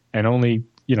half and only,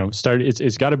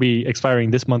 it's got to be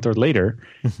expiring this month or later,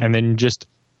 and then just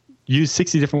use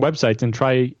 60 different websites and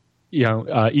try,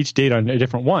 each date on a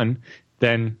different one,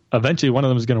 then eventually one of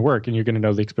them is going to work and you're going to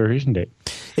know the expiration date.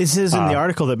 It says in the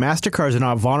article that MasterCards are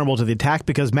not vulnerable to the attack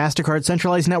because MasterCard's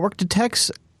centralized network detects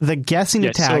the guessing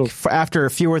attack after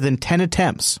fewer than 10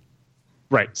 attempts.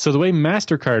 Right. So the way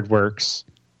MasterCard works,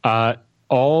 they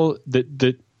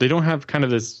don't have kind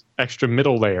of this extra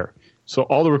middle layer. So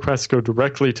all the requests go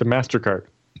directly to MasterCard.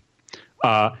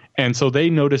 And so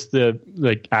they notice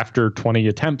after 20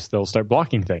 attempts, they'll start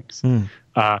blocking things.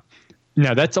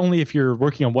 Now, that's only if you're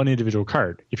working on one individual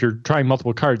card. If you're trying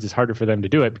multiple cards, it's harder for them to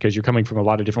do it because you're coming from a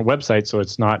lot of different websites, so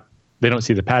they don't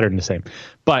see the pattern the same.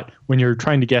 But when you're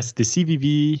trying to guess the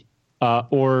CVV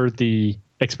or the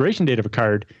expiration date of a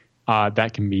card,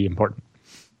 that can be important.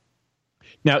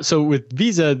 Now, so with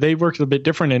Visa, they work a bit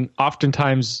different, and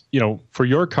oftentimes, for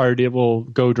your card, it will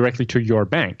go directly to your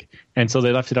bank. And so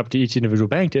they left it up to each individual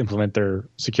bank to implement their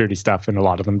security stuff, and a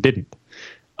lot of them didn't.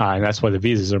 And that's why the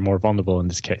Visas are more vulnerable in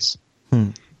this case.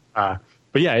 But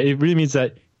yeah, it really means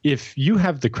that if you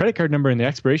have the credit card number and the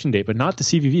expiration date, but not the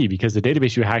CVV, because the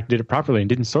database you hacked did it properly and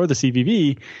didn't store the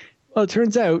CVV, well, it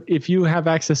turns out if you have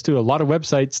access to a lot of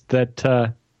websites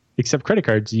that accept credit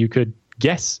cards, you could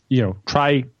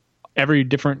try every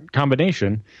different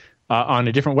combination on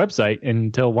a different website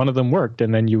until one of them worked,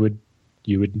 and then you would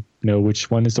know which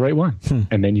one is the right one,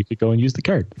 and then you could go and use the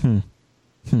card.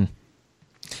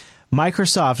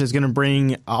 Microsoft is going to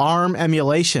bring ARM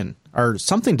emulation or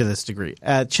something to this degree.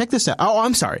 Check this out. Oh,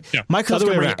 I'm sorry. Yeah, Microsoft's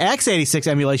going to bring x86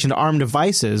 emulation to ARM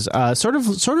devices, sort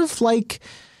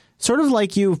of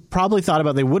like you probably thought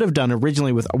about they would have done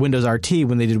originally with Windows RT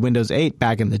when they did Windows 8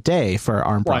 back in the day for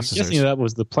ARM processors. I'm guessing that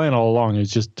was the plan all along. It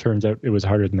just turns out it was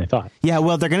harder than they thought. Yeah,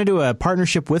 well, they're going to do a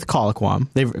partnership with Qualcomm.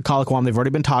 They've already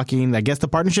been talking. I guess the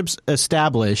partnership's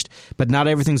established, but not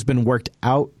everything's been worked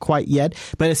out quite yet.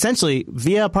 But essentially,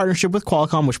 via a partnership with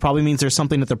Qualcomm, which probably means there's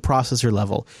something at the processor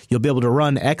level, you'll be able to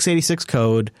run x86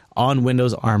 code on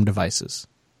Windows ARM devices.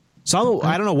 So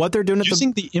I don't know what they're doing.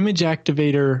 Using the image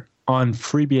activator on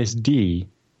FreeBSD,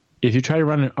 if you try to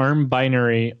run an ARM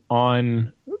binary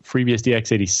on FreeBSD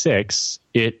x86,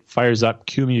 it fires up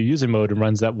QEMU user mode and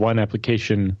runs that one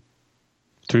application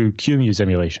through QEMU's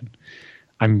emulation.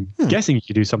 I'm guessing you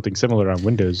could do something similar on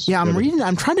Windows. Yeah,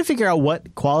 I'm trying to figure out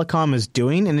what Qualcomm is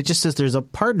doing, and it just says there's a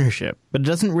partnership, but it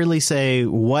doesn't really say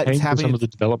what's happening. Some of the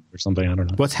development or something, I don't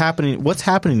know. What's happening at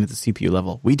the CPU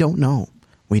level? We don't know.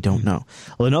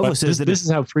 Lenovo says that this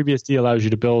is how FreeBSD allows you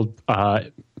to build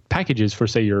packages for,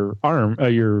 say, your ARM,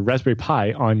 your Raspberry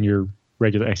Pi on your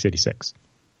regular x86.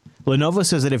 Lenovo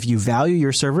says that if you value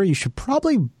your server, you should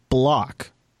probably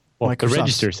block Microsoft. The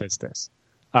register says this.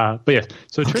 But yes,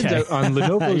 so it turns out on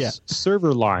Lenovo's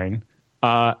server line,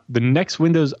 the next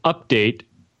Windows update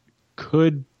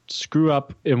could screw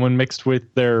up when mixed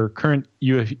with their current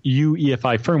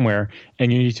UEFI firmware,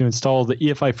 and you need to install the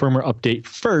EFI firmware update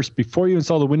first before you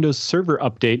install the Windows Server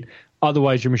update.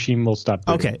 Otherwise, your machine will stop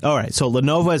booting. Okay, all right. So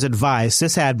Lenovo has advised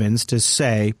sysadmins to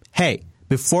say, hey,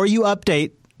 before you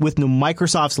update with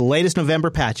Microsoft's latest November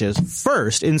patches,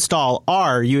 first install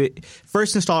our UEFI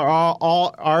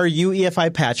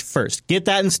patch first. Get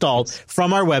that installed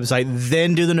from our website,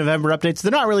 then do the November updates.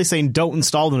 They're not really saying don't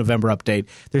install the November update.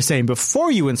 They're saying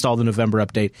before you install the November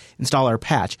update, install our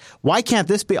patch. Why can't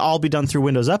this all be done through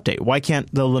Windows Update? Why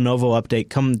can't the Lenovo update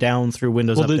come down through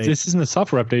Windows Update? Well, this isn't a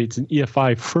software update. It's an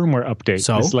EFI firmware update.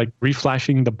 So? It's like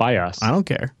reflashing the BIOS. I don't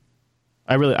care.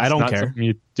 I don't care. It's not something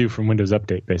you do from Windows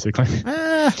Update, basically.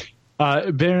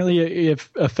 Apparently, it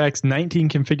affects 19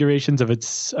 configurations of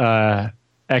its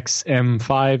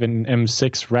XM5 and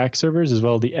M6 rack servers, as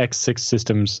well as the X6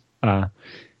 systems. Microsoft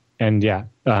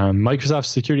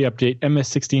Security Update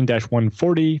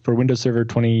MS16-140 for Windows Server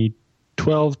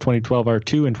 2012, 2012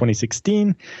 R2, and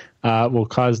 2016 will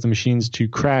cause the machines to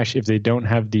crash if they don't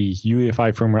have the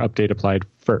UEFI firmware update applied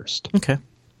first. Okay.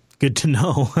 Good to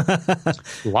know.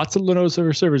 Lots of Lenovo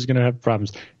servers are going to have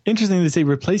problems. Interesting, they say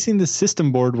replacing the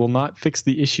system board will not fix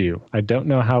the issue. I don't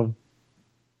know how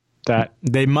that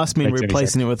they must mean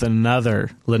replacing it with another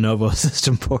Lenovo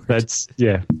system port.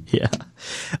 Yeah.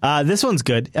 This one's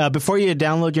good. Before you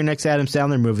download your next Adam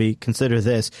Sandler movie, consider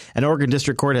this. An Oregon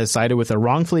District Court has sided with a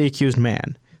wrongfully accused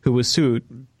man who was sued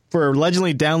for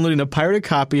allegedly downloading a pirated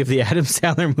copy of the Adam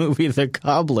Sandler movie, The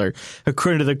Cobbler.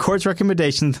 According to the court's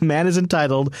recommendation, the man is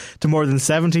entitled to more than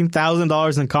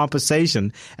 $17,000 in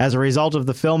compensation as a result of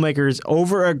the filmmaker's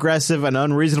over-aggressive and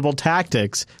unreasonable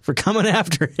tactics for coming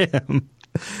after him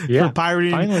for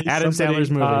pirating Adam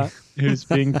Sandler's movie. Who's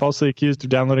being falsely accused of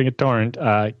downloading a torrent,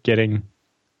 getting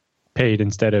paid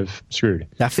instead of screwed.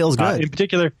 That feels good. In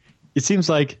particular, it seems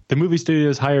like the movie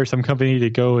studios hire some company to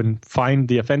go and find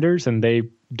the offenders, and they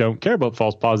don't care about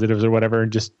false positives or whatever,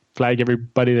 and just flag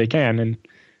everybody they can,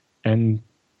 and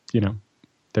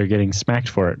they're getting smacked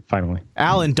for it finally.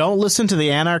 Alan, don't listen to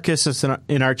the anarchists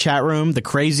in our chat room, the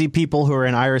crazy people who are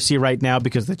in IRC right now,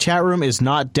 because the chat room is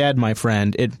not dead, my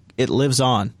friend. It lives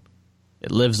on.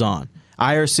 It lives on.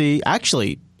 IRC,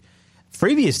 actually,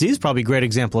 FreeBSD is probably a great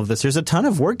example of this. There's a ton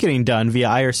of work getting done via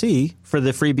IRC for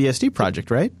the FreeBSD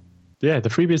project, right? Yeah, the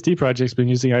FreeBSD project's been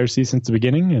using IRC since the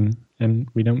beginning, and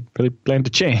we don't really plan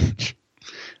to change.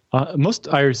 Most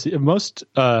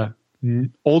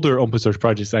older open source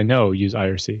projects I know use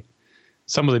IRC.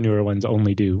 Some of the newer ones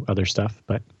only do other stuff,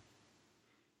 but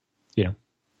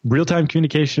real-time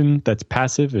communication that's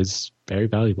passive is very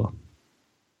valuable.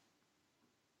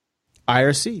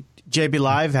 IRC. JB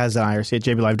Live has an IRC at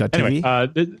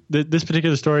jblive.tv. Anyway, this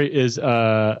particular story is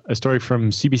a story from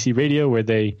CBC Radio where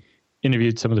they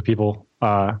interviewed some of the people.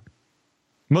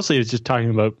 Mostly it's just talking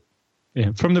about,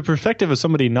 from the perspective of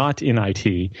somebody not in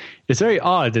IT, it's very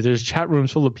odd that there's chat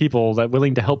rooms full of people that are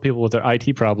willing to help people with their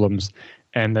IT problems,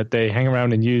 and that they hang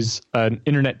around and use an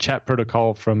internet chat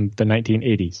protocol from the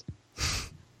 1980s.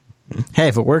 Hey,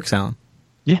 if it works, Alan.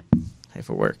 Yeah. Hey, if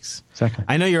it works. Exactly.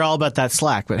 I know you're all about that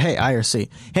Slack, but hey, IRC.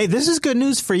 Hey, this is good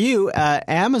news for you.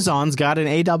 Amazon's got an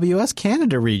AWS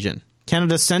Canada region.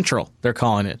 Canada Central, they're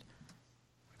calling it.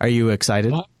 Are you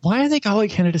excited? Why are they calling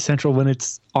it Canada Central when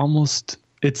it's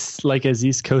like as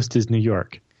East Coast as New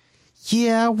York?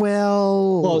 Yeah,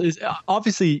 well,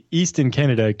 obviously East in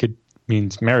Canada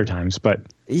means Maritimes, but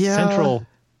Central.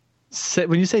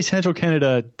 When you say Central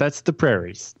Canada, that's the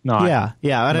prairies. Not and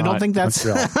I don't think that's.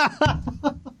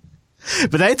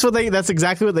 But that's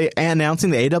exactly what they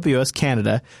announcing the AWS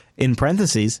Canada in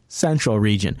parentheses Central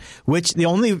region. Which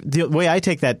the way I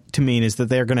take that to mean is that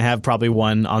they're going to have probably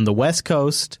one on the West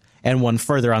Coast and one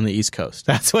further on the East Coast.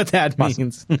 That's what that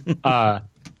means.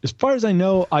 As far as I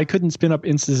know, I couldn't spin up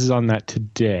instances on that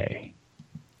today.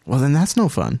 Well, then that's no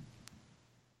fun.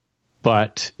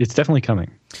 But it's definitely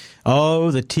coming.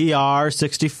 Oh, the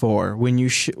TR64.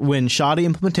 When shoddy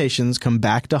implementations come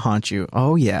back to haunt you.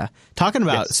 Oh yeah,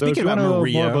 speaking about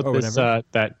Maria more about this, the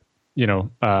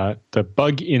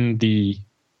bug in the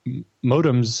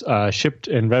modems shipped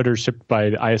and routers shipped by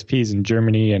the ISPs in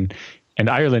Germany and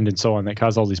Ireland and so on that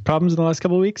caused all these problems in the last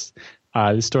couple of weeks.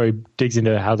 This story digs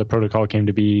into how the protocol came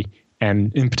to be,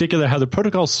 and in particular how the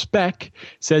protocol spec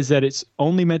says that it's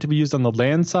only meant to be used on the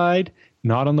LAN side,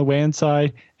 not on the WAN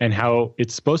side, and how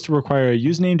it's supposed to require a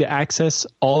username to access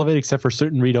all of it except for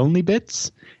certain read-only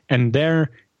bits. And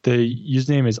there, the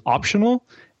username is optional,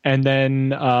 and then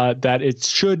that it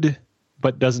should,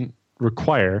 but doesn't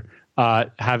require,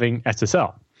 having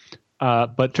SSL.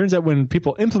 But it turns out when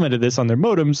people implemented this on their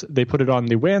modems, they put it on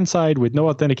the WAN side with no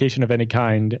authentication of any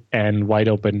kind and wide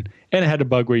open, and it had a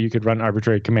bug where you could run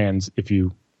arbitrary commands if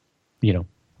you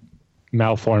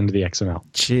malformed the XML.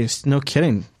 Jeez, no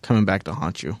kidding. Coming back to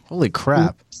haunt you. Holy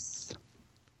crap. Oops.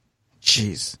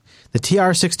 Jeez. The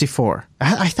TR64.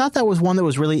 I thought that was one that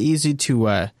was really easy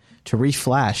to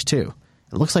reflash too.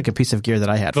 It looks like a piece of gear that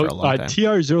I had for a long time.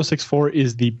 TR064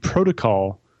 is the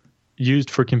protocol used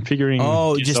for configuring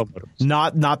DSL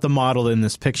modems. Not the model in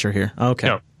this picture here. Okay.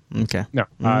 No. Okay. No.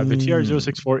 The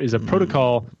TR064 is a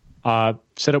protocol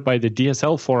set up by the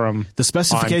DSL forum. The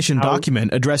specification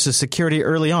document addresses security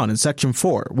early on in Section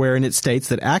 4, wherein it states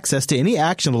that access to any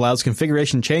action that allows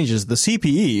configuration changes the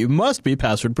CPE must be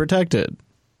password protected.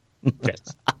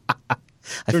 Yes.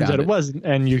 Turns out it wasn't,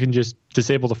 and you can just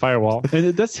disable the firewall.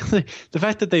 And that's the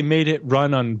fact that they made it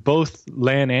run on both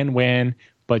LAN and WAN,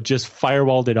 but just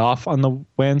firewalled it off on the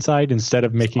WAN side instead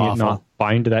of making it not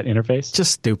bind to that interface.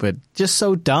 Just stupid. Just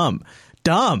so dumb.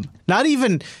 Dumb. Not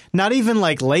even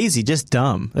like lazy, just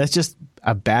dumb. That's just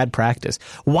a bad practice.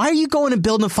 Why are you going and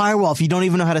building a firewall if you don't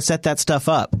even know how to set that stuff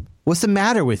up? What's the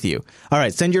matter with you? All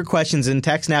right, send your questions in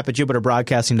TechSnap at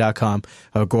JupiterBroadcasting.com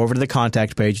or go over to the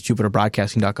contact page at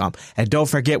JupiterBroadcasting.com. And don't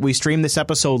forget, we stream this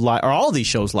episode live, or all these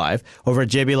shows live, over at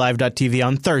jblive.tv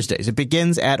on Thursdays. It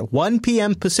begins at 1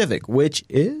 p.m. Pacific, which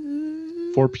is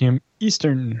 4 p.m.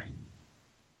 Eastern,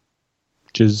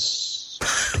 which is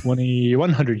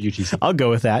 2100 UTC. I'll go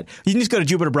with that. You can just go to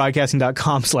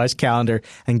jupiterbroadcasting.com/calendar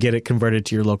and get it converted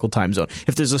to your local time zone.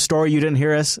 If there's a story you didn't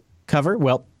hear us cover,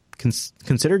 well,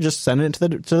 consider just sending it to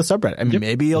the subreddit. I mean,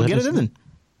 maybe you'll get it in.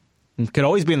 It could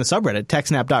always be in the subreddit,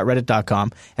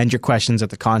 techsnap.reddit.com, and your questions at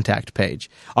the contact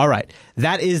page. All right.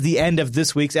 That is the end of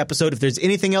this week's episode. If there's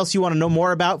anything else you want to know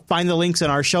more about, find the links in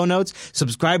our show notes.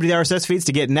 Subscribe to the RSS feeds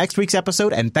to get next week's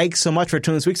episode. And thanks so much for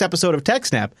tuning in this week's episode of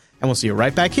TechSnap. And we'll see you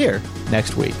right back here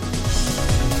next week.